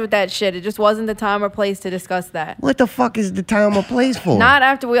wise with that shit. It just wasn't the time or place to discuss that. What the fuck is the time or place for? Not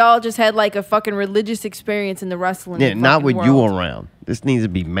after we all just had like a fucking religious experience in the wrestling. Yeah, not fucking with you world. around. This needs to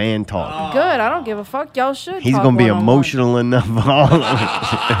be man talking. Good. I don't give a fuck. Y'all should. He's talk gonna be one-on-one. emotional enough for all of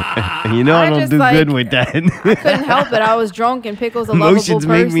us. You know I don't just, do like, good with that. Couldn't help it. I was drunk and Pickle's a lovable Emotions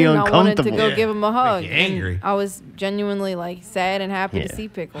make person. me I wanted to uncomfortable. go Yeah. give him a hug. Make you angry. And I was genuinely like sad and happy Yeah. to see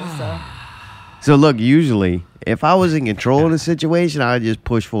Pickle. So So look, usually if I was in control of the situation, I'd just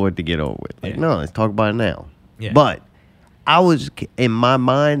push for it to get over with. Like, Yeah. no, let's talk about it now. Yeah. But I was in my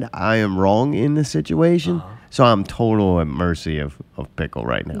mind, I am wrong in the situation, so I'm total at mercy of Pickle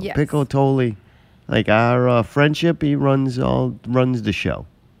right now. Yes. Pickle totally, like our friendship, he runs the show.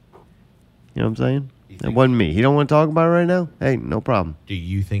 You know what I'm saying? It think- wasn't me. He don't want to talk about it right now. Hey, no problem. Do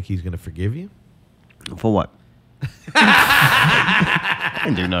you think he's going to forgive you? For what? I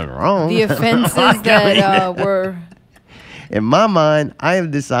didn't do nothing wrong. the offenses that were In my mind, I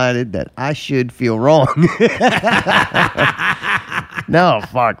have decided that I should feel wrong. No,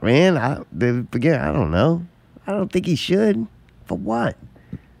 fuck, man. I don't know. I don't think he should. For what?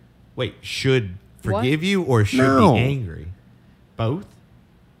 Wait, should What? forgive you or should No. be angry? Both?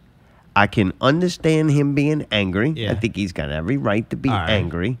 I can understand him being angry. Yeah. I think he's got every right to be All right.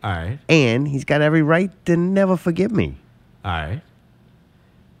 angry. All right. And he's got every right to never forgive me. All right.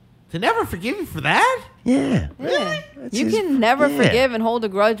 To never forgive you for that? Yeah. yeah. That's You his- can never yeah. forgive and hold a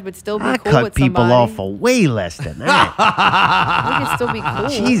grudge, but still be I cool cut with people somebody. off for way less than that. We can still be cool.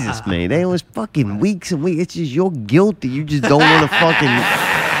 Jesus, man. They was fucking weeks and weeks. It's just your guilt that you just don't want to fucking...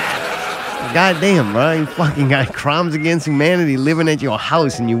 Goddamn, bro. You fucking got crimes against humanity living at your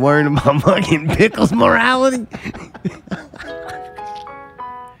house and you worrying about fucking Pickle's morality?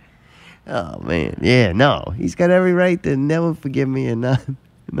 Oh, man. Yeah, no. He's got every right to never forgive me and not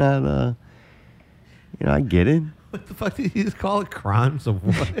I get it. What the fuck did you just call it? Crimes of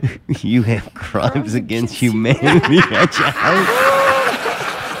what? You have crimes against humanity at your house.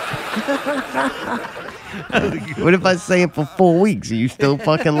 What if I say it for 4 weeks? Are you still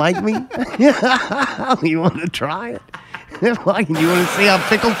fucking like me? You want to try it? Fucking, you want to see how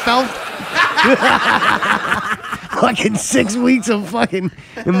Pickle felt? Fucking 6 weeks of fucking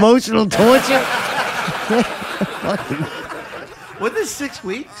emotional torture? Fucking, What is 6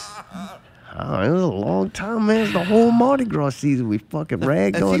 weeks? Oh, it was a long time, man. It's the whole Mardi Gras season. We fucking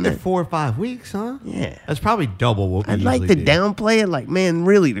ragged That's on either that. 4 or 5 weeks, huh? Yeah. That's probably double what we I'd like to usually do. downplay it, like, man,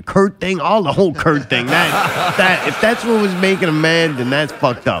 really, the Kurt thing, all the whole Kurt thing. That if that's what was making him mad, then that's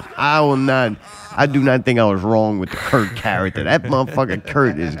fucked up. I do not think I was wrong with the Kurt character. That motherfucker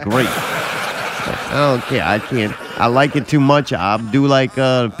Kurt is great. I don't care. I can't. I like it too much. I do like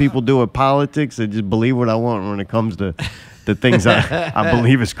people do with politics. I just believe what I want when it comes to the things I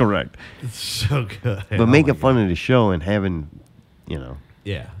believe is correct. So good. But making fun of the show and having,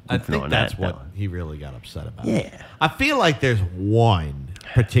 Yeah, I think on that's that, what though. he really got upset about. Yeah. I feel like there's one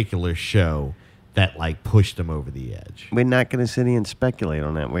particular show that like pushed him over the edge. We're not going to sit here and speculate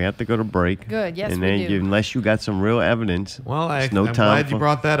on that. We have to go to break. Good, yes, and we then do. unless you got some real evidence. Well, there's I'm glad you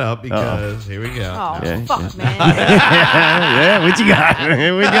brought that up because here we go. Oh, Yeah, fuck, man. Yeah, what you got?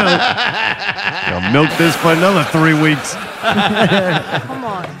 Here we go. I'll milk this for another 3 weeks. Come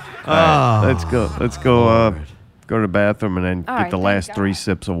on. All right, let's go. Let's go. Go to the bathroom and then All get right, the thank last God. 3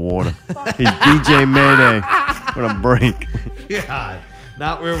 sips of water. He's DJ Mayday. What a break. God.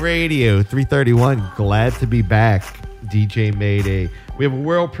 Not Real Radio 331. Glad to be back. DJ Mayday. We have a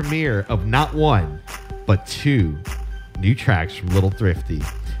world premiere of not 1, but 2 new tracks from Little Thrifty.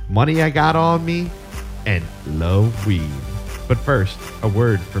 Money I Got on Me and Love Weed. But first, a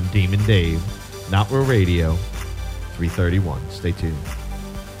word from Demon Dave. Not Real Radio 331. Stay tuned.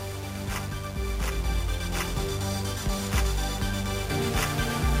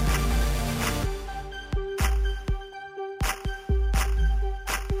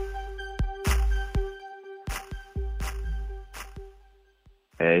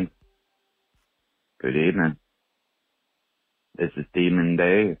 Hey, good evening. This is Demon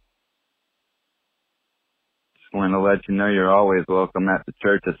Dave. Just want to let you know you're always welcome at the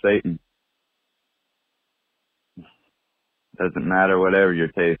Church of Satan. Doesn't matter whatever your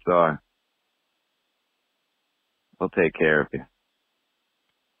tastes are. We'll take care of you.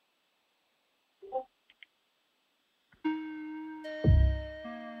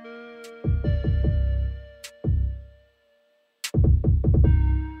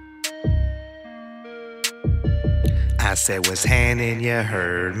 I said, what's happening? You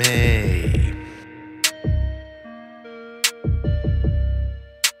heard me.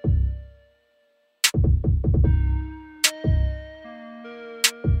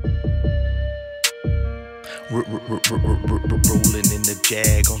 Rolling in the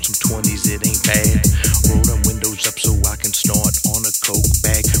Jag on some 20s, it ain't bad. Roll them windows up so I can snort on a coke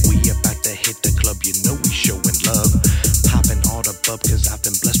bag. We about to hit the club, you know we showing love. Popping all the bub cause I've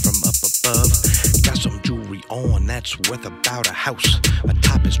been blessed from up above. Got some jewelry on that's worth about a house. My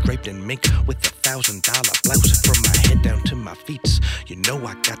top is draped in mink with $1,000 blouse. From my head down to my feet, you know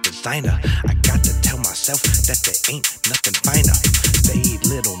I got designer. I got to tell myself that there ain't nothing finer. They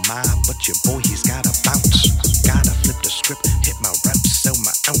little ma, but your boy he's gotta bounce. Gotta flip the script, hit my reps, sell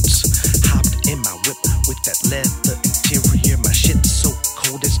my ounce. Hopped in my whip with that leather interior. My shit's so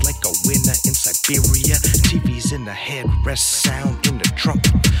cold, it's like a winter in Siberia. TV's in the headrest, sound in the trunk.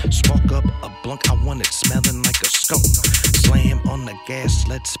 Smoke up a blunt, I want it smelling like a skunk. Slam on the gas,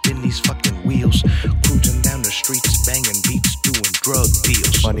 let's spin these fucking wheels. Cruising down the streets, banging beats, doing drug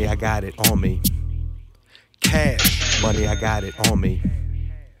deals. Money, I got it on me. Cash, money, I got it on me.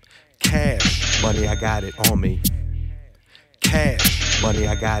 Cash, money, I got it on me. Cash, money,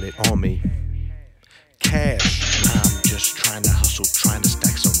 I got it on me. Cash, I'm just trying to hustle, trying to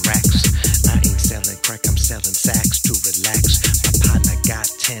stack some racks. I ain't selling crack, I'm selling sacks to relax. My partner got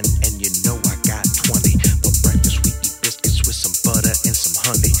 10 and you know I got 20. For breakfast we eat biscuits with some butter and some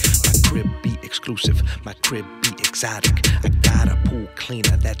honey. My crib be exclusive, my crib be exotic. I got a pool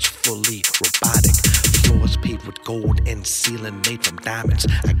cleaner that's fully robotic. Floors paved with gold and ceiling made from diamonds.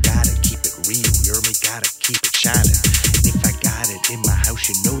 I gotta keep it real, you hear me? Gotta keep it shining. If I got it in my house,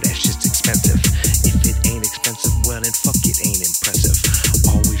 you know that shit's expensive. If it ain't expensive, well then fuck it ain't impressive.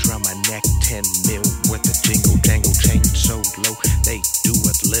 Always round my neck, 10 mil worth of jingle jangle, chain so low they do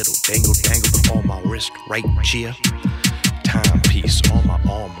a little dangle dangle. On my wrist, right cheer. Timepiece on my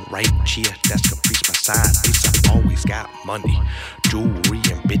arm, right cheer. That's Caprice, my side piece. I always got money, jewelry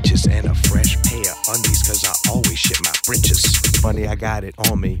and bitches, and a fresh pair of undies, cause I always shit my britches. Money, I got it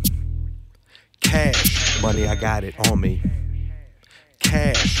on me. Cash, money, I got it on me.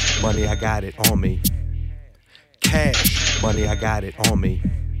 Cash, money, I got it on me. Cash, money, I got it on me.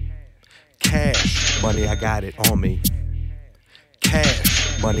 Cash, money, I got it on me.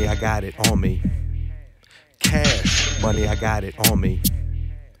 Cash, money, I got it on me. Cash, money, I got it on me.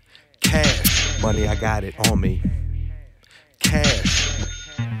 Cash, money, I got it on me. Cash.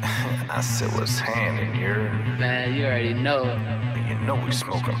 I said what's happening here? Man, you already know. You know we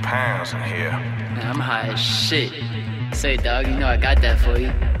smoking pounds in here. Man, I'm high as shit. Say, dog, you know I got that for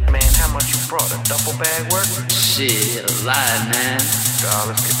you. Man, how much you brought? A duffel bag worth? Shit, a lot, man. Dog,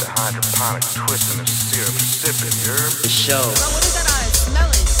 let's get the hydroponic twist and the syrup sipping, you heard? For sure. Bro, what is that on? Smell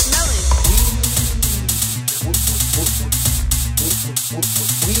it, smell it.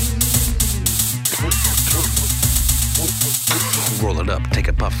 Roll it up, take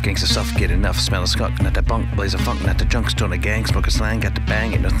a puff, gangsta stuff, get enough. Smell a skunk, not that bunk, blaze a funk, not the junk, stone a gang, smoke a slang, got the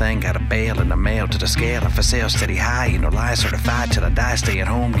bang, ain't no thing, got a bail in the mail to the scale, I'm for sale, steady high, ain't no lie, certified till I die, stay at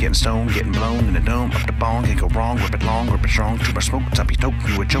home, getting stoned, getting blown in the dome, up the bong, can't go wrong, rip it long, rip it strong, too much smoke, top you dope,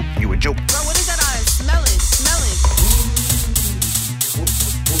 you a joke, you a joke. Bro, what is that on? Smell it, smell it.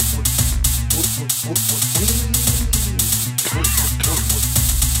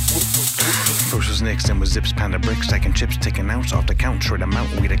 Versus next and with zips, pound of bricks, stacking chips, taking ounce off the count, short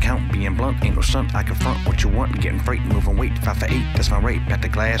amount, weed account, being blunt, ain't no stunt, I confront what you want, getting freight, moving weight, 5 for 8, that's my rate, pat the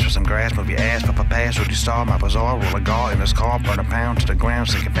glass for some grass, move your ass, pop a pass, with your star, my bazaar, roll a guard in this car, burn a pound to the ground,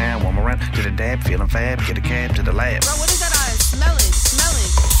 sink it down, one more round, to the dab, feeling fab, get a cab to the lab. Bro, what is that on? Smell it, smell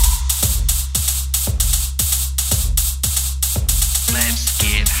it. Let's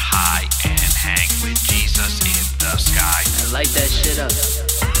get high and hang with Jesus in the sky. Light that shit up.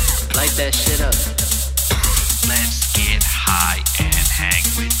 Light that shit up. Let's get high and hang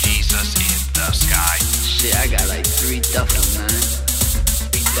with Jesus in the sky. Shit, I got like 3 duffels, man.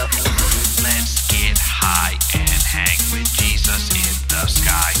 3 duffels, man. Let's get high and hang with Jesus in the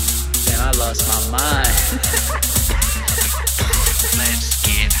sky. Damn, I lost my mind. Let's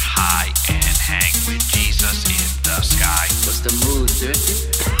get high and hang with Jesus in the sky. What's the mood, Thrifty?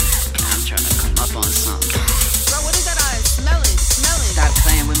 I'm trying to come up on something. Bro, what is that on? Smell it, smell it. Stop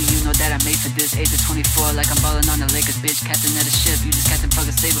playing with me, you know that I'm made for this. 8 to 24, like I'm ballin' on the Lakers, bitch. Captain of the ship, you just Captain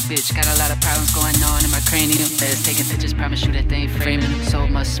fucking Saber, bitch. Got a lot of problems going on in my cranium. Feds taking pictures, promise you that they ain't framing. So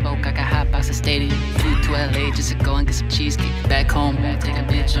much smoke, I got hot box of stadium. Flew to LA just to go and get some cheesecake. Back home, take a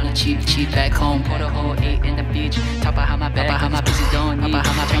bitch on a cheap. Back home, pour the whole 8 in the beach. Talk about how my bag, how my pussy don't need.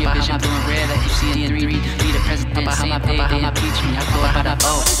 How my vision blowing red like you see in 3. Be the president, how my peach me. I go about a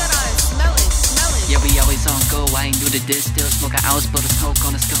bow. What is that on? Smell it, smell it. Yeah, we always on go, I ain't new to this. Still smoke an ounce, blow the smoke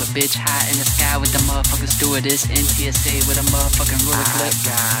on a skipper, bitch. High in the sky with the motherfucking stewardess. NTSA with a motherfucking ruler clip.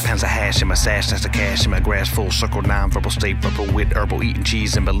 Pounds of hash in my sash, that's the cash in my grass. Full circle, non-verbal state, verbal wit, herbal, eating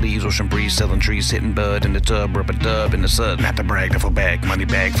cheese and belize. Ocean breeze, selling trees, hitting bud in the tub, rubber dub in the sun. Not to brag, duffel bag, money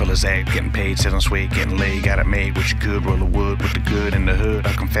bag full of zag. Getting paid, selling sweet, getting laid. Got it made, what you could, roll of wood with the good in the hood.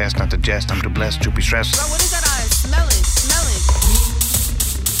 I confess, not to jest, I'm too blessed to be stressed. Bro, what is that on? Smell it, smell it.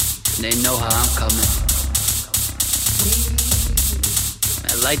 They know how I'm coming.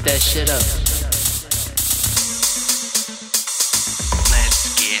 Man, light that shit up.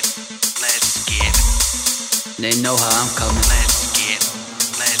 Let's get. They know how I'm coming. Let's get.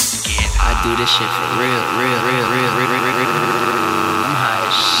 I do this shit for real. I'm high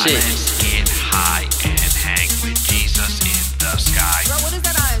as shit. Let's get high and hang with Jesus in the sky. Bro, what is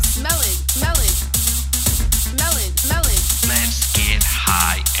that on? Smell it, smell it. Smell it, smell it. Let's get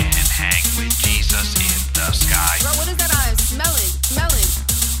high and hang with Jesus in the sky. Bro, what is that on? Smell it, smell it.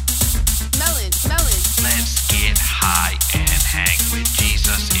 Smell it, smell it. Let's get high and hang with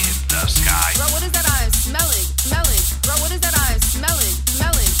Jesus in the sky. Bro, what is that on? Smell it, smell it. Bro, what is that on? Smell it,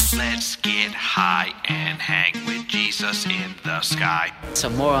 smell it. Let's get high and hang with Jesus in the sky.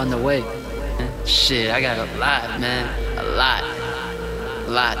 Some more on the way. Shit, I got a lot, man. A lot.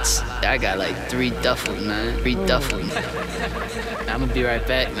 Lots. I got like 3 duffels, man. 3 duffels. I'm gonna be right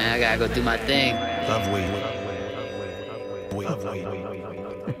back, man. I gotta go do my thing. Love weed. Love weed.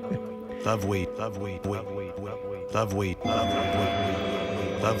 Love weed. Love weed. Love weed. Love weed.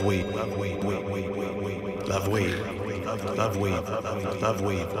 Love weed. Love weed. Love weed. Love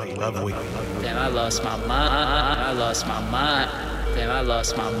weed. Love weed. Damn, I lost my mind. I lost my mind. Damn, I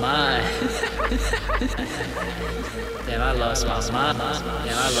lost my mind. Damn, I lost my mind.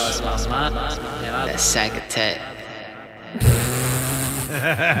 Damn, I lost my mind. Damn, that sack attack.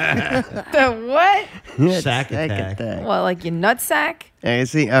 The what? Sack attack. What, like your nutsack? Hey,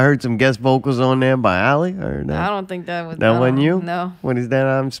 see, I heard some guest vocals on there by Ali. Or that? I don't think that was That wasn't you? No. What is that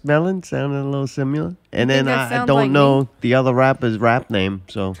I'm smelling? Sounded a little similar. And think then that I sounds don't like know me? the other rapper's rap name,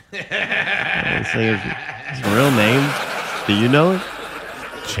 so I say his real name. Do you know it?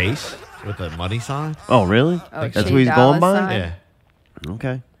 Chase with the money sign. Oh, really? Oh, That's Shay what he's going by? Dollar Sign? Yeah.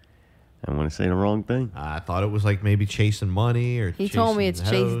 Okay. I don't want to say the wrong thing. I thought it was like maybe chasing money or. He told me chasing it's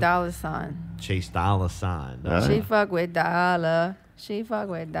Chase hoes. Dollar Sign. Chase Dollar Sign. All She right. fuck with Dollar. She fuck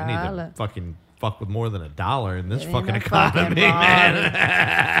with I need Dollar. to fucking fuck with more than $1 in this It ain't fucking no economy, fucking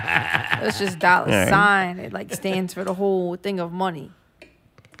man. It's just dollar All right. sign. It like stands for the whole thing of money.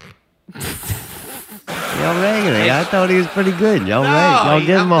 Y'all ragging it. I thought he was pretty good. Y'all right. Y'all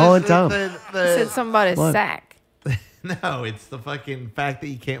give him a hard time. Said something about his What? sack. No, it's the fucking fact that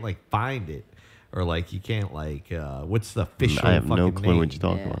you can't like find it, or like you can't like what's the official? I have no fucking clue name? what you're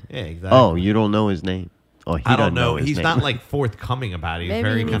talking about. Yeah, exactly. Oh, you don't know his name? Oh, he I don't doesn't know. his He's name. not like forthcoming about it. He's Maybe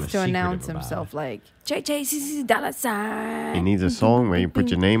very he kind needs of to announce secretive about himself like JJCC dollar sign. He needs a song where you put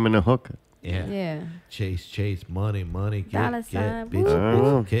your name in the hook. it. Yeah. Yeah. Chase, money, Dollar get, sign, bitch,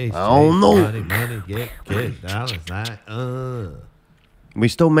 woo, bitch, case, I don't chase, know. money, get, dollar sign, We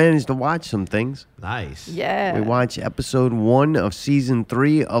still managed to watch some things. nice. Yeah. We watched episode 1 of season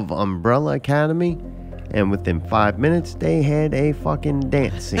 3 of Umbrella Academy, and within 5 minutes, they had a fucking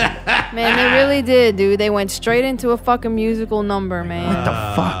dance scene. Man, they really did, dude. They went straight into a fucking musical number, man. What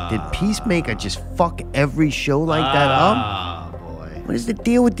the fuck? Did Peacemaker just fuck every show like that up? Oh boy. What is the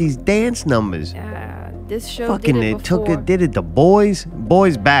deal with these dance numbers? This show Fucking did they it took before. it, did it. The boys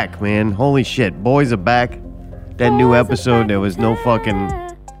back, man. Holy shit, boys are back. That new Boys are episode, back there was no in fucking,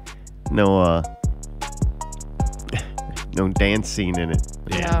 town. no no dance scene in it.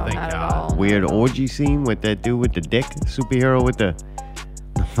 Yeah, No, thank not at God. all. Weird orgy scene with that dude with the dick, superhero with the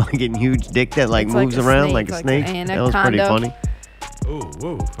fucking huge dick that like It's like moves a around snake, like a like snake. an That was pretty anaconda. funny.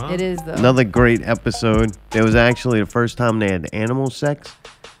 Ooh, huh? It is though. Another great episode. It was actually the first time they had animal sex.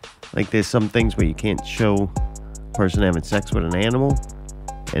 Like there's some things where you can't show a person having sex with an animal,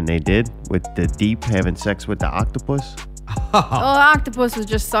 and they did with the Deep having sex with the octopus. Oh, the octopus was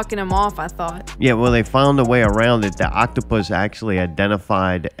just sucking him off, I thought. Yeah, well, they found a way around it. The octopus actually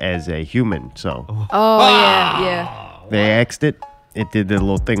identified as a human, so Oh, yeah. they X'd it. It did the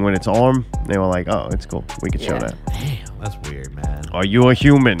little thing with its arm. They were like, "Oh, it's cool. We can show Yeah. that." Damn, that's weird, man. Are you a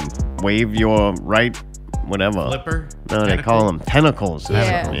human? Wave your right, whatever. Flipper? No, they call them tentacles.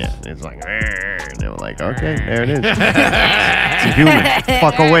 Yeah. Yeah. It's like, and they were like, okay, there it is. It's a human.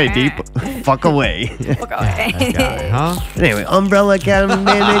 Fuck away, Deep. Fuck away. Guy, huh? Anyway, Umbrella Academy,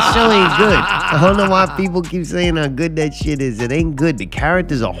 man, that show ain't good. I don't know why people keep saying how good that shit is. It ain't good. The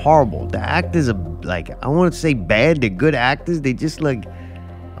characters are horrible. The actors are, like, I want to say bad. They're good actors. They just, like,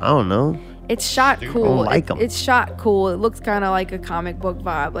 I don't know. It's shot cool. don't like 'em. It's shot cool. It looks kind of like a comic book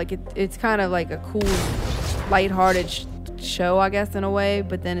vibe. Like it's kind of like a cool, lighthearted show, I guess, in a way.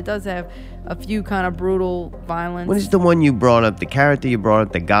 But then it does have a few kind of brutal violence. What is the one you brought up? The character you brought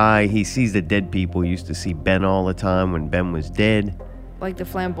up, the guy, he sees the dead people. He used to see Ben all the time when Ben was dead. Like the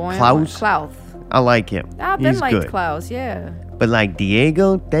flamboyant Klaus? Klaus. I like him. I've been He's like good. Klaus, yeah. But like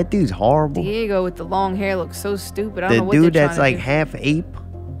Diego, that dude's horrible. Diego with the long hair looks so stupid. I don't The know what dude they're that's trying like to do. half ape,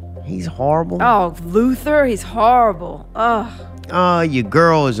 he's horrible. Oh, Luther, he's horrible. Ugh. Your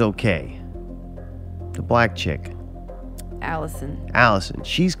girl is okay. The black chick, Allison,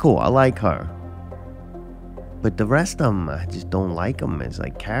 she's cool. I like her. But the rest of them, I just don't like them as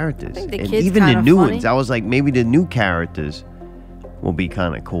like characters. think the And kid's even the kinda new funny. ones, I was like, maybe the new characters will be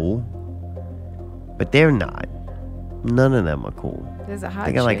kind of cool. But they're not. None of them are cool. There's a hot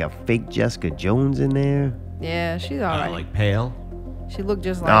They got like chick. a fake Jessica Jones in there. Yeah, she's alright. Like pale. She looked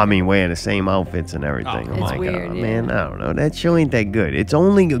just like I her. mean, wearing the same outfits and everything. I'm It's like, weird, yeah. man, I don't know. That show ain't that good. It's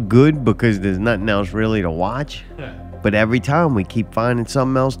only good because there's nothing else really to watch. But every time we keep finding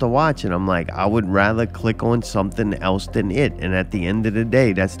something else to watch, and I'm like, I would rather click on something else than it. And at the end of the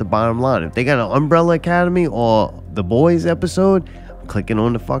day, that's the bottom line. If they got an Umbrella Academy or the Boys episode, I'm clicking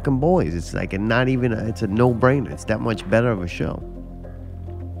on the fucking Boys. It's like it's a no-brainer. It's that much better of a show.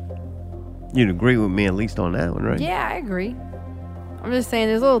 You'd agree with me at least on that one, right? Yeah, I agree. I'm just saying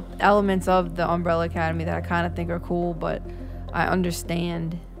there's little elements of the Umbrella Academy that I kind of think are cool, but I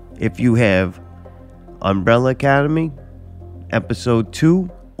understand. If you have Umbrella Academy episode 2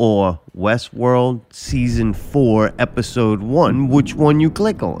 or Westworld season 4 episode 1, which one you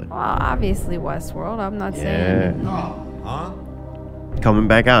click on? Well, obviously Westworld. I'm not saying. Huh? Coming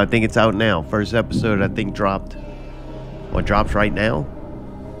back out. I think it's out now. First episode I think dropped right now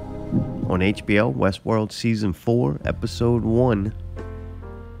on HBO. Westworld season 4 episode 1.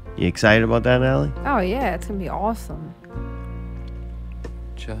 You excited about that, Allie? Oh yeah, it's gonna be awesome.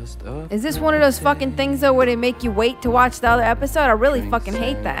 Is this one of those fucking things though where they make you wait to watch the other episode? I really fucking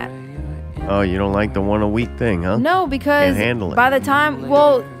hate that. Oh, you don't like the one a week thing, huh? No, because Can't handle it. by the time,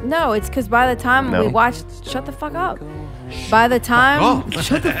 no, it's because by the time No. we watch, shut the fuck up. By the time,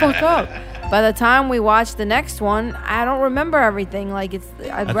 shut the fuck up. By the time we watch the next one, I don't remember everything. Like I'd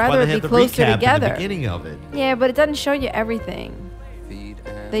That's why rather they it have be the closer recap in together. the beginning of it. Yeah, but it doesn't show you everything.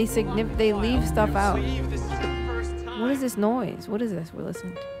 They leave stuff out. What is this noise? What is this we're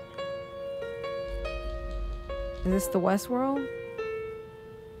listening to? Is this the Westworld?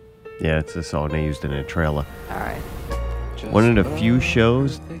 Yeah, it's a song they used in a trailer. All right. One of the few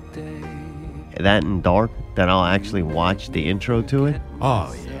shows, that and Dark, that I'll actually watch the intro to it.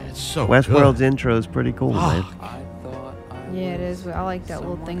 Oh, yeah. It's so Westworld's good. intro is pretty cool, man. Yeah, it is. I like that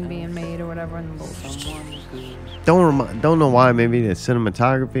little thing being made or whatever in the little Don't know why. Maybe the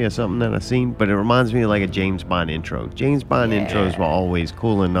cinematography or something that I've seen, but it reminds me of like a James Bond intro. James Bond intros were always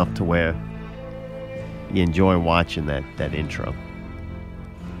cool enough to where you enjoy watching that intro.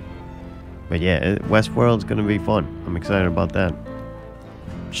 But yeah, Westworld's gonna be fun. I'm excited about that.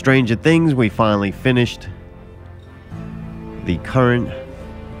 Stranger Things, we finally finished the current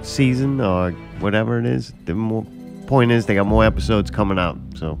season or whatever it is. The point is, they got more episodes coming out,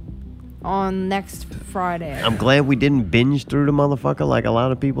 so on next Friday. I'm glad we didn't binge through the motherfucker like a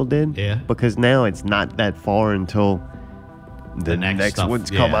lot of people did. Yeah. Because now it's not that far until the next stuff, ones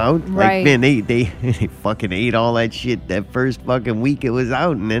come out. Right. Like, man, they fucking ate all that shit that first fucking week it was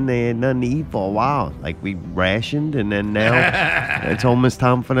out, and then they had nothing to eat for a while. Like, we rationed, and then now it's almost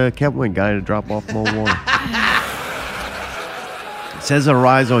time for the Kepwin guy to drop off more water. It says it'll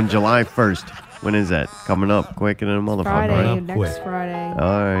rise on July 1st. When is that? Coming up quicker than a motherfucker. Friday, right? next Friday.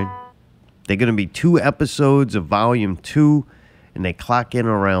 All right. They're going to be 2 episodes of Volume 2, and they clock in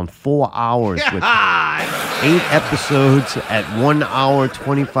around 4 hours with 8 episodes at 1 hour,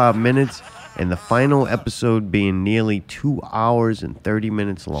 25 minutes, and the final episode being nearly 2 hours and 30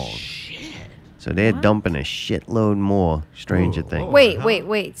 minutes long. Shit. So they're dumping a shitload more Stranger Things.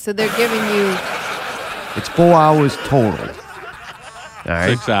 Wait. So they're giving you... It's 4 hours total. All right?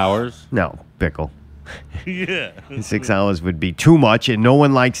 6 hours? No, Bickle. Yeah. 6 hours would be too much, and no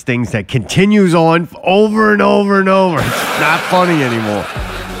one likes things that continues on over and over and over. It's not funny anymore.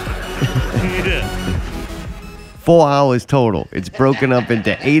 4 hours total. It's broken up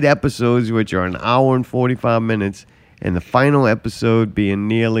into 8 episodes, which are an hour and 45 minutes, and the final episode being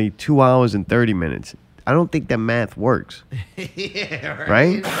nearly 2 hours and 30 minutes. I don't think that math works. Yeah,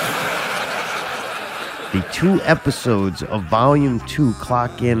 Right? The 2 episodes of Volume 2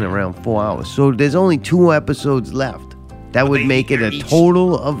 clock in around 4 hours. So there's only 2 episodes left. That would make it a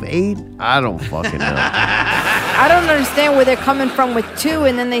total of 8? I don't fucking know. I don't understand where they're coming from with 2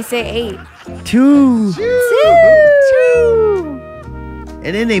 and then they say 8. 2.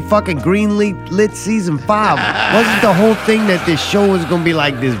 And then they fucking lit season 5. Wasn't the whole thing that this show was going to be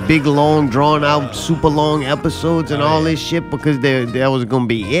like this big, long, drawn out, super long episodes and all this shit because that was going to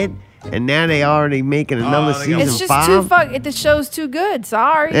be it? And now they already making another season 5? It's just too the show's too good.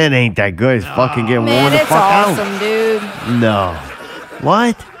 Sorry. It ain't that good. It's fucking getting worn the it's fuck awesome, out. dude. No.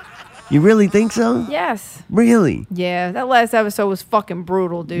 What? You really think so? Yes. Really? Yeah, that last episode was fucking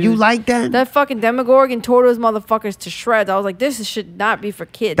brutal, dude. You like that? That fucking Demogorgon tore those motherfuckers to shreds. I was like, this should not be for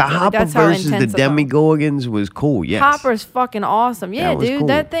kids. The Like, Hopper that's how versus the intense Demogorgons was cool, yes. Hopper's fucking awesome. Yeah, That was dude, cool.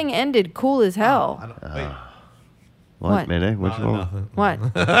 that thing ended cool as hell. What, man? What's wrong? What?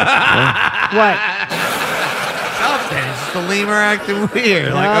 What? Nothing. It's just the lemur acting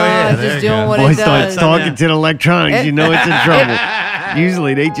weird. Like, No, oh yeah, it's there just you doing go. what Boy it starts does. talking to the electronics, you know it's in trouble.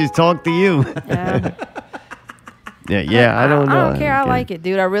 Usually they just talk to you. Yeah, I don't know. I don't care. I Okay. like it,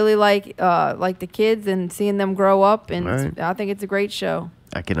 dude. I really like the kids and seeing them grow up, and Right. I think it's a great show.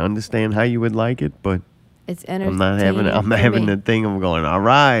 I can understand how you would like it, but It's I'm entertaining. not for having me. the thing of going, all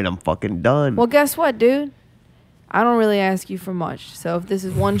right, I'm fucking done. Well, guess what, dude? I don't really ask you for much. So if this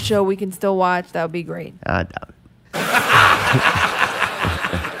is one show we can still watch, that would be great. I doubt it.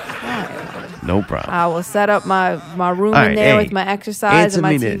 No problem. I will set up my room All in right, there hey, with my exercise answer and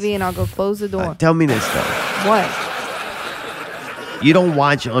my me TV, this. and I'll go close the door. Tell me this, though. What? You don't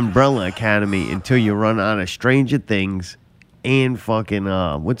watch Umbrella Academy until you run out of Stranger Things and fucking,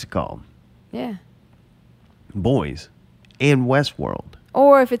 what's it called? Yeah. Boys. And Westworld.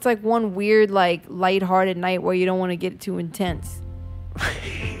 Or if it's like one weird, like lighthearted night where you don't want to get too intense.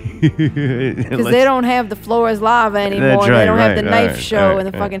 Because they don't have the floor is lava anymore. That's They right, don't have the right, knife right, show right, and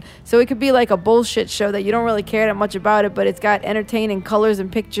the right. fucking. So it could be like a bullshit show that you don't really care that much about it, but it's got entertaining colors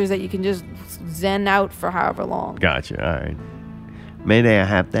and pictures that you can just zen out for however long. Gotcha. All right. Maybe I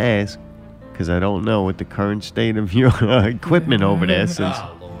have to ask because I don't know what the current state of your equipment over there since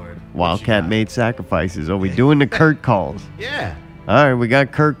Wildcat made sacrifices. Are we doing the Kurt calls? Yeah. All right, we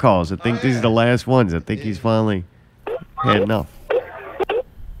got Kurt calls. I think these are the last ones. I think he's finally had enough.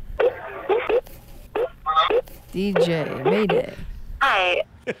 DJ Mayday. Hi.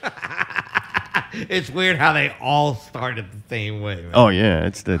 It's weird how they all started the same way. Man. Oh yeah,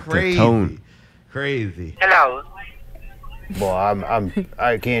 it's the Crazy. tone. Crazy. Hello. Boy,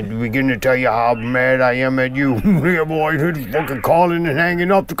 I can't begin to tell you how mad I am at you. Yeah, boy, you're fucking calling and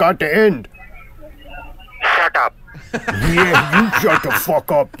hanging up. Got to end. Shut shut up. Yeah, you shut the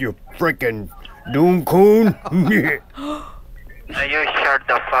fuck up, you frickin' Doom Coon. Yeah. You shut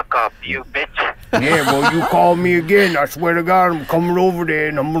the fuck up, you bitch. Yeah, well, you call me again. I swear to God, I'm coming over there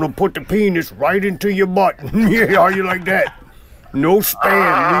and I'm gonna put the penis right into your butt. Yeah, how you like that? No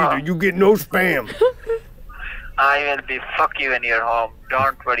spam neither. You get no spam. I will be fuck you in your home.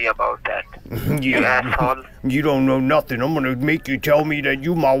 Don't worry about that. You asshole. You don't know nothing. I'm gonna make you tell me that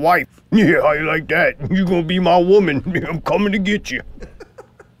you my wife. Yeah, how you like that? You gonna be my woman. I'm coming to get you.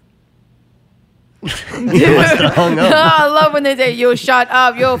 I love when they say, "Yo, shut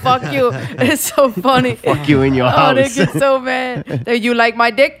up, yo, fuck you." It's so funny. Fuck you in your Oh, house. they get so mad. You like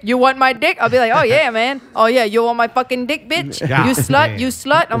my dick? You want my dick? I'll be like, "Oh yeah, man. Oh yeah, you want my fucking dick, bitch? God You slut, damn. you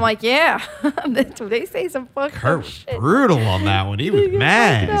slut." I'm like, "Yeah." They say some fucked up Kurt shit. brutal on that one. He was get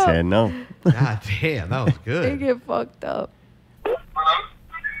mad. fucked up. Said no. God damn, that was They good. get fucked up.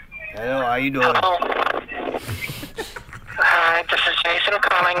 Hello, how you doing? Hi, this is Jason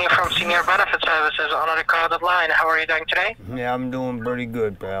calling you from Senior Benefit Services on a recorded line. How are you doing today? Yeah, I'm doing pretty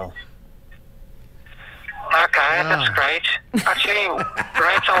good, pal. Okay, that's great. Actually,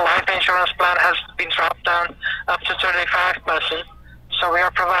 rates on life insurance plan has been dropped down up to 35%. So we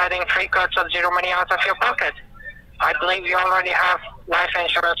are providing free cuts of zero money out of your pocket. I believe you already have life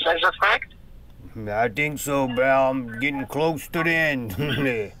insurance, is that correct? I think so, pal. I'm getting close to the end.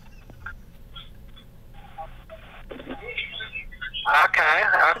 Okay.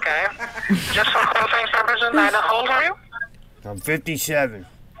 Just for qualifying purposes, and how old are you? I'm 57.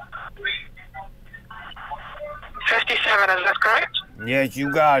 57, is that correct? Yes,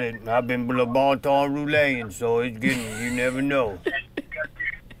 you got it. I've been Bon Roulette, so it's getting, you never know.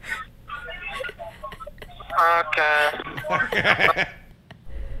 Okay.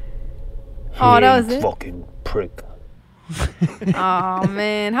 Oh, that was it. Fucking prick. Oh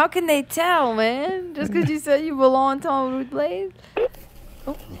man, how can they tell, man? Just because you said you belong to Ruth Blaze?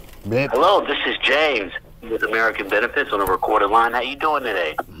 Hello, this is James with American Benefits on a recorded line. How you doing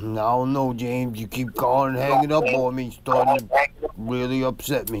today? I don't know, James. You keep calling, hanging up on me, starting to really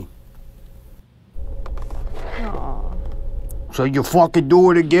upset me. Aw. So you fucking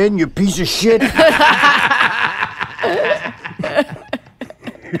do it again, you piece of shit?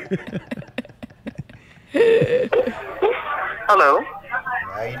 Hello.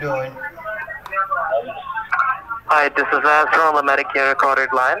 How you doing? Hi, this is Azra on the Medicare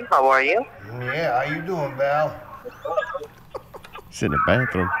recorded line. How are you? Yeah, how you doing, Val? It's in the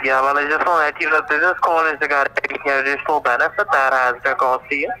bathroom. Yeah, well, I just want to let you know this call is regarding your additional benefit that has been cost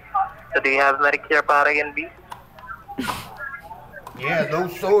to you. So do you have Medicare Part A and B? Yeah, low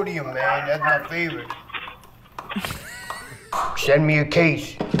sodium, man. That's my favorite. Send me a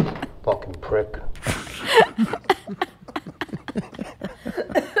case. Fucking prick.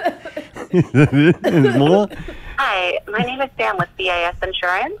 More? Hi, my name is Sam with BAS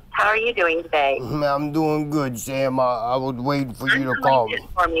Insurance. How are you doing today? I'm doing good, Sam. I was waiting for you to call me.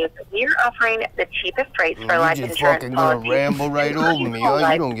 Inform you that we're offering the cheapest rates for You life just insurance fucking gonna policies. ramble right over me,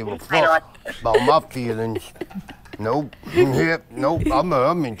 huh? You don't give a fuck about my feelings. Nope. Yep. Nope.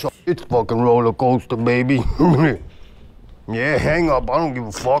 I'm in charge. It's fucking roller coaster, baby. Yeah, hang up. I don't give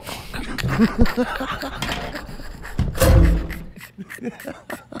a fuck.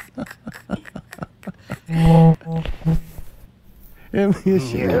 Yeah,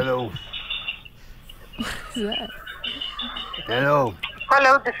 hello. Hello.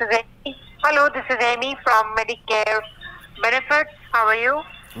 Hello, this is Amy. Hello, this is Amy from Medicare Benefits. How are you?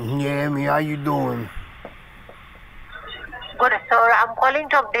 Yeah, Amy, how you doing? Good, sir. I'm calling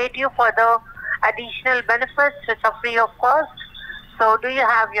to update you for the additional benefits which are free of cost. So, do you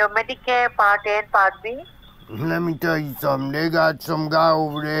have your Medicare Part A and Part B? Let me tell you something. They got some guy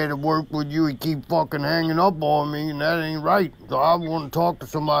over there to work with you. He keep fucking hanging up on me, and that ain't right. So I want to talk to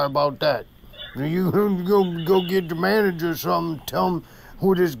somebody about that. You go get the manager or something. Tell him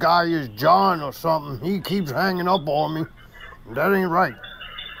who this guy is, John or something. He keeps hanging up on me. That ain't right.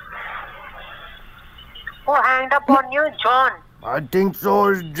 Who hanged up on you? John. I think so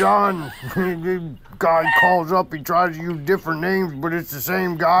is John. The guy calls up, he tries to use different names, but it's the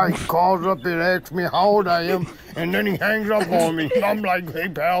same guy. He calls up and asks me how old I am, and then he hangs up on me. I'm like, hey,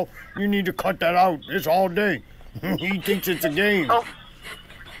 pal, you need to cut that out. It's all day. He thinks it's a game. Oh.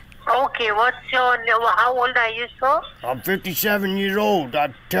 Okay, what's your name? How old are you, sir? I'm 57 years old.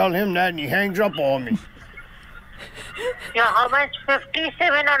 I tell him that, and he hangs up on me. Yeah, how much?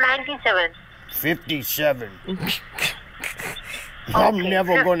 57 or 97? 57. I'm Okay,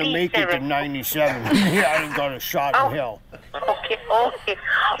 never going to make it to 57. 97. Yeah, I ain't got a shot in hell. Okay,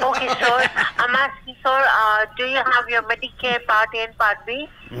 sir. I'm asking, sir, do you have your Medicare Part A and Part B?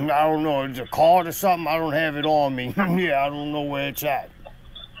 I don't know. It's a card or something. I don't have it on me. Yeah, I don't know where it's at.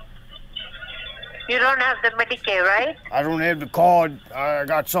 You don't have the Medicare, right? I don't have the card. I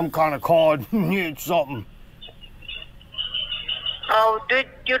got some kind of card. Yeah, it's something. Oh,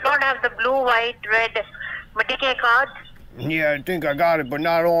 you don't have the blue, white, red Medicare card? Yeah, I think I got it, but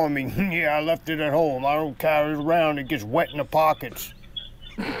not on me. Yeah, I left it at home. I don't carry it around. It gets wet in the pockets.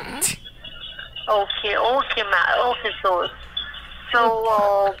 Okay, sir.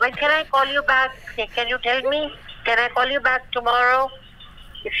 So, when can I call you back? Can you tell me? Can I call you back tomorrow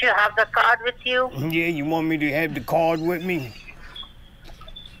if you have the card with you? Yeah, you want me to have the card with me?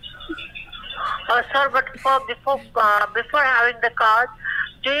 Sir, but before having the card,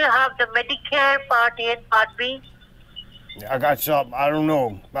 do you have the Medicare Part A and Part B? I got something. I don't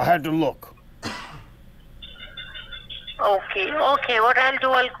know. I had to look. Okay. What I'll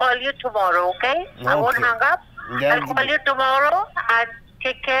do, I'll call you tomorrow, okay? I won't Okay. hang up. That's I'll call you tomorrow and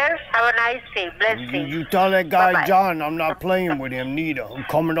take care. Have a nice day. Blessed day. You tell that guy, Bye-bye. John, I'm not playing with him neither. I'm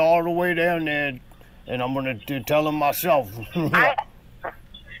coming all the way down there, and I'm going to tell him myself. Sir,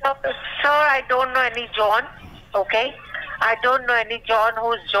 I don't know any John, okay? I don't know any John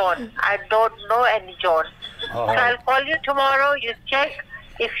who's John. I don't know any John. So I'll call you tomorrow. You check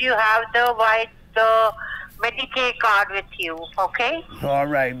if you have the Medicare card with you, okay? All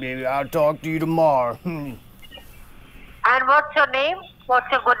right, baby. I'll talk to you tomorrow. And what's your name?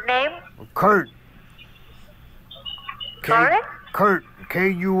 What's your good name? Kurt. Sorry? Kurt.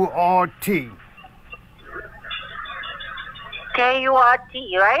 K-U-R-T.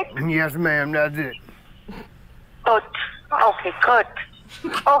 K-U-R-T, right? Yes, ma'am. That's it. Good. Okay, good.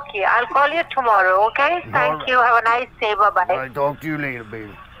 Okay, I'll call you tomorrow, okay? Thank you. Have a nice day. Bye-bye. All right, talk to you later,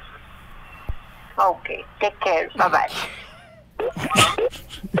 baby. Okay, take care. Bye-bye.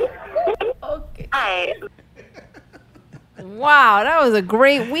 Okay. Hi. Wow, that was a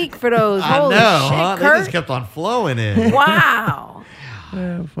great week for those. I Holy know, shit, huh? They Kurt. just kept on flowing in. Wow.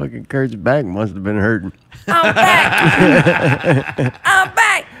 Fucking Kurt's back must have been hurting. I'm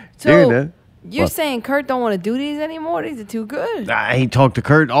back. So Dude, you're what? saying Kurt don't want to do these anymore? These are too good. I ain't talked to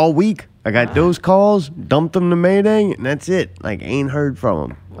Kurt all week. I got those calls, dumped him to Mayday, and that's it. Like, ain't heard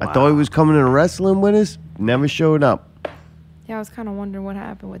from him. I thought he was coming to wrestling with us. Never showed up. Yeah, I was kind of wondering what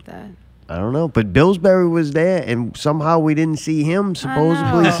happened with that. I don't know. But Billsbury was there, and somehow we didn't see him,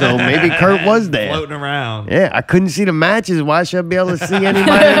 supposedly. So maybe Kurt was there. Floating around. Yeah, I couldn't see the matches. Why should I be able to see anybody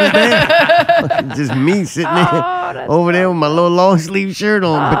that was there? Just me sitting there over there with my little long sleeve shirt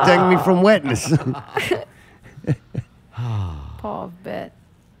on, protecting me from wetness. Paul bet.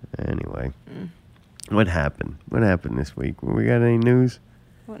 Anyway, what happened? What happened this week? We got any news?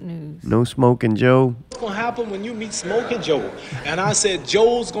 What news? No Smoking Joe. What's gonna happen when you meet Smoking Joe? And I said,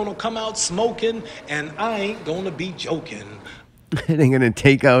 Joe's gonna come out smoking, and I ain't gonna be joking. They're gonna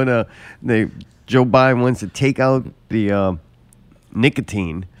take out Joe Biden wants to take out the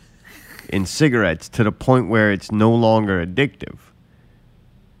nicotine in cigarettes to the point where it's no longer addictive.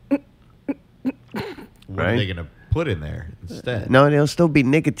 What are they going to put in there instead? No, there'll still be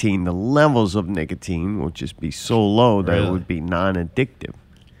nicotine. The levels of nicotine will just be so low that it Really? would be non-addictive.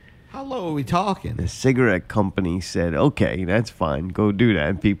 How low are we talking? The cigarette company said, okay, that's fine. Go do that.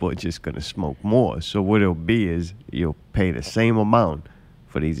 And people are just going to smoke more. So what it'll be is you'll pay the same amount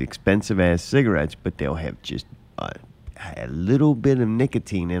for these expensive-ass cigarettes, but they'll have just a little bit of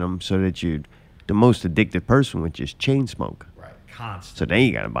nicotine in them so that the most addicted person would just chain smoke. Right, constant. So then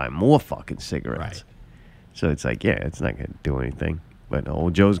you got to buy more fucking cigarettes. Right. So it's like, yeah, it's not going to do anything. But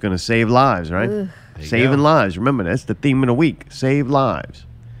old Joe's going to save lives, right? Ugh. There you Saving go. lives. Remember, that's the theme of the week. Save lives.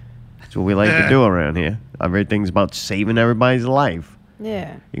 That's what we like to do around here. Everything's about saving everybody's life.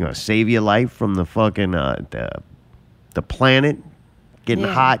 Yeah. You're going to save your life from the fucking, the planet getting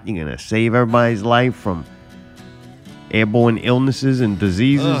Yeah. hot. You're going to save everybody's life from airborne illnesses and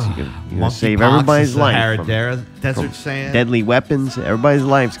diseases. Ugh. You're going to save Monkeypox, everybody's the life Sahara from Desert sand. deadly weapons. Everybody's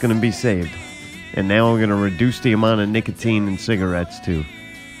life's going to be saved. And now we're going to reduce the amount of nicotine in cigarettes to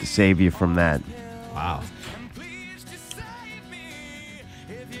save you from that. Wow.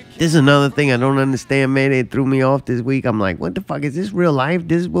 This is another thing I don't understand, man. It threw me off this week. I'm like, what the fuck? Is this real life?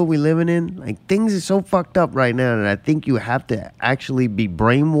 This is what we're living in? Like, things are so fucked up right now that I think you have to actually be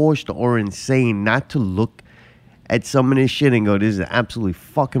brainwashed or insane not to look at some of this shit and go, this is absolutely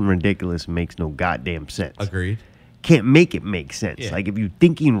fucking ridiculous. Makes no goddamn sense. Agreed. can't make it make sense. Yeah. Like if you're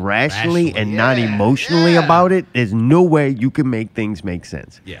thinking rationally and Rationally, not emotionally about it, there's no way you can make things make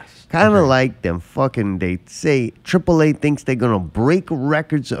sense. Yes. Kind of like them fucking, they say AAA thinks they're going to break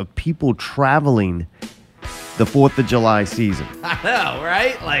records of people traveling the 4th of July season. I know,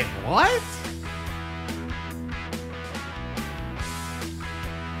 right? Like, what?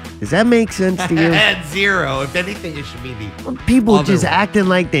 Does that make sense to you? At zero. If anything, it should be the People other just one. acting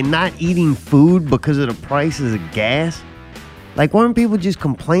like they're not eating food because of the prices of gas. Like, weren't people just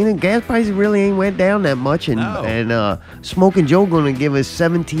complaining? Gas prices really ain't went down that much, and Smoking Joe gonna give us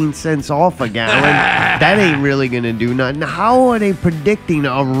 17 cents off a gallon. That ain't really gonna do nothing. How are they predicting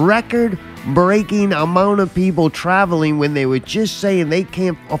a record-breaking amount of people traveling when they were just saying they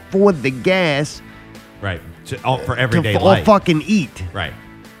can't afford the gas? Right. For everyday to life. fucking eat. Right.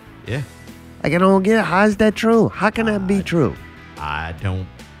 Yeah. Like, I don't get it. How is that true? How can that be true? I don't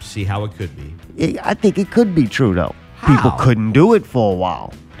see how it could be. I think it could be true, though. People couldn't do it for a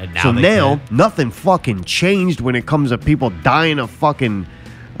while. And now so they now, can. nothing fucking changed when it comes to people dying of fucking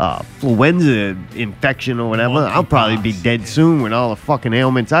influenza infection or whatever. I'll probably be dead soon with all the fucking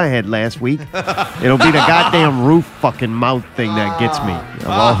ailments I had last week. It'll be the goddamn roof fucking mouth thing that gets me.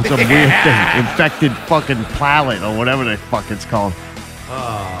 Some weird thing. Infected fucking palate or whatever the fuck it's called.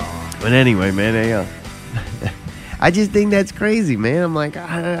 But anyway, man, I just think that's crazy, man. I'm like,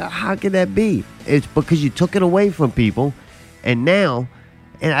 how could that be? It's because you took it away from people, and now,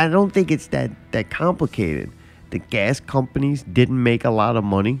 and I don't think it's that complicated. The gas companies didn't make a lot of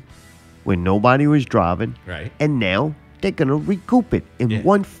money when nobody was driving, Right. and now they're gonna recoup it in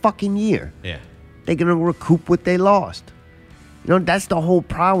one fucking year. Yeah. They're gonna recoup what they lost. You know, that's the whole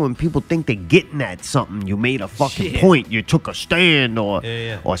problem. People think they're getting at something. You made a fucking point. You took a stand or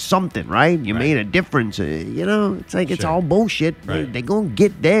something, right? You made a difference. You know, it's like it's all bullshit. Right. They're going to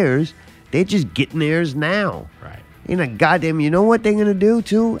get theirs. They're just getting theirs now. Right. Ain't a goddamn, you know what they're going to do,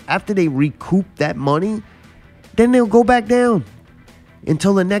 too? After they recoup that money, then they'll go back down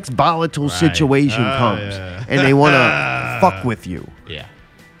until the next volatile situation comes. And they want to fuck with you. Yeah.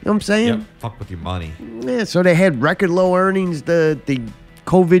 You know what I'm saying? Yep. Fuck with your money. Yeah, so they had record low earnings the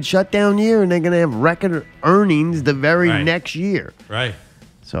COVID shutdown year, and they're going to have record earnings the very next year. Right.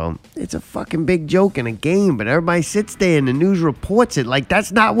 So it's a fucking big joke and a game, but everybody sits there and the news reports it like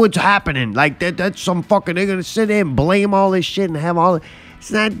that's not what's happening. Like that's some fucking, they're going to sit there and blame all this shit and have all, it's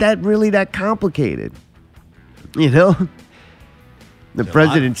not that really that complicated. You know? The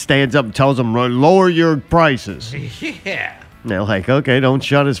president stands up and tells them, lower your prices. Yeah. And they're like, okay, don't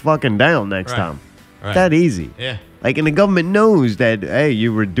shut us fucking down next time. Right. That easy. Yeah. Like, and the government knows that, hey,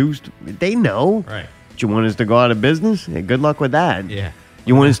 you reduced, they know. Right. Do you want us to go out of business? Hey, good luck with that. Yeah.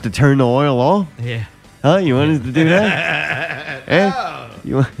 You want us to turn the oil off? Yeah. Huh? You want us to do that?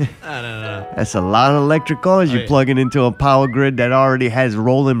 You want, I don't know. that's a lot of electric cars you're plugging into a power grid that already has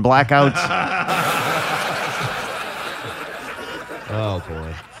rolling blackouts. Oh,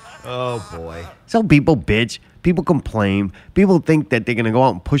 boy. Oh, boy. So people bitch. People complain. People think that they're going to go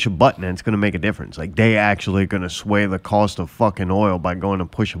out and push a button and it's going to make a difference. Like, they actually going to sway the cost of fucking oil by going to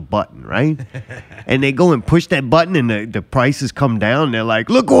push a button, right? And they go and push that button and the prices come down. They're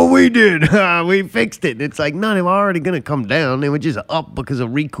like, look what we did. We fixed it. It's like, no, they were already going to come down. They were just up because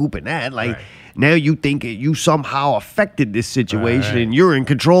of recouping that. Like, now you think you somehow affected this situation and you're in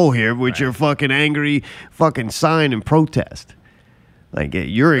control here with your fucking angry fucking sign and protest. Like,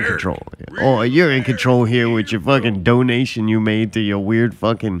 you're in control. Or you're in control here with your fucking donation you made to your weird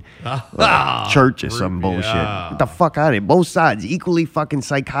fucking church or some bullshit. Get the fuck out of here. Both sides equally fucking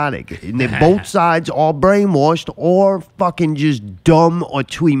psychotic. And they're both sides all brainwashed or fucking just dumb or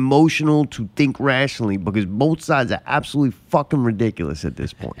too emotional to think rationally because both sides are absolutely fucking ridiculous at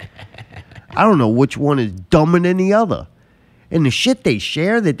this point. I don't know which one is dumber than the other. And the shit they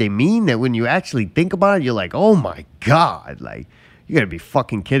share that they mean that when you actually think about it, you're like, oh my God, like, you gotta be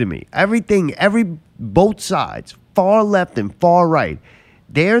fucking kidding me. Both sides, far left and far right,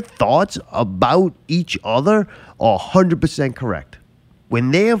 their thoughts about each other are 100% correct.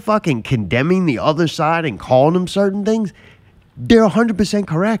 When they're fucking condemning the other side and calling them certain things, they're 100%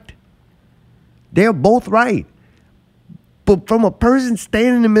 correct. They're both right. But from a person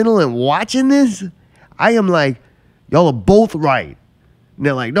standing in the middle and watching this, I am like, y'all are both right. And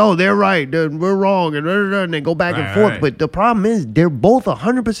they're like, no, they're right. We're wrong. And they go back and forth. right. But the problem is they're both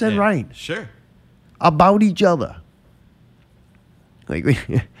 100% right Sure. about each other. Like,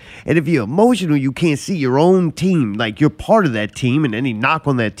 and if you're emotional, you can't see your own team. Like, you're part of that team, and any knock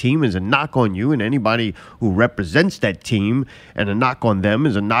on that team is a knock on you, and anybody who represents that team and a knock on them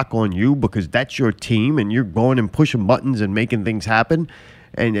is a knock on you because that's your team, and you're going and pushing buttons and making things happen,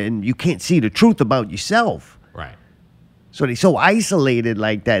 and you can't see the truth about yourself. Right. So they're so isolated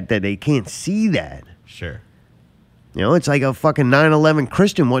like that they can't see that. Sure. You know, it's like a fucking 9/11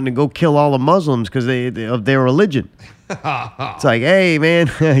 Christian wanting to go kill all the Muslims because of their religion. It's like, hey,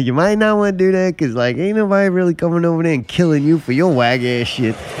 man, you might not want to do that because, like, ain't nobody really coming over there and killing you for your wag-ass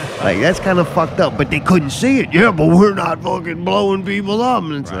shit. Like, that's kind of fucked up, but they couldn't see it. Yeah, but we're not fucking blowing people up.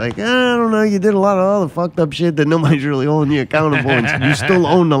 And it's like, I don't know, you did a lot of other fucked up shit that nobody's really holding you accountable and you still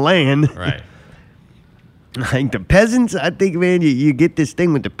own the land. Right. Like, the peasants, I think, man, you get this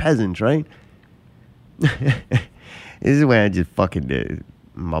thing with the peasants, right? This is where I just fucking,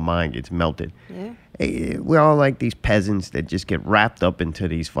 my mind gets melted. Yeah. Hey, we're all like these peasants that just get wrapped up into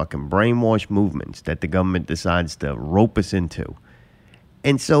these fucking brainwash movements that the government decides to rope us into.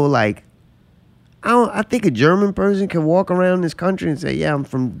 And so, like, I think a German person can walk around this country and say, yeah, I'm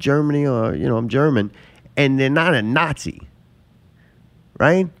from Germany, or, you know, I'm German, and they're not a Nazi,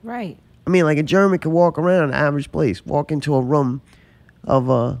 right? Right. I mean, like, a German can walk around an average place, walk into a room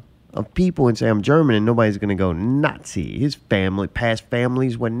of people and say, I'm German, and nobody's going to go, Nazi. His family, past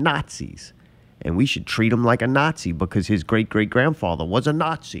families were Nazis. And we should treat him like a Nazi because his great-great-grandfather was a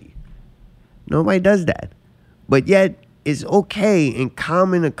Nazi. Nobody does that. But yet, it's okay and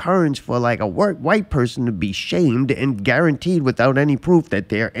common occurrence for like a white person to be shamed and guaranteed without any proof that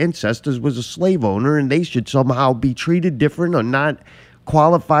their ancestors was a slave owner and they should somehow be treated different or not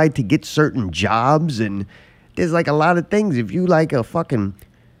qualified to get certain jobs. And there's like a lot of things. If you like a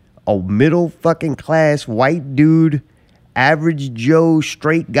middle fucking class white dude, average Joe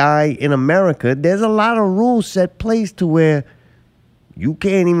straight guy in America, there's a lot of rules set place to where you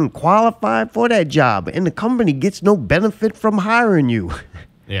can't even qualify for that job and the company gets no benefit from hiring you.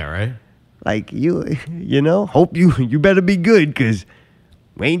 Yeah, right. Like you know, hope you better be good because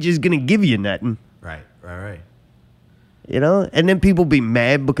we ain't just gonna give you nothing. Right. You know, and then people be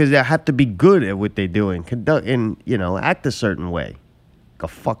mad because they have to be good at what they do and conduct and, you know, act a certain way. Like a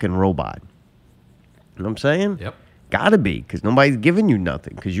fucking robot. You know what I'm saying? Yep. Gotta be, because nobody's giving you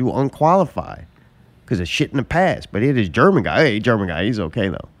nothing, because you unqualified, because of shit in the past. But it is German guy. Hey, German guy, he's okay,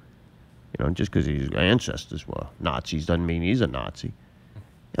 though. You know, just because his ancestors were Nazis doesn't mean he's a Nazi. You know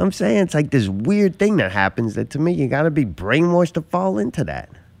what I'm saying? It's like this weird thing that happens that, to me, you gotta be brainwashed to fall into that.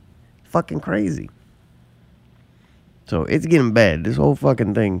 Fucking crazy. So it's getting bad. This whole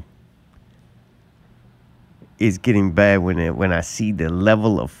fucking thing is getting bad when I see the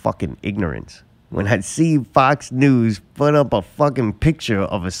level of fucking ignorance. When I see Fox News put up a fucking picture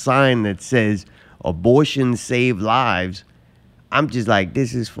of a sign that says abortion save lives, I'm just like,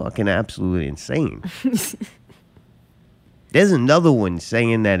 this is fucking absolutely insane. There's another one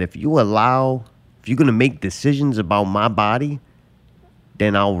saying that if you're going to make decisions about my body,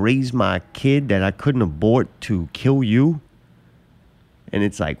 then I'll raise my kid that I couldn't abort to kill you. And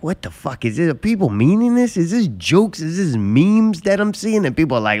it's like, what the fuck? Are people meaning this? Is this jokes? Is this memes that I'm seeing? And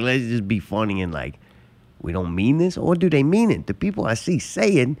people are like, let's just be funny and like, we don't mean this? Or do they mean it? The people I see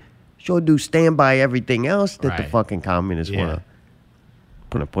saying sure do stand by everything else that the fucking communists want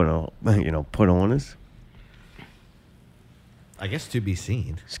to put on us. I guess to be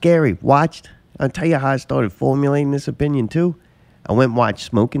seen. Scary. Watched. I'll tell you how I started formulating this opinion too. I went and watched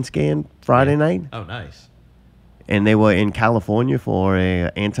Smoke and Scan Friday night. Oh, nice. And they were in California for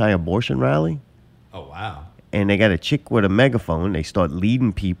a anti-abortion rally. Oh, wow. And they got a chick with a megaphone. They start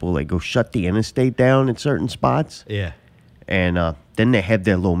leading people. They go shut the interstate down in certain spots. Yeah. And then they have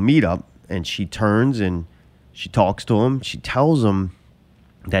their little meetup. And she turns and she talks to them. She tells them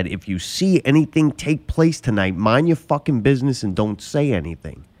that if you see anything take place tonight, mind your fucking business and don't say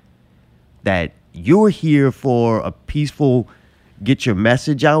anything. That you're here for a peaceful, get your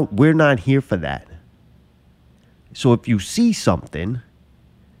message out. We're not here for that. So if you see something,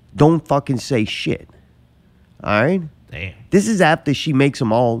 don't fucking say shit. All right? Damn. This is after she makes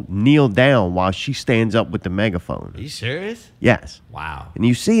them all kneel down while she stands up with the megaphone. Are you serious? Yes. Wow. And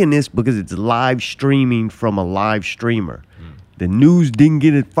you seeing this because it's live streaming from a live streamer. The news didn't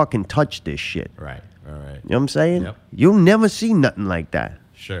get it fucking touch this shit. Right. All right. You know what I'm saying? Yep. You'll never see nothing like that.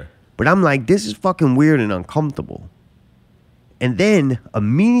 Sure. But I'm like, this is fucking weird and uncomfortable. And then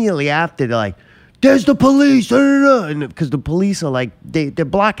immediately after, they're like, there's the police, and because the police are like, they're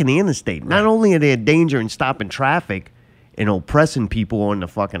blocking the interstate. Not only are they a danger in stopping traffic and oppressing people on the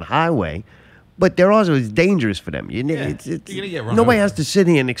fucking highway, but they're also, it's dangerous for them. You're gonna get run nobody over. has to sit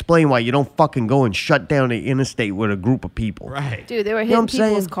here and explain why you don't fucking go and shut down the interstate with a group of people. Right. Dude, they were You know hitting what I'm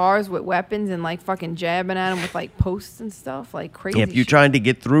people's saying? cars with weapons and like fucking jabbing at them with like posts and stuff, like crazy. If you shit. tried to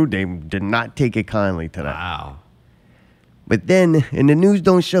get through, they did not take it kindly to that. Wow. But then, and the news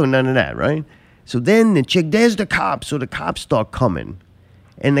don't show none of that, right? So then the chick, there's the cops. So the cops start coming.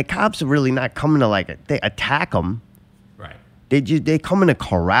 And the cops are really not coming to like, they attack them. Right. They come in to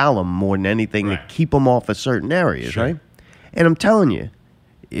corral them more than anything to keep them off of certain areas, right? And I'm telling you,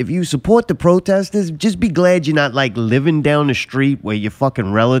 if you support the protesters, just be glad you're not like living down the street where your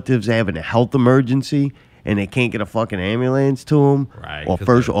fucking relatives are having a health emergency and they can't get a fucking ambulance to them, or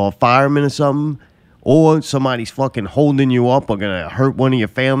a fireman or something, or somebody's fucking holding you up or gonna hurt one of your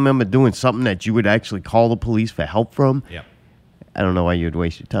family members doing something that you would actually call the police for help from. Yep. I don't know why you'd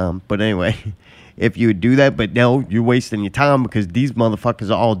waste your time, but anyway, if you would do that, but no, you're wasting your time because these motherfuckers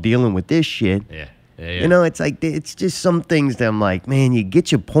are all dealing with this shit. Yeah. You know, it's like, it's just some things that I'm like, man, you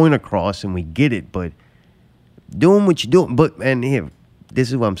get your point across and we get it, but doing what you're doing. But, and here, this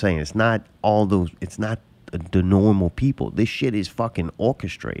is what I'm saying. It's not it's not the normal people. This shit is fucking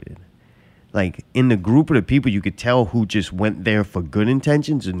orchestrated. Like, in the group of the people, you could tell who just went there for good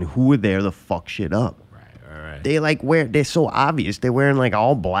intentions and who were there to fuck shit up. Right. They like they're so obvious. They're wearing like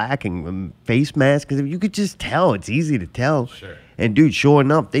all black and face masks. Because you could just tell. It's easy to tell. Sure. And dude, sure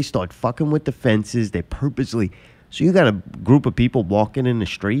enough, they start fucking with the fences. They purposely. So you got a group of people walking in the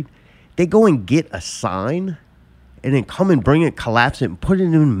street. They go and get a sign and then come and bring it, collapse it, and put it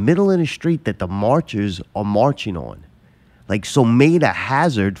in the middle of the street that the marchers are marching on. Like, so made a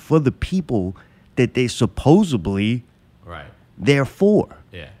hazard for the people that they supposedly there for.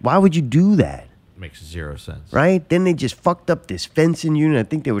 Yeah. Why would you do that? Makes zero sense. Right? Then they just fucked up this fencing unit. I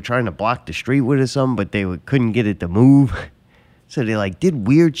think they were trying to block the street with it or something, but they couldn't get it to move. So they like did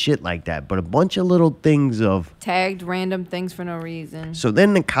weird shit like that. But a bunch of little things of... Tagged random things for no reason. So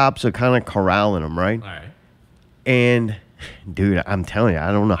then the cops are kind of corralling them, right? All right. And, dude, I'm telling you,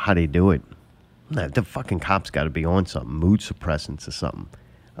 I don't know how they do it. The fucking cops got to be on something, mood suppressants or something.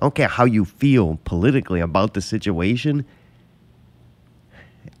 I don't care how you feel politically about the situation.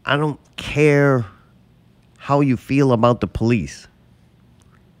 I don't care how you feel about the police.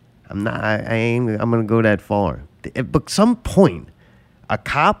 I'm gonna go that far. At some point, a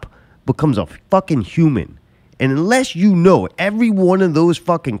cop becomes a fucking human. And unless you know every one of those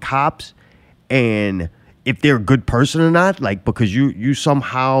fucking cops and if they're a good person or not, like because you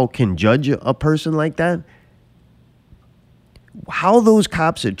somehow can judge a person like that, how those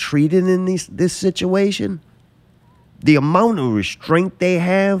cops are treated in this situation, the amount of restraint they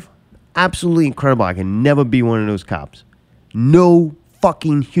have, absolutely incredible. I can never be one of those cops. No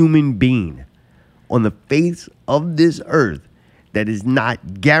fucking human being on the face of this earth that is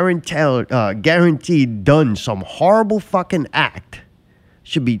not guaranteed done some horrible fucking act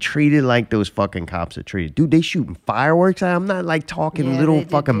should be treated like those fucking cops are treated. Dude, they shooting fireworks. I'm not like talking little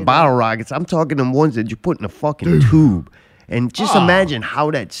fucking bottle rockets. I'm talking them ones that you put in a fucking tube. And just imagine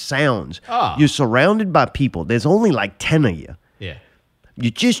how that sounds. You're surrounded by people. There's only like 10 of you. Yeah.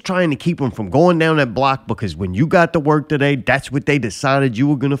 You're just trying to keep them from going down that block because when you got to work today, that's what they decided you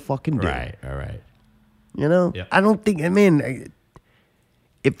were going to fucking do. Right, all right. You know? Yep. I don't think,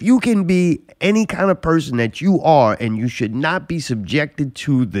 if you can be any kind of person that you are and you should not be subjected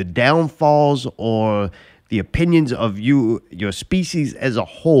to the downfalls or the opinions of your species as a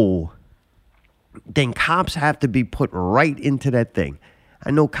whole, then cops have to be put right into that thing.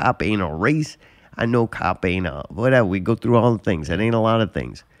 I know cop ain't a race. I know cop ain't a whatever. We go through all the things. That ain't a lot of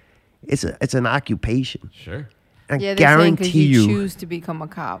things. It's an occupation. Sure. I they're guarantee saying 'cause you you choose to become a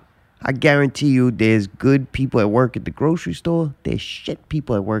cop. I guarantee you there's good people at work at the grocery store. There's shit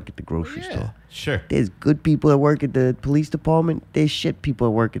people at work at the grocery store. Sure. There's good people that work at the police department. There's shit people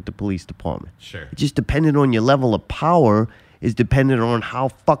that work at the police department. Sure. It just depending on your level of power is dependent on how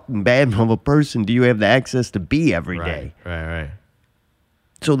fucking bad of a person do you have the access to be every day. Right.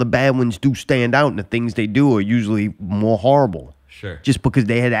 So the bad ones do stand out and the things they do are usually more horrible. Sure. Just because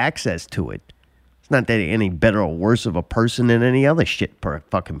they had access to it. It's not that they're any better or worse of a person than any other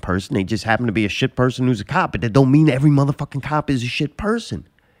fucking person. They just happen to be a shit person who's a cop. But that don't mean every motherfucking cop is a shit person.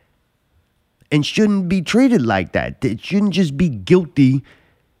 And shouldn't be treated like that. It shouldn't just be guilty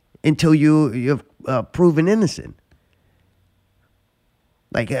until you're proven innocent.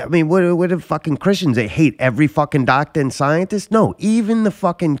 Like, what are fucking Christians? They hate every fucking doctor and scientist? No, even the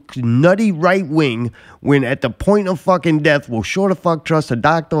fucking nutty right wing, when at the point of fucking death, will sure to fuck trust a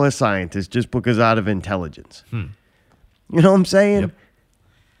doctor or a scientist just because out of intelligence. You know what I'm saying? Yep.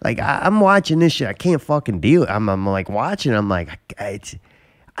 Like, I'm watching this shit. I can't fucking deal. I'm like watching. I'm like, I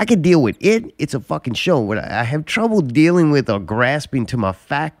can deal with it. It's a fucking show. What I have trouble dealing with or grasping to my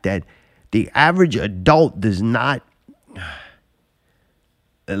fact that the average adult does not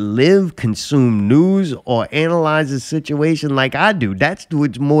live, consume news, or analyze a situation like I do. That's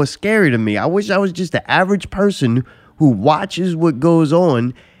what's more scary to me. I wish I was just the average person who watches what goes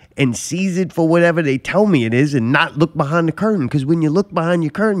on and sees it for whatever they tell me it is and not look behind the curtain. Because when you look behind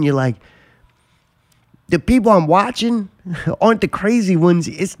your curtain, you're like, the people I'm watching aren't the crazy ones.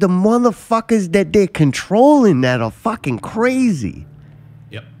 It's the motherfuckers that they're controlling that are fucking crazy.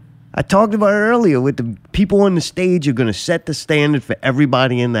 Yep. I talked about it earlier with the people on the stage are going to set the standard for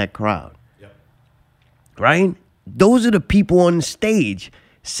everybody in that crowd. Yep. Right? Those are the people on the stage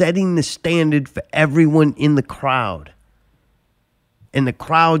setting the standard for everyone in the crowd. And the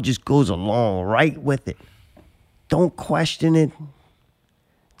crowd just goes along right with it. Don't question it.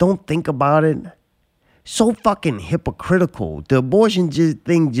 Don't think about it. So fucking hypocritical. The abortion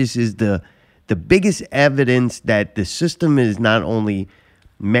thing just is the biggest evidence that the system is not only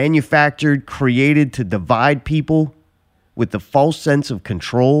manufactured, created to divide people with the false sense of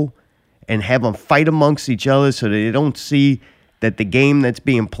control and have them fight amongst each other so that they don't see that the game that's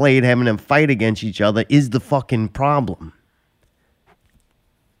being played, having them fight against each other, is the fucking problem.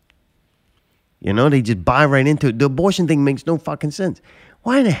 You know, they just buy right into it. The abortion thing makes no fucking sense.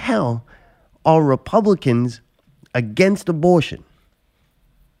 Why the hell are Republicans against abortion?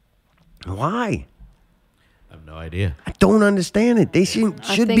 Why? I have no idea. I don't understand it. They should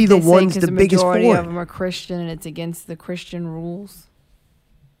I think be the they say ones 'cause the biggest for majority of it. them are Christian and it's against the Christian rules.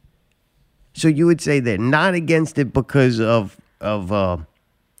 So you would say they're not against it because of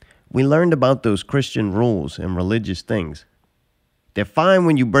we learned about those Christian rules and religious things. They're fine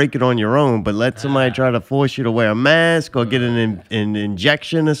when you break it on your own, but let somebody try to force you to wear a mask or get an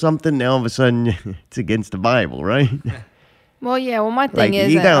injection or something, now all of a sudden it's against the Bible, right? Well, yeah. Well, my thing Like,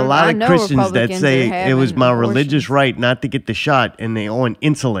 is, you got a lot I of know Christians that Republicans say are it was having my abortions. religious right not to get the shot, and they on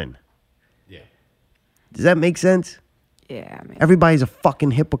insulin. Yeah. Does that make sense? Yeah, I mean, Everybody's a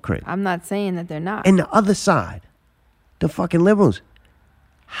fucking hypocrite. I'm not saying that they're not. And the other side, the fucking liberals,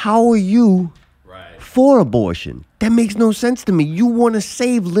 how are you for abortion? That makes no sense to me. You want to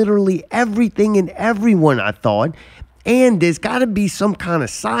save literally everything and everyone, I thought. And there's got to be some kind of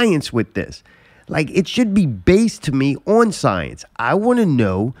science with this. Like, it should be based to me on science. I want to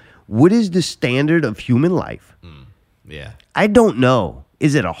know, what is the standard of human life? Yeah. I don't know.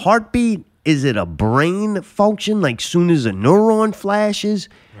 Is it a heartbeat? Is it a brain function? Like, soon as a neuron flashes,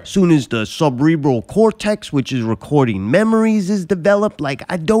 soon as the cerebral cortex, which is recording memories, is developed? Like,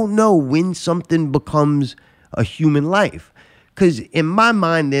 I don't know when something becomes a human life. Because in my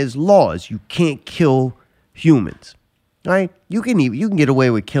mind, there's laws. You can't kill humans, right? You can get away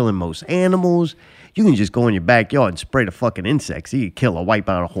with killing most animals. You can just go in your backyard and spray the fucking insects. You can kill or wipe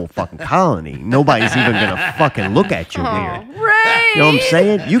out a whole fucking colony. Nobody's even gonna fucking look at you weird. You know what I'm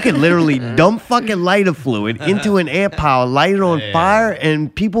saying? You can literally dump fucking lighter fluid into an air pile, light it on fire,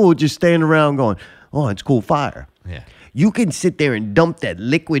 and people will just stand around going, "Oh, it's cool fire." Yeah. You can sit there and dump that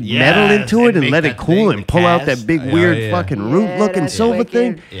liquid metal into it and let it cool and pull out that big weird fucking root-looking silver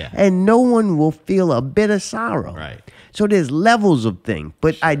thing, and no one will feel a bit of sorrow. Right. So there's levels of things,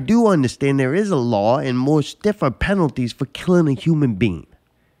 but I do understand there is a law and more stiffer penalties for killing a human being.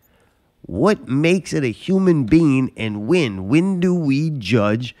 What makes it a human being, and when? When do we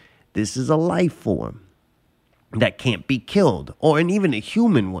judge this is a life form that can't be killed, or even a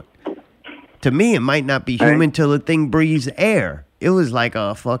human one? To me, it might not be human till the thing breathes air. It was like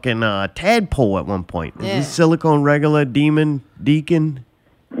a fucking tadpole at one point. Is this silicone regular deacon?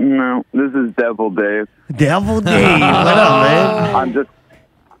 No, this is Devil Dave. Devil Dave, what up, man?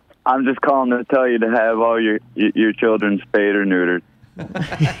 I'm just calling to tell you to have all your children spayed or neutered.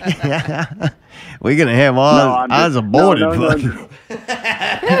 We're gonna have ours aborted.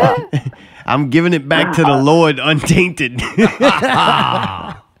 No. I'm giving it back to the Lord untainted.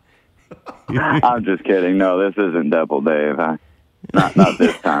 I'm just kidding. No, this isn't Devil Dave. Not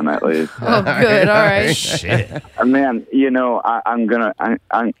this time, at least. Oh, good. All right. Shit. Man, you know, I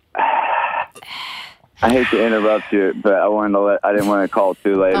hate to interrupt you, but I didn't want to call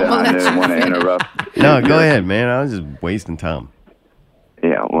too late, and I didn't want to interrupt. No, go ahead, man. I was just wasting time.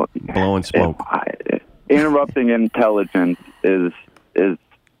 Yeah, well, blowing smoke. Interrupting intelligence is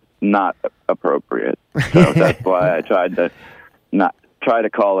not appropriate. So that's why I tried to not try to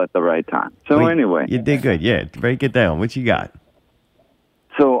call at the right time. So anyway, you did good. Yeah, break it down. What you got?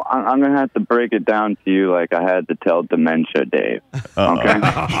 So I'm gonna have to break it down to you like I had to tell Dementia Dave. Okay.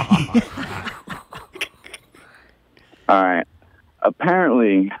 All right.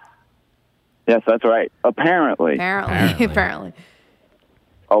 Apparently, yes, that's right. Apparently.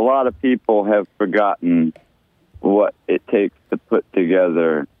 A lot of people have forgotten what it takes to put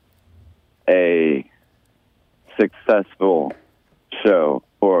together a successful show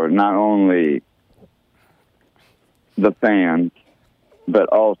for not only the fans, but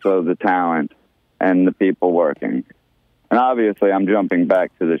also the talent and the people working. And obviously, I'm jumping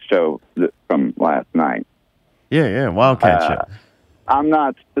back to the show from last night. Yeah, Wildcat show. I'm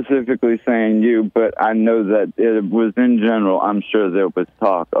not specifically saying you, but I know that it was in general. I'm sure there was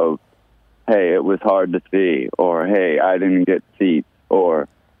talk of, hey, it was hard to see, or hey, I didn't get seats, or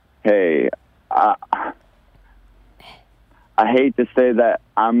hey, I hate to say that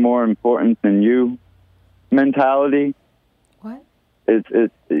I'm more important than you mentality. What?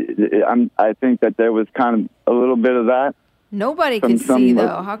 I think that there was kind of a little bit of that. Nobody could see,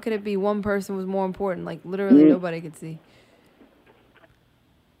 though. How could it be one person was more important? Like, literally nobody could see.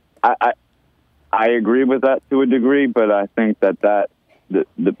 I agree with that to a degree, but I think that the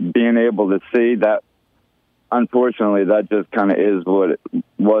being able to see that, unfortunately, that just kind of is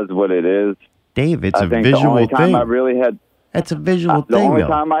what it is. Dave, it's I a think visual the only time thing. I really had That's a visual the thing, only though.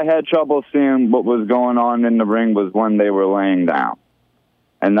 time I had trouble seeing what was going on in the ring was when they were laying down,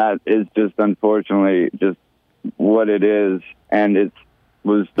 and that is just unfortunately just what it is. And it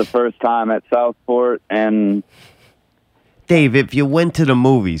was the first time at Southport, and Dave, if you went to the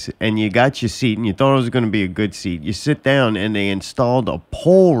movies and you got your seat and you thought it was going to be a good seat, you sit down and they installed a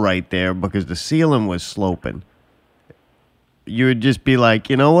pole right there because the ceiling was sloping. You would just be like,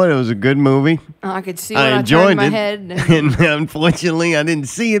 you know what? It was a good movie. I could see when I I enjoyed turned my it. head. And unfortunately, I didn't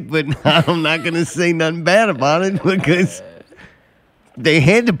see it, but I'm not going to say nothing bad about it because they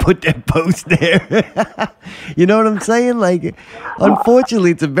had to put that post there. You know what I'm saying? Like,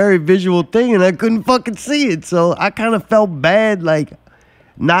 unfortunately, it's a very visual thing, and I couldn't fucking see it. So I kind of felt bad, like,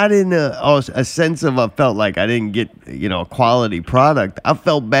 not in a sense of I felt like I didn't get, a quality product. I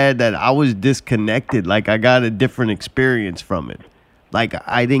felt bad that I was disconnected. Like, I got a different experience from it. Like,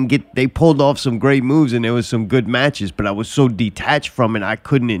 I didn't get, they pulled off some great moves, and there was some good matches, but I was so detached from it, I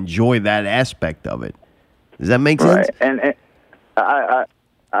couldn't enjoy that aspect of it. Does that make sense? right, and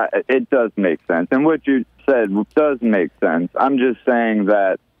it does make sense. And what you said does make sense. I'm just saying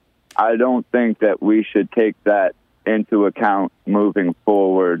that I don't think that we should take that into account moving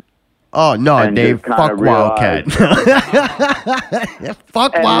forward. Oh, no, and Dave, just kinda fuck Wildcat.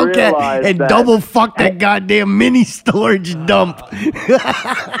 Fuck And Wildcat realize and that- double fuck that goddamn mini storage dump.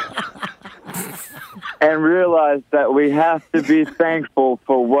 And realize that we have to be thankful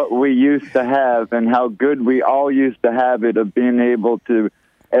for what we used to have and how good we all used to have it of being able to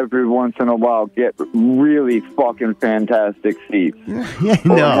every once in a while get really fucking fantastic seats. No,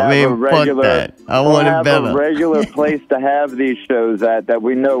 Or have man, fuck that. I or want it have better. a regular place to have these shows at that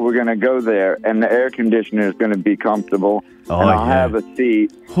we know we're going to go there and the air conditioner is going to be comfortable Oh, and I'll yeah. have a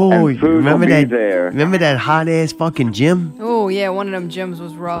seat Oh, and food remember will be that? there. Remember that hot ass fucking gym? Oh, yeah, one of them gyms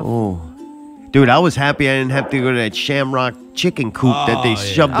was rough. Oh, dude, I was happy I didn't have to go to that Shamrock chicken coop that they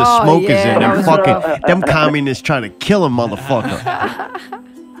shoved the Oh, smokers yeah, in. that And was fucking rough. them communists trying to kill a motherfucker.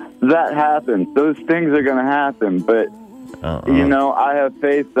 That happens. Those things are going to happen. But, I have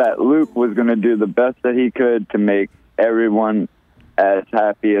faith that Luke was going to do the best that he could to make everyone as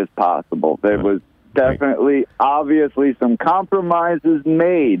happy as possible. There was definitely, obviously, some compromises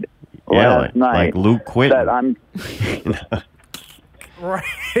made last night. like Luke quit. That I'm. Right,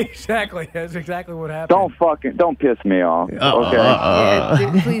 exactly. That's exactly what happened. Don't piss me off. Okay. Yeah,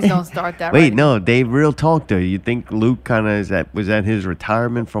 dude, please don't start that. Wait, right no, Dave, real talk though. You think Luke kind of was that his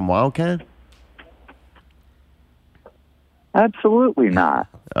retirement from Wildcat? Absolutely not.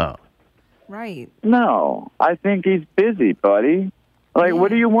 Oh. Right. No, I think he's busy, buddy. Like,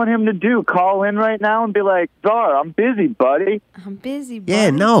 what do you want him to do? Call in right now and be like, Czar, I'm busy, buddy. I'm busy, buddy.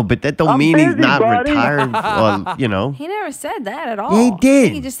 Yeah, no, but that don't I'm mean he's busy, not buddy. retired. Or, He never said that at all. Yeah, he did. I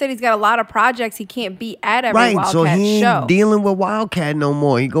think he just said he's got a lot of projects he can't be at every Right, Wildcat so he ain't show. dealing with Wildcat no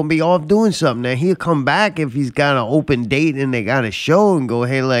more. He gonna be off doing something. Now he'll come back if he's got an open date and they got a show and go,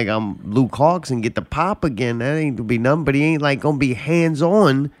 hey, like I'm Luke Hawks and get the pop again. That ain't gonna be nothing. But he ain't like gonna be hands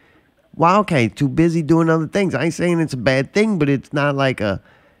on. Wildcat too busy doing other things. I ain't saying it's a bad thing, but it's not like a.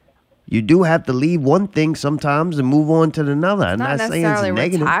 You do have to leave one thing sometimes and move on to another. I'm not not saying it's necessarily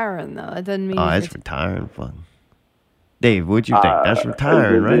negative. retiring though. That doesn't mean. Oh, he's that's retiring. Fuck. Dave, what you think? That's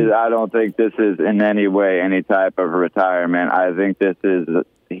retiring, This is- right? I don't think this is in any way any type of retirement. I think this is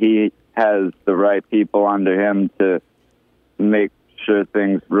he has the right people under him to make sure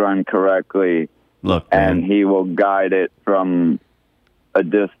things run correctly. Look, and he will guide it from a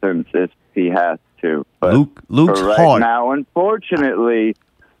distance if he has to. But Luke's for right heart. now, unfortunately,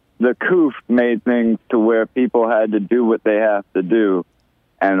 the coof made things to where people had to do what they have to do,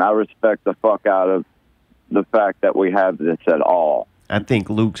 and I respect the fuck out of the fact that we have this at all. I think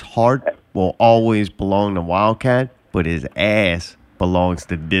Luke's heart will always belong to Wildcat, but his ass belongs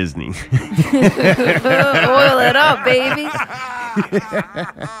to Disney. Oil it up, baby.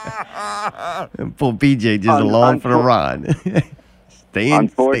 And poor PJ just along for the ride. Stay in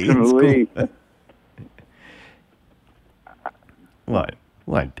Unfortunately, school. What?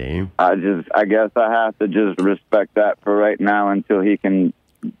 What, Dave? I guess I have to just respect that for right now until he can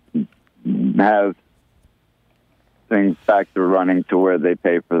have things back to running to where they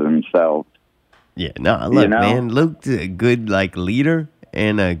pay for themselves. Yeah, no, look, man, Luke's a good, leader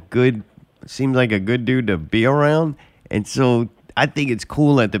and seems like a good dude to be around. And so I think it's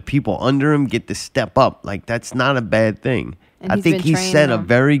cool that the people under him get to step up. Like, that's not a bad thing. And I think he set a them.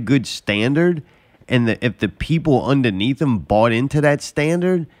 very good standard. And if the people underneath him bought into that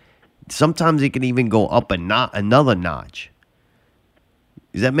standard, sometimes it can even go up another notch.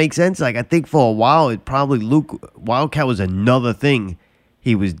 Does that make sense? Like, I think for a while, Wildcat was another thing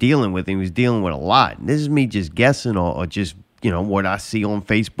he was dealing with. He was dealing with a lot. And this is me just guessing or just, what I see on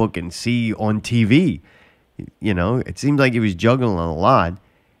Facebook and see on TV. It seems like he was juggling a lot.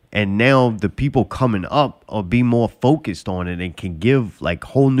 And now the people coming up will be more focused on it and can give,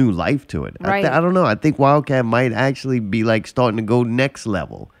 whole new life to it. Right. I don't know. I think Wildcat might actually be, starting to go next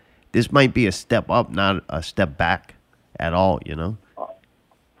level. This might be a step up, not a step back at all,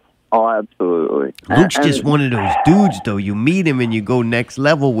 Oh, absolutely. Luke's just one of those dudes, though. You meet him and you go next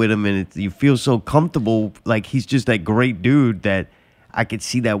level with him, and you feel so comfortable. Like, he's just that great dude that I could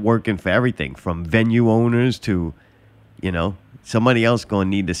see that working for everything, from venue owners to, somebody else going to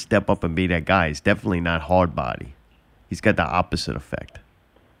need to step up and be that guy. It's definitely not hard body. He's got the opposite effect.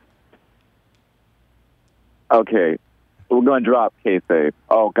 Okay, we're going to drop kayfabe.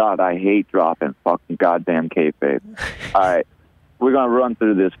 Oh, God, I hate dropping fucking goddamn kayfabe. All right. We're going to run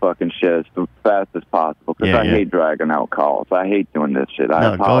through this fucking shit as fast as possible because I hate dragging out calls. I hate doing this shit.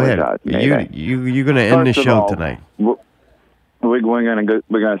 I apologize. Go ahead. You're going to end the show tonight. We're going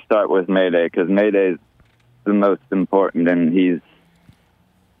to start with Mayday because Mayday's the most important, and he's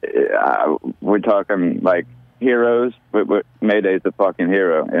we're talking like heroes, but Mayday's a fucking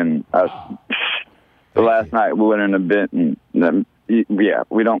hero. And the last night we went in a bit, and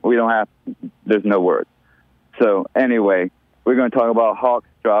we don't have. There's no words. So anyway. We're going to talk about Hawks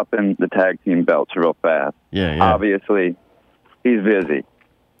dropping the tag team belts real fast. Yeah. Obviously, he's busy.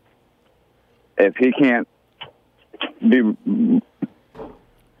 If he can't be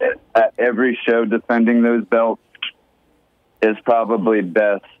at every show defending those belts, it's probably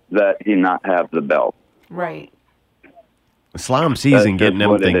best that he not have the belt. Right. Slime season getting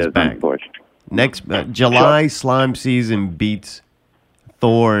them things back. Next July, Slime season beats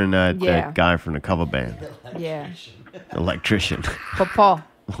Thor and that guy from the cover band. Yeah. Electrician. Papa.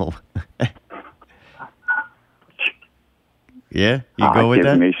 Yeah, you go with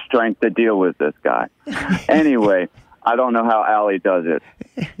that? Gives me strength to deal with this guy. Anyway, I don't know how Allie does it.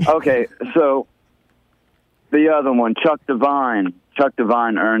 Okay, so the other one, Chuck Divine. Chuck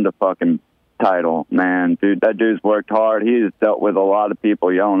Divine earned a fucking title, man. Dude, that dude's worked hard. He has dealt with a lot of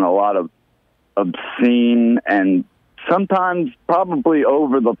people yelling a lot of obscene and sometimes probably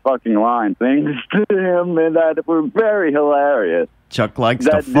over the fucking line things to him and that were very hilarious. Chuck likes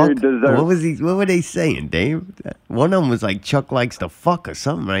to fuck. What were they saying, Dave? One of them was like Chuck likes to fuck or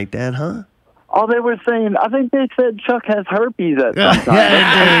something like that, huh? Oh, they were saying. I think they said Chuck has herpes at some time.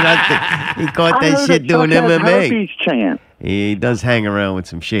 Yeah, dude, he caught that shit doing Chuck has MMA. herpes chant. He does hang around with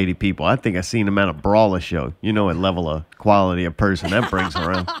some shady people. I think I seen him at a brawler show. You know what level of quality of person that brings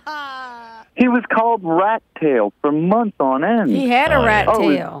around. He was called Rat Tail for months on end. He had a rat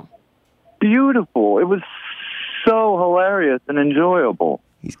tail. Beautiful. It was so hilarious and enjoyable.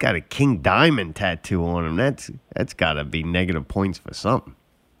 He's got a King Diamond tattoo on him. That's got to be negative points for something.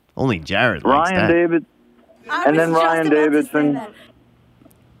 Only Jared likes that. David, and then Ryan Davidson.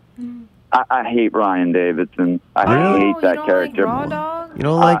 I hate Ryan Davidson. I hate that character. You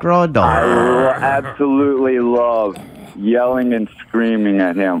don't like Raw Dog? I absolutely love yelling and screaming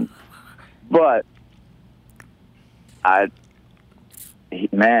at him. But he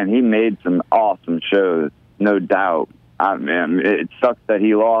made some awesome shows, no doubt. I mean, it sucks that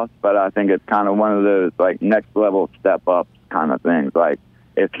he lost, but I think it's kind of one of those like next level step up kind of things. Like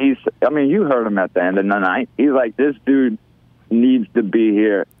if you heard him at the end of the night. He's like, this dude needs to be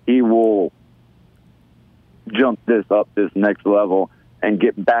here. He will jump this next level and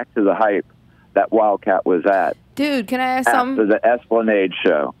get back to the hype that Wildcat was at. Dude, can I ask after something? The Esplanade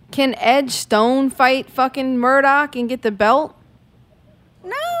show. Can Edge Stone fight fucking Murdoch and get the belt?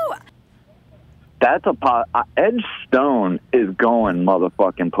 No. That's Edge Stone is going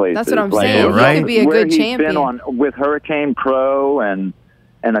motherfucking places. That's what I'm saying. He could be a good champion. Been on with Hurricane Pro and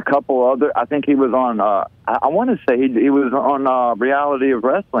a couple other. I think he was on. I want to say he was on Reality of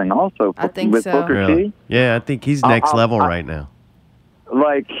Wrestling also. I think with so. Booker Really? T. Yeah, I think he's next level right now.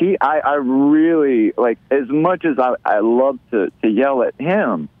 Like I really like as much as I love to yell at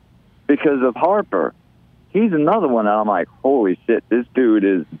him because of Harper. he's another one that I'm like, holy shit, this dude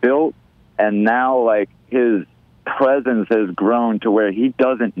is built, and now like his presence has grown to where he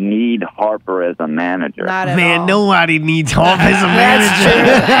doesn't need Harper as a manager. Man, nobody needs Harper as a manager.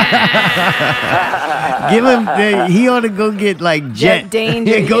 Give him. He ought to go get like Jet.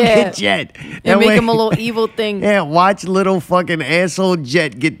 Danger. Yeah, go get Jet. And make him a little evil thing. Yeah, watch little fucking asshole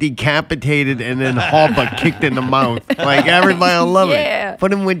Jet get decapitated and then Harper kicked in the mouth. Like everybody will love Yeah. it.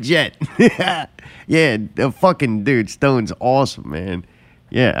 Put him with Jet. Yeah, the fucking dude Stone's awesome, man.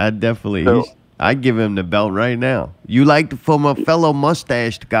 Yeah, I definitely. I'd give him the belt right now. You like from a fellow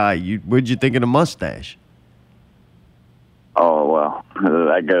mustached guy. What'd you think of the mustache? Oh, well,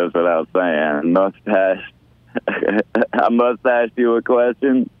 that goes without saying. Mustache. I must ask you a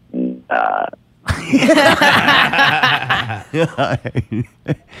question. I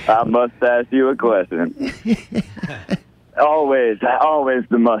must ask you a question. Always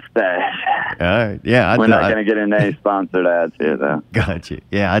the mustache. All right. Yeah. We're not going to get into any sponsored ads here, though. Gotcha.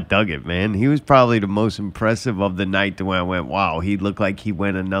 Yeah, I dug it, man. He was probably the most impressive of the night to where I went, wow, he looked like he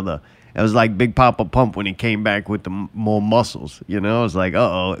went another. It was like Big Papa Pump when he came back with the more muscles. You know, I was like,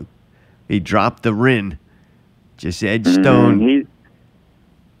 uh-oh. He dropped the Rin. Just Edge Stone.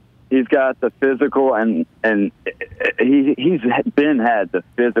 He's got the physical, and he's had the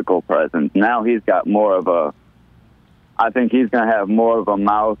physical presence. Now he's got more of a, I think he's going to have more of a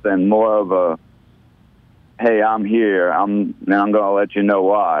mouth and more of a, hey, I'm here. I'm going to let you know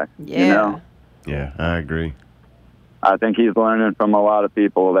why. Yeah. You know? Yeah, I agree. I think he's learning from a lot of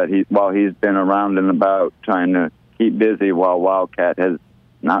people that while he's been around and about trying to keep busy while Wildcat has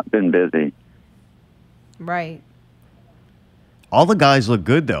not been busy. Right. All the guys look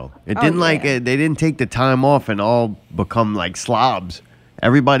good, though. It didn't they didn't take the time off and all become like slobs.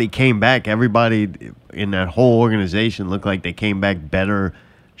 Everybody came back. Everybody in that whole organization looked like they came back better,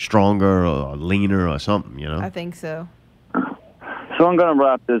 stronger, or leaner, or something, you know? I think so. So I'm going to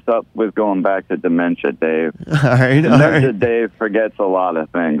wrap this up with going back to Dementia Dave. All right. Dementia Dave forgets a lot of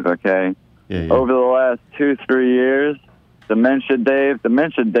things, okay? Yeah. Over the last 2-3 years, Dementia Dave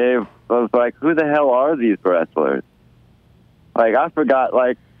was like, who the hell are these wrestlers? Like, I forgot,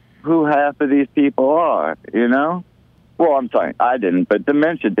 like, who half of these people are, you know? Well, I'm sorry, I didn't, but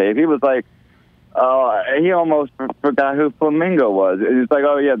Dementia Dave, he was like, he almost forgot who Flamingo was. He's like,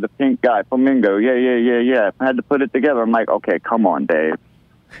 oh, yeah, the pink guy, Flamingo. Yeah. I had to put it together. I'm like, okay, come on, Dave.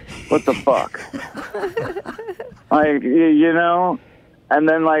 What the fuck? Like, you know? And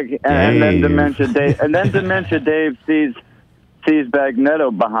then, like, and then Dementia Dave sees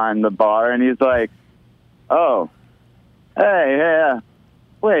Bagnetto behind the bar, and he's like, oh, hey, yeah.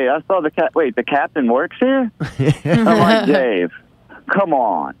 Wait, I saw the the captain works here? I'm like, Dave, come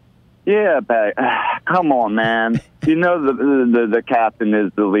on. Yeah, come on, man. You know the captain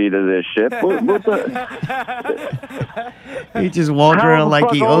is the lead of this ship. What He just walked around like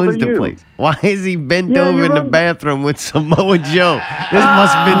he owns the place. Why is he bent over in the bathroom with Samoa Joe? This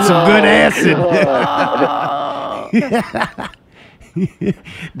must have been some good acid.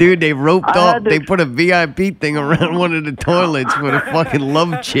 Dude, they roped off. They put a VIP thing around one of the toilets with a fucking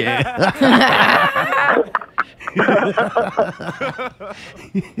love chair.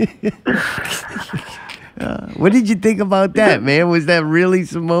 What did you think about that, man? Was that really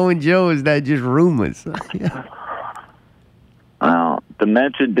Samoa Joe? Or is that just rumors? Well,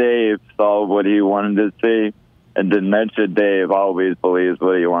 Dementia Dave saw what he wanted to see, and Dementia Dave always believes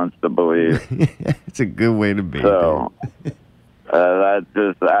what he wants to believe. It's a good way to be. So that's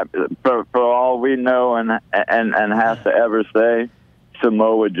just for all we know and have to ever say,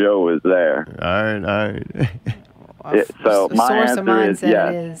 Samoa Joe is there. All right. So my answer is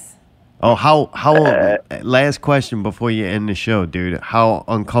yes. Oh, how last question before you end the show, dude. How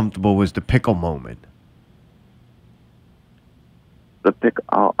uncomfortable was the pickle moment? The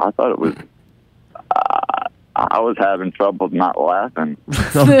pickle, I thought it was, I was having trouble not laughing.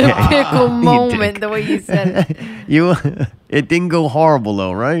 The pickle moment, the way you said it. It didn't go horrible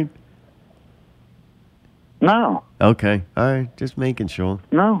though, right? No. Okay. All right. Just making sure.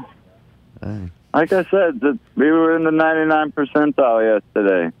 No. All right. Like I said, we were in the 99 percentile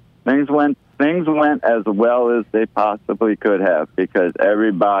yesterday. Things went as well as they possibly could have because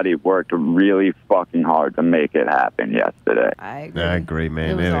everybody worked really fucking hard to make it happen yesterday. I agree,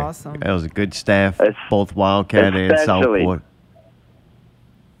 man. It was awesome. That was a good staff, both Wildcat and Southport.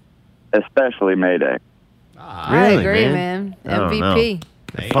 Especially Mayday. I agree, man. MVP.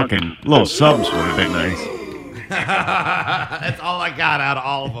 The fucking little subs would have been nice. That's all I got out of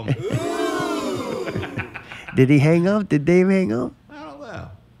all of them. Did he hang up? Did Dave hang up? I don't know.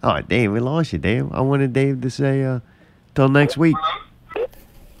 Oh, Dave, we lost you, Dave. I wanted Dave to say, till next week.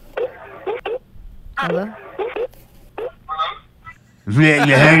 Hello? Yeah,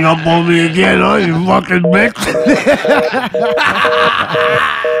 you hang up on me again, huh? You fucking bitch.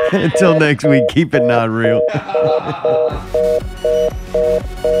 Until next week, keep it not real.